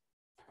now.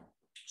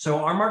 So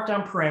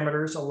RMarkdown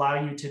parameters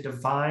allow you to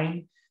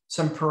define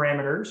some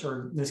parameters,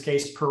 or in this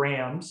case,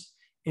 params,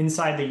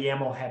 inside the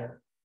YAML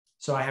header.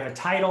 So I have a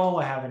title,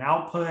 I have an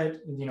output,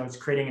 it's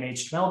creating an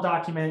HTML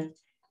document.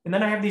 And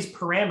then I have these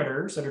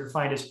parameters that are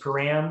defined as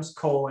params,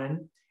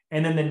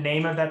 and then the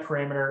name of that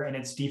parameter and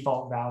its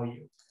default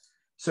value.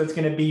 So it's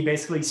going to be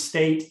basically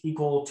state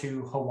equal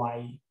to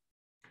Hawaii.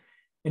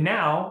 And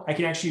now I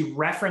can actually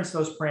reference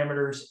those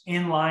parameters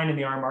in line in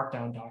the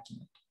RMarkdown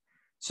document.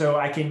 So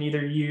I can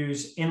either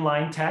use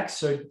inline text,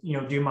 so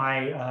do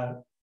my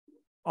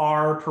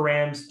R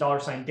params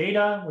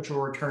 $data, which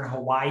will return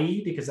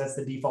Hawaii because that's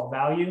the default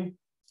value.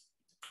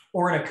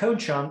 Or in a code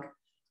chunk,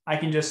 I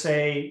can just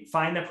say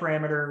find the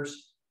parameters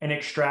and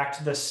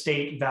extract the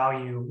state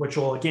value, which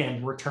will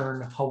again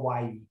return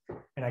Hawaii,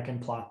 and I can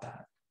plot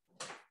that.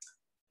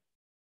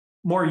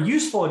 More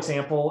useful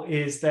example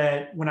is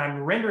that when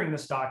I'm rendering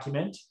this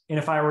document, and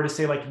if I were to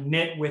say like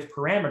knit with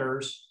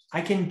parameters,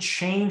 I can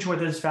change what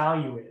this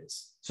value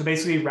is. So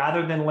basically,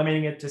 rather than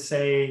limiting it to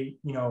say,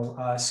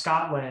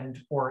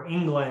 Scotland or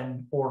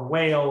England or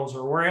Wales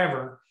or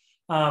wherever,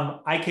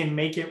 I can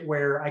make it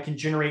where I can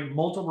generate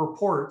multiple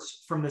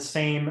reports from the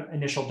same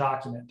initial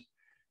document.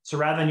 So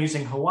rather than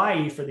using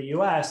Hawaii for the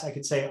US, I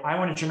could say, I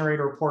want to generate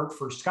a report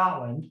for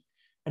Scotland.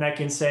 And I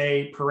can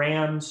say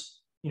params,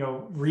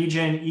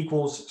 region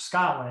equals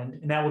Scotland,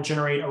 and that will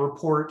generate a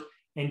report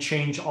and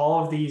change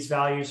all of these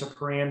values of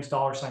params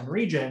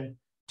 $region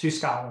to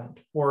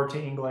Scotland or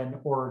to England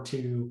or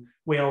to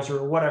Wales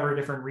or whatever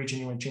different region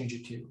you want to change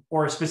it to,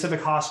 or a specific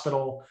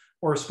hospital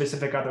or a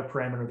specific other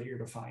parameter that you're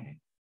defining.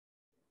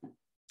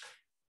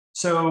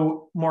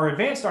 So more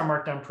advanced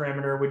RMarkdown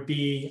parameter would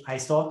be, I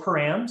still have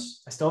params,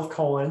 I still have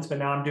colons, but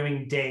now I'm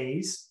doing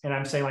days. And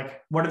I'm saying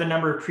like, what are the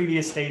number of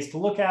previous days to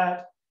look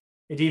at?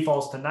 It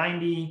defaults to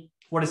 90.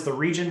 What is the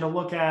region to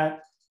look at?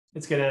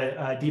 It's going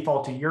to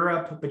default to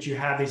Europe, but you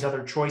have these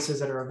other choices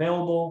that are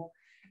available.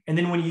 And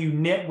then when you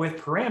knit with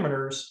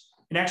parameters,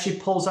 it actually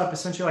pulls up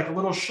essentially like a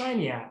little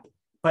Shiny app.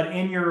 But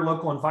in your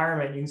local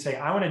environment, you can say,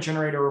 I want to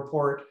generate a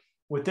report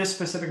with this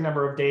specific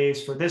number of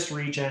days for this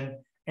region,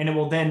 and it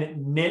will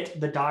then knit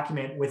the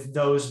document with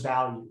those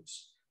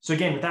values. So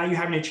again, without you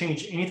having to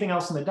change anything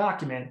else in the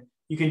document,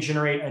 you can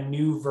generate a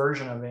new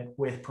version of it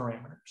with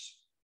parameters.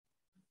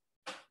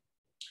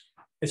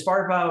 As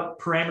far about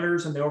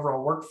parameters and the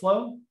overall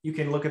workflow, you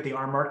can look at the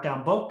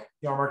RMarkdown book,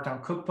 the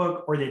RMarkdown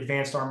cookbook, or the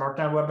advanced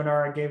RMarkdown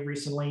webinar I gave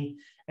recently.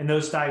 And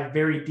those dive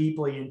very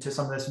deeply into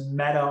some of this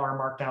meta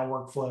RMarkdown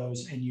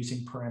workflows and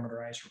using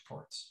parameterized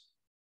reports.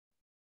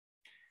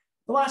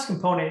 The last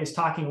component is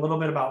talking a little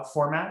bit about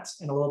formats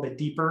and a little bit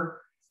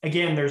deeper.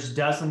 Again, there's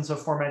dozens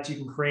of formats you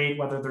can create,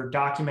 whether they're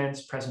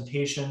documents,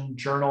 presentation,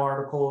 journal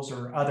articles,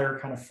 or other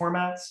kind of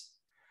formats.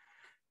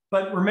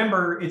 But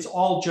remember, it's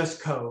all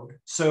just code.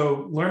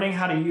 So learning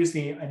how to use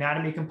the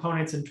anatomy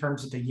components in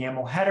terms of the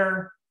YAML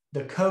header,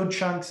 the code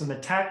chunks, and the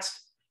text,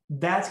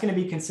 that's going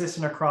to be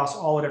consistent across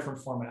all the different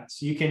formats.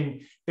 So you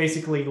can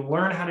basically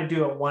learn how to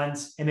do it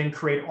once and then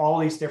create all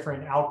these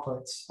different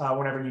outputs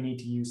whenever you need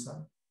to use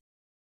them.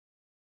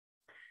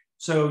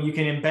 So you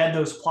can embed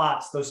those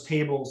plots, those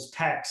tables,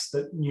 text,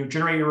 that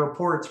generate your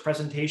reports,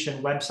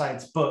 presentation,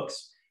 websites,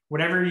 books,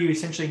 whatever you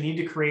essentially need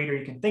to create or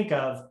you can think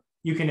of,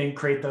 you can then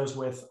create those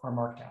with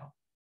RMarkdown.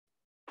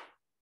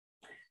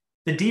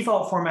 The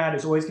default format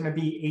is always going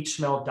to be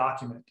HTML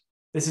document.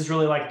 This is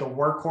really like the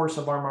workhorse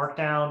of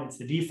RMarkdown. It's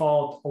the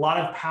default. A lot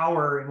of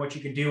power in what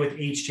you can do with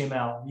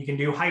HTML. You can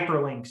do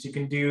hyperlinks. You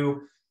can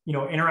do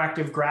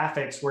interactive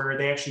graphics where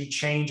they actually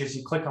change as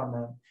you click on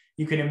them.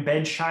 You can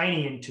embed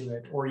Shiny into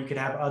it, or you could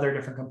have other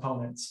different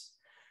components.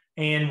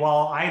 And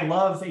while I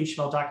love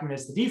HTML document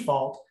as the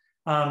default,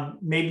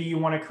 maybe you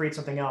want to create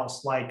something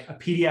else like a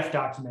PDF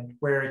document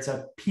where it's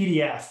a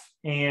PDF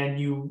and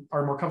you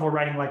are more comfortable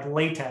writing like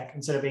LaTeX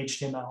instead of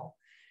HTML.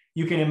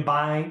 You can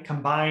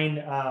combine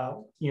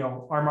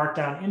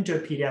RMarkdown into a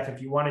PDF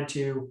if you wanted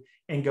to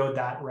and go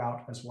that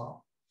route as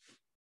well.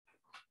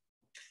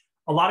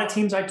 A lot of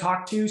teams I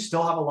talk to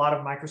still have a lot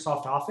of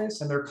Microsoft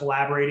Office and they're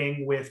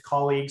collaborating with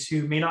colleagues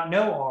who may not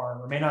know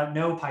R or may not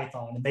know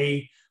Python, and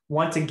they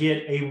want to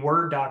get a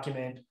Word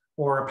document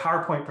or a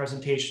PowerPoint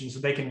presentation so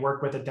they can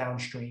work with it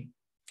downstream.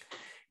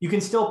 You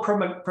can still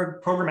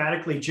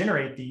programmatically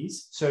generate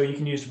these. So you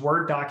can use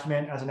Word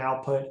document as an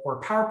output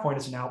or PowerPoint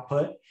as an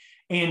output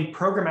and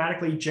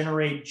programmatically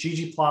generate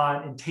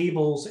ggplot and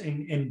tables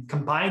and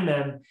combine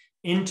them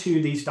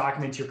into these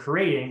documents you're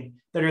creating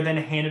that are then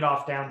handed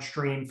off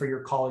downstream for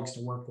your colleagues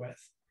to work with.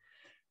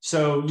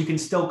 So you can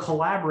still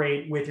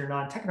collaborate with your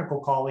non-technical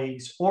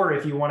colleagues, or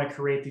if you want to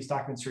create these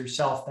documents for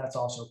yourself, that's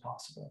also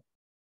possible.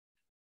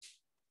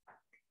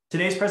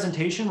 Today's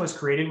presentation was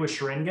created with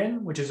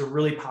Sharingan, which is a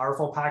really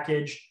powerful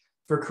package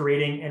for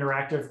creating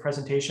interactive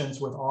presentations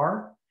with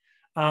R.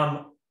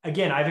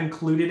 Again, I've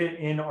included it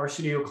in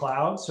RStudio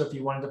Cloud, so if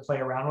you wanted to play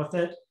around with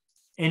it,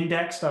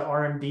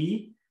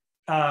 index.rmd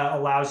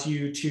allows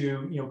you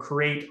to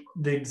create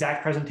the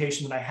exact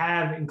presentation that I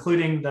have,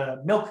 including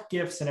the milk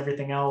GIFs and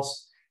everything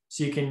else,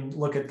 so you can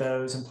look at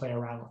those and play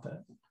around with it.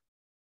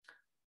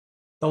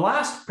 The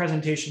last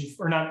presentation,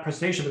 or not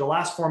presentation, but the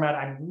last format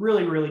I'm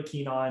really, really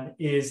keen on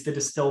is the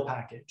Distill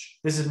package.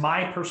 This is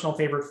my personal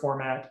favorite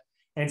format,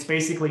 and it's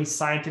basically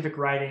scientific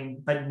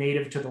writing, but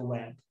native to the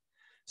web.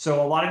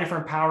 So a lot of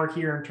different power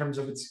here in terms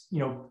of its,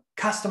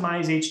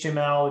 customized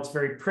HTML. It's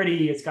very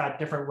pretty. It's got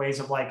different ways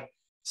of like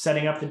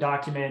setting up the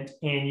document,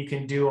 and you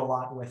can do a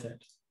lot with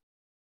it.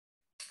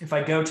 If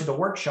I go to the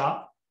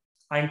workshop,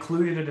 I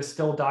included a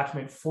Distill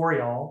document for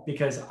y'all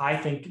because I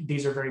think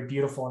these are very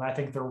beautiful and I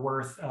think they're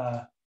worth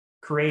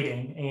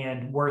creating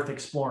and worth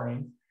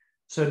exploring.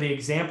 So the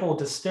example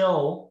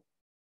Distill,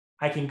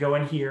 I can go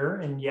in here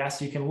and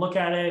yes, you can look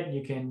at it,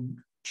 you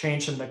can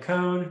change some of the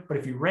code, but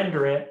if you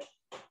render it,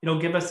 it'll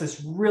give us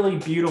this really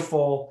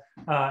beautiful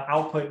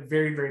output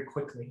very, very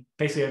quickly.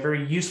 Basically a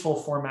very useful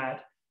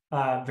format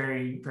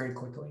very, very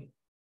quickly.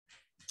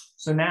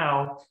 So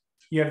now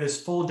you have this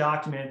full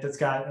document that's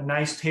got a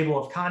nice table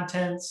of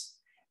contents.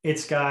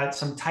 It's got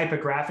some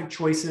typographic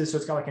choices. So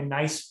it's got like a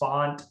nice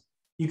font.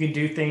 You can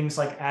do things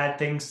like add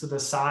things to the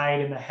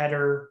side and the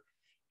header,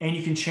 and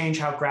you can change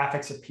how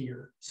graphics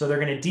appear. So they're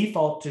going to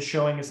default to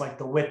showing as like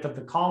the width of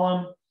the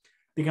column.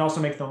 You can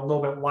also make them a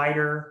little bit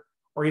wider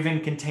or even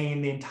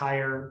contain the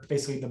entire,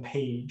 basically the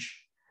page.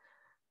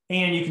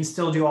 And you can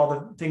still do all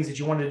the things that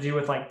you wanted to do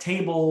with like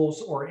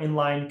tables or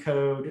inline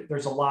code.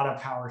 There's a lot of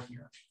power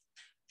here.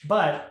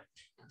 But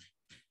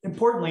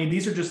importantly,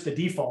 these are just the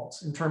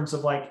defaults in terms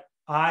of like,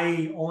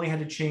 I only had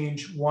to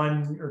change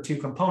one or two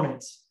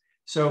components.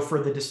 So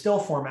for the Distill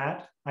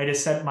format, I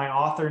just set my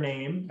author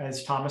name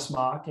as Thomas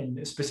Mock and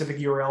a specific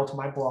URL to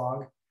my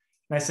blog.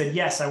 And I said,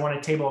 yes, I want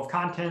a table of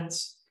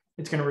contents.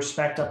 It's going to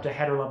respect up to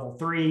header level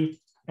 3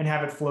 and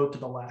have it float to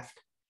the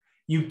left.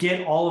 You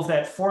get all of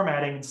that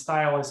formatting and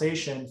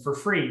stylization for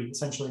free,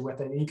 essentially, with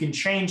it. And you can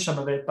change some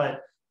of it,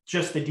 but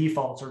just the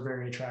defaults are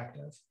very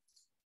attractive.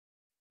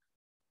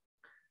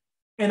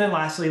 And then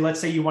lastly, let's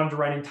say you wanted to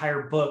write an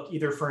entire book,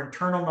 either for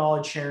internal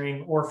knowledge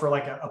sharing or for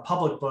like a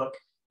public book.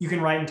 You can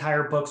write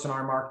entire books in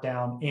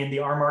RMarkdown, and the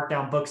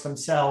RMarkdown books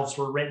themselves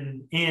were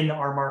written in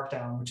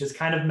RMarkdown, which is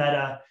kind of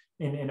meta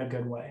in a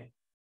good way.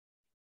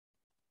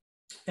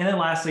 And then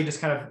lastly,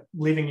 just kind of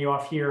leaving you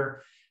off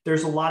here,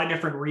 there's a lot of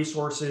different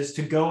resources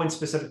to go in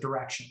specific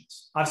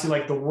directions. Obviously,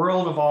 like the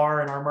world of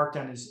R and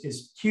RMarkdown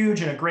is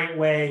huge in a great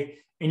way,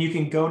 and you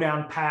can go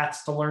down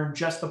paths to learn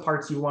just the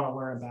parts you want to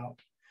learn about.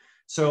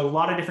 So a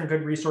lot of different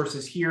good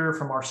resources here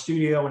from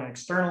RStudio and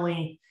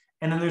externally.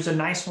 And then there's a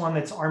nice one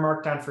that's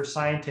RMarkdown for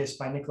Scientists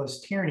by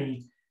Nicholas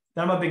Tierney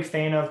that I'm a big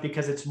fan of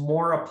because it's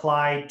more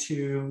applied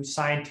to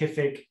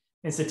scientific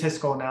and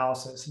statistical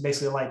analysis.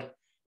 Basically, like,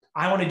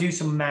 I want to do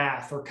some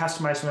math or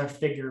customize some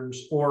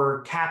figures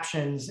or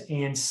captions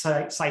and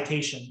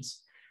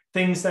citations,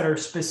 things that are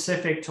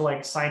specific to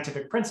like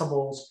scientific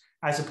principles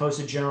as opposed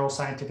to general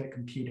scientific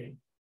computing.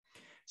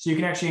 So you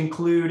can actually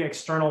include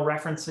external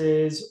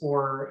references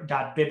or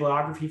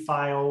 .bibliography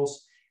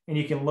files, and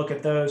you can look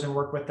at those and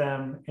work with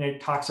them. And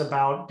it talks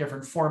about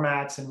different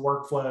formats and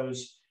workflows,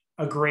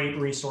 a great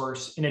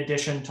resource in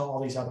addition to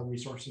all these other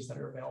resources that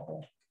are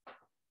available.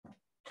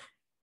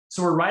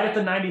 So we're right at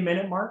the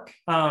 90-minute mark,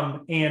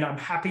 and I'm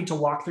happy to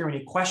walk through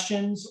any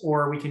questions,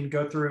 or we can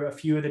go through a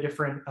few of the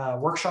different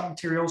workshop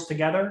materials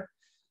together.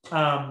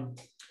 A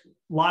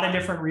lot of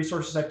different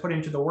resources I put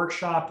into the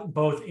workshop,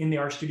 both in the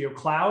RStudio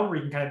cloud, where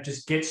you can kind of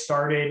just get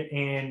started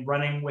and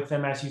running with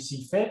them as you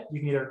see fit. You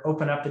can either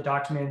open up the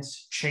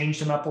documents, change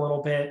them up a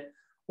little bit,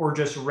 or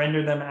just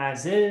render them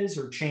as is,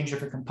 or change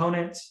different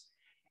components.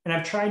 And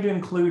I've tried to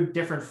include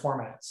different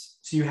formats.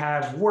 So you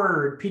have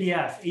Word,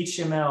 PDF,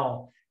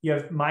 HTML, you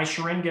have my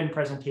Sharingan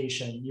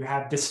presentation, you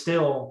have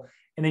Distill,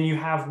 and then you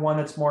have one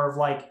that's more of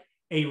like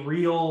a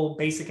real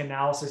basic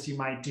analysis you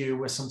might do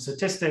with some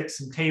statistics,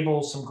 some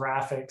tables, some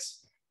graphics,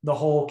 the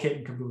whole kit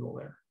and caboodle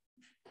there.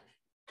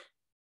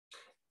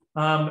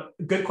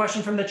 Good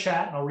question from the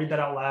chat. I'll read that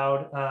out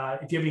loud.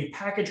 If you have any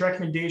package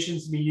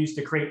recommendations to be used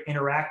to create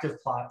interactive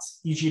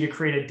plots, e.g. to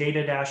create a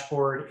data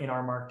dashboard in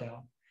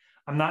RMarkdown.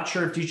 I'm not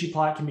sure if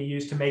ggplot can be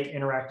used to make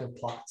interactive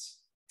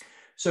plots.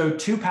 So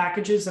two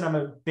packages that I'm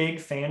a big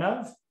fan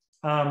of.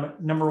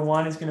 Number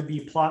one is going to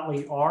be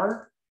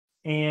Plotly-R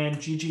and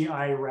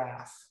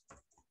ggiraf,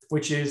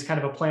 which is kind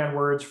of a play on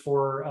words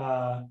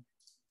for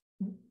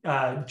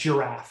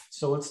giraffe.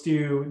 So let's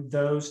do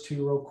those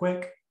two real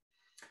quick.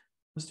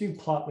 Let's do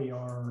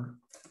Plotly-R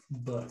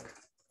book.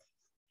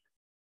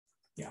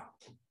 Yeah.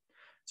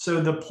 So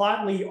the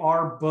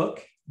Plotly-R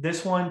book,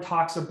 this one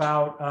talks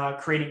about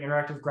creating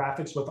interactive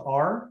graphics with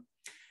R.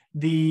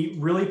 The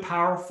really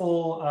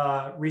powerful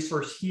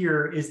resource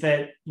here is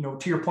that, you know,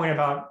 to your point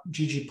about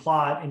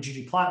ggplot and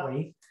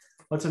ggplotly,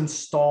 let's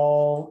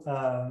install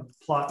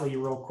Plotly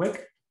real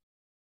quick.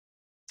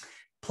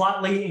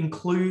 Plotly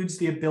includes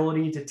the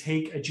ability to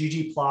take a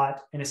ggplot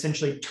and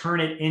essentially turn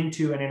it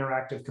into an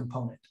interactive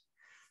component.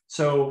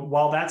 So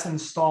while that's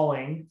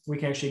installing, we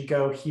can actually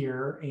go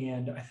here,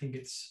 and I think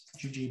it's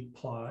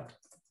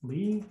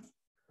ggplotly.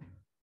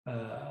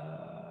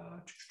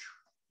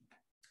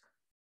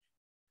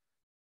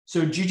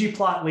 So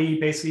ggplotly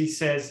basically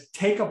says,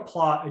 take a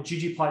plot, a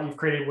ggplot you've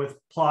created with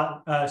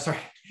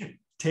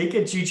take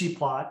a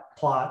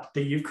ggplot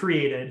that you've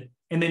created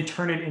and then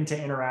turn it into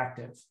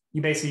interactive.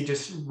 You basically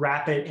just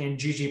wrap it in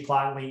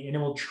ggplotly and it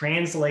will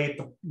translate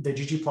the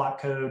ggplot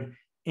code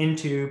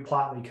into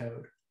Plotly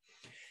code.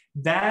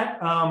 That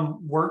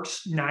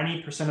works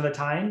 90% of the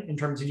time in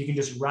terms of you can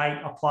just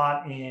write a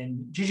plot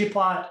in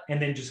ggplot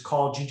and then just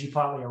call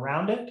ggplotly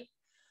around it.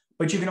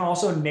 But you can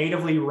also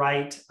natively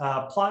write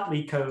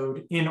Plotly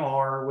code in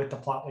R with the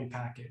Plotly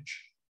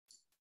package.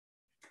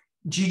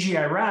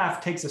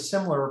 ggiraf takes a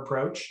similar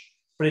approach,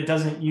 but it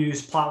doesn't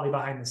use Plotly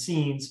behind the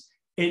scenes.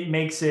 It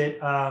makes it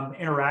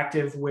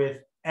interactive with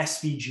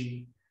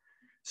SVG.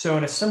 So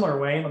in a similar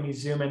way, let me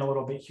zoom in a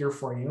little bit here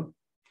for you.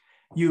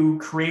 You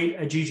create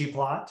a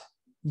ggplot.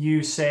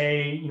 You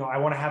say, you know, I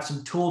want to have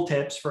some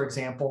tooltips, for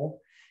example,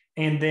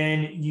 and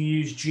then you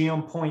use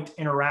GMPoint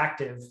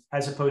interactive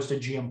as opposed to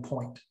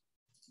GMPoint.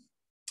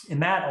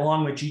 And that,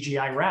 along with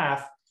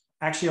ggiraf,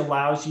 actually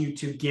allows you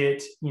to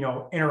get, you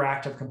know,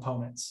 interactive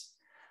components.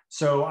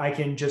 So I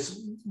can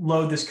just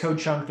load this code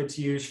chunk that's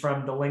used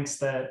from the links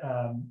that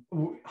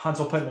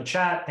Hansel put in the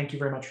chat. Thank you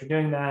very much for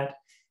doing that.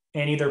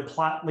 And either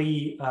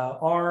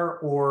Plotly-R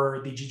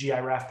or the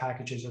ggiraf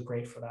packages are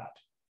great for that.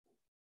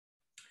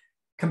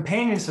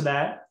 Companions to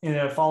that, and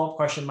a follow-up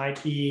question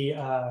might be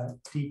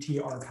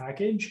DT-R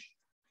package.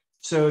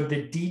 So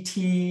the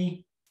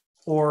DT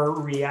or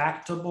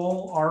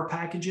reactable R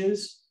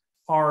packages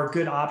are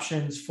good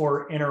options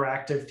for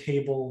interactive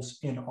tables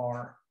in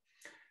R.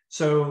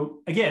 So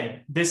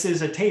again, this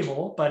is a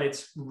table, but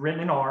it's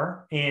written in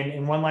R, and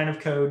in one line of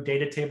code,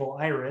 data table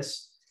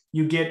iris,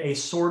 you get a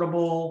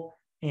sortable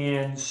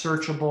and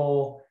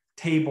searchable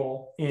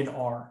table in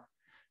R.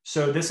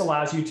 So this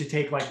allows you to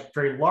take like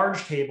very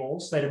large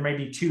tables that are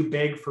maybe too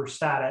big for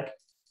static,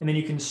 and then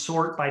you can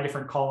sort by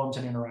different columns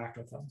and interact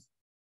with them.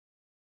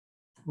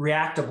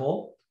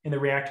 Reactable in the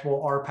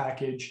reactable R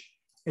package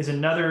is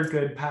another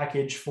good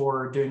package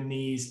for doing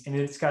these, and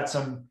it's got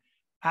some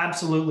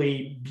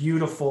absolutely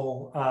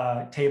beautiful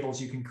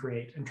tables you can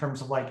create in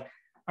terms of like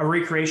a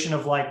recreation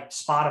of like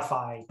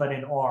Spotify, but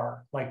in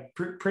R, like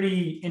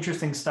pretty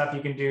interesting stuff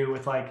you can do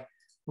with like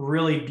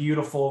really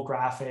beautiful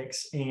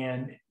graphics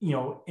and, you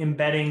know,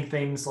 embedding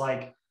things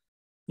like,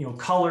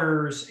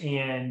 colors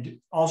and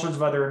all sorts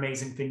of other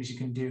amazing things you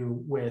can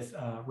do with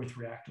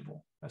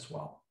Reactable as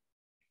well.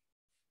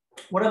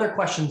 What other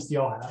questions do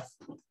y'all have?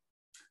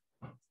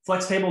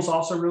 Flex table is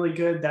also really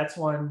good. That's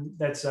one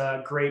that's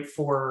great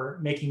for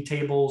making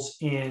tables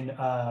in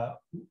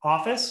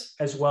Office,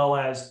 as well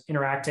as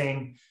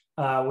interacting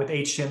with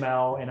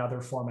HTML and other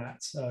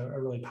formats.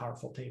 A really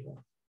powerful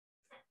table.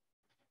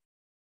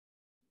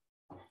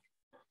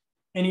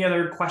 Any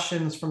other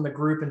questions from the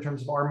group in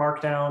terms of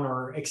RMarkdown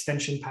or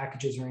extension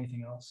packages or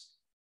anything else?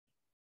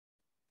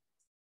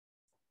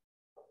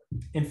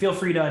 And feel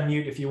free to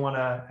unmute if you want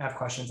to have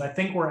questions. I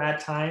think we're at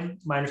time.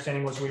 My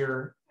understanding was we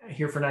were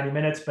here for 90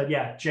 minutes, but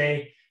yeah,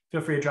 Jay, feel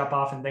free to drop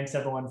off, and thanks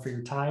everyone for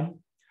your time.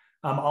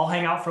 I'll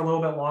hang out for a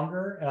little bit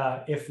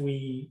longer if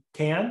we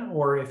can,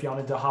 or if y'all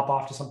need to hop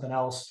off to something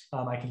else,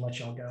 I can let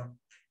y'all go.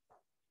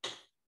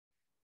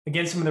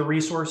 Again, some of the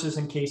resources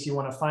in case you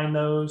want to find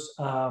those.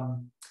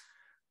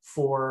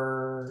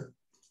 For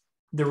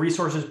the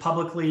resources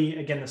publicly,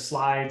 again, the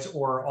slides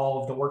or all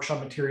of the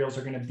workshop materials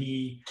are going to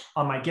be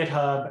on my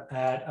GitHub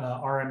at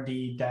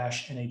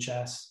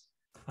RMD-NHS.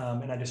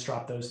 And I just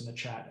dropped those in the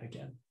chat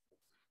again.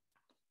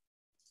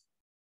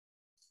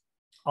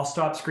 I'll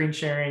stop screen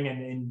sharing,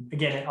 and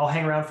again, I'll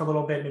hang around for a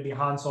little bit, maybe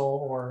Hansel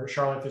or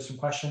Charlotte, if there's some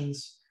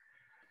questions.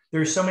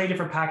 There's so many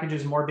different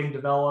packages more being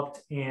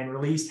developed and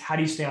released. How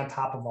do you stay on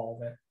top of all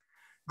of it?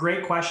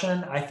 Great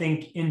question. I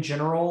think in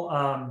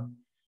general,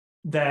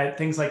 that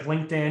things like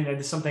LinkedIn, and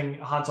it's something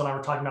Hansel and I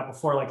were talking about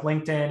before, like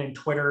LinkedIn and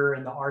Twitter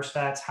and the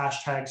RStats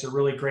hashtags are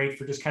really great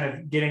for just kind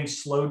of getting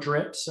slow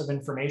drips of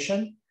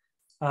information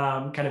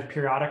kind of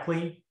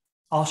periodically.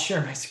 I'll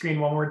share my screen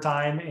one more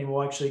time, and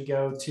we'll actually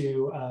go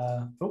to,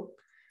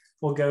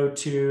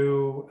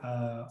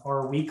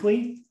 our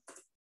weekly.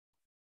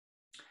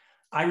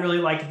 I really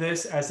like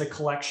this as a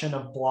collection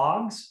of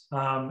blogs,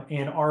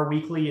 and our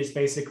weekly is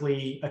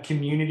basically a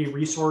community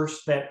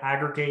resource that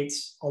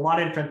aggregates a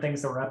lot of different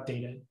things that were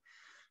updated.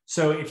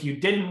 So if you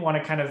didn't want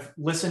to kind of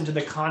listen to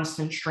the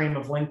constant stream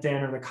of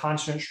LinkedIn or the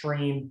constant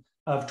stream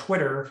of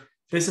Twitter,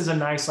 this is a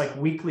nice like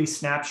weekly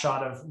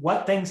snapshot of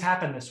what things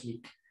happened this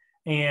week.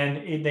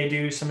 And they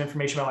do some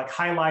information about like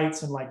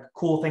highlights and like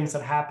cool things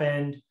that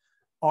happened,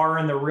 are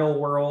in the real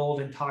world,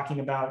 and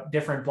talking about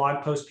different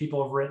blog posts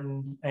people have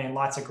written, and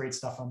lots of great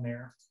stuff on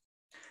there.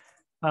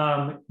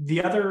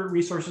 The other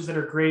resources that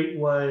are great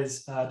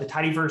was the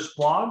Tidyverse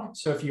blog.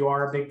 So if you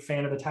are a big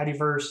fan of the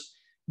Tidyverse,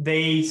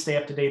 they stay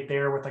up to date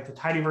there with like the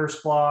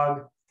Tidyverse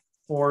blog,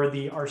 or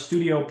the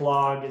RStudio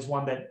blog is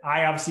one that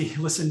I obviously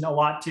listened a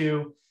lot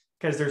to,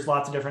 because there's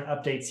lots of different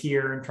updates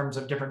here in terms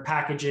of different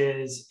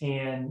packages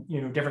and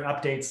different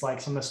updates,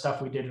 like some of the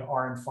stuff we did at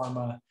R and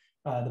Pharma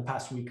the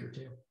past week or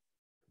two.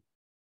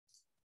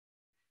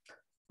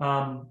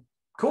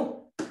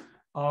 Cool.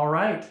 All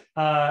right.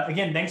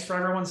 Again, thanks for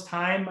everyone's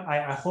time.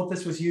 I hope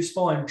this was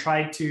useful, and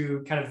tried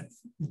to kind of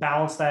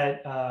balance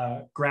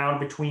that ground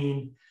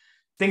between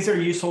things that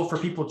are useful for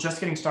people just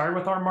getting started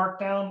with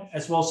RMarkdown,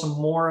 as well as some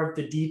more of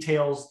the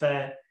details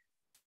that,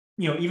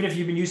 even if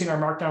you've been using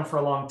RMarkdown for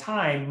a long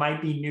time,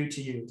 might be new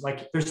to you.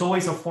 Like there's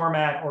always a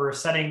format or a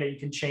setting that you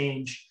can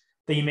change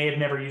that you may have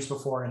never used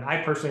before. And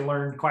I personally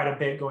learned quite a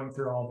bit going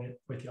through all of it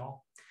with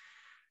y'all.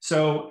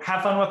 So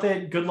have fun with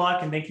it. Good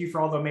luck. And thank you for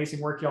all the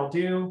amazing work y'all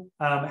do.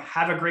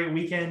 Have a great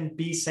weekend.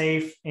 Be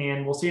safe,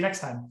 and we'll see you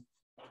next time.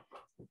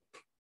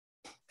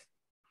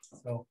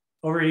 So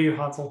over to you,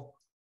 Hansel.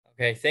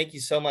 Okay. Thank you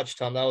so much,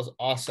 Tom. That was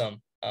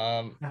awesome.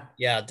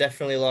 Yeah,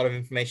 definitely a lot of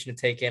information to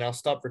take in. I'll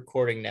stop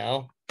recording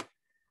now.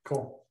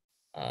 Cool.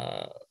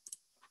 Let's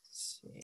see.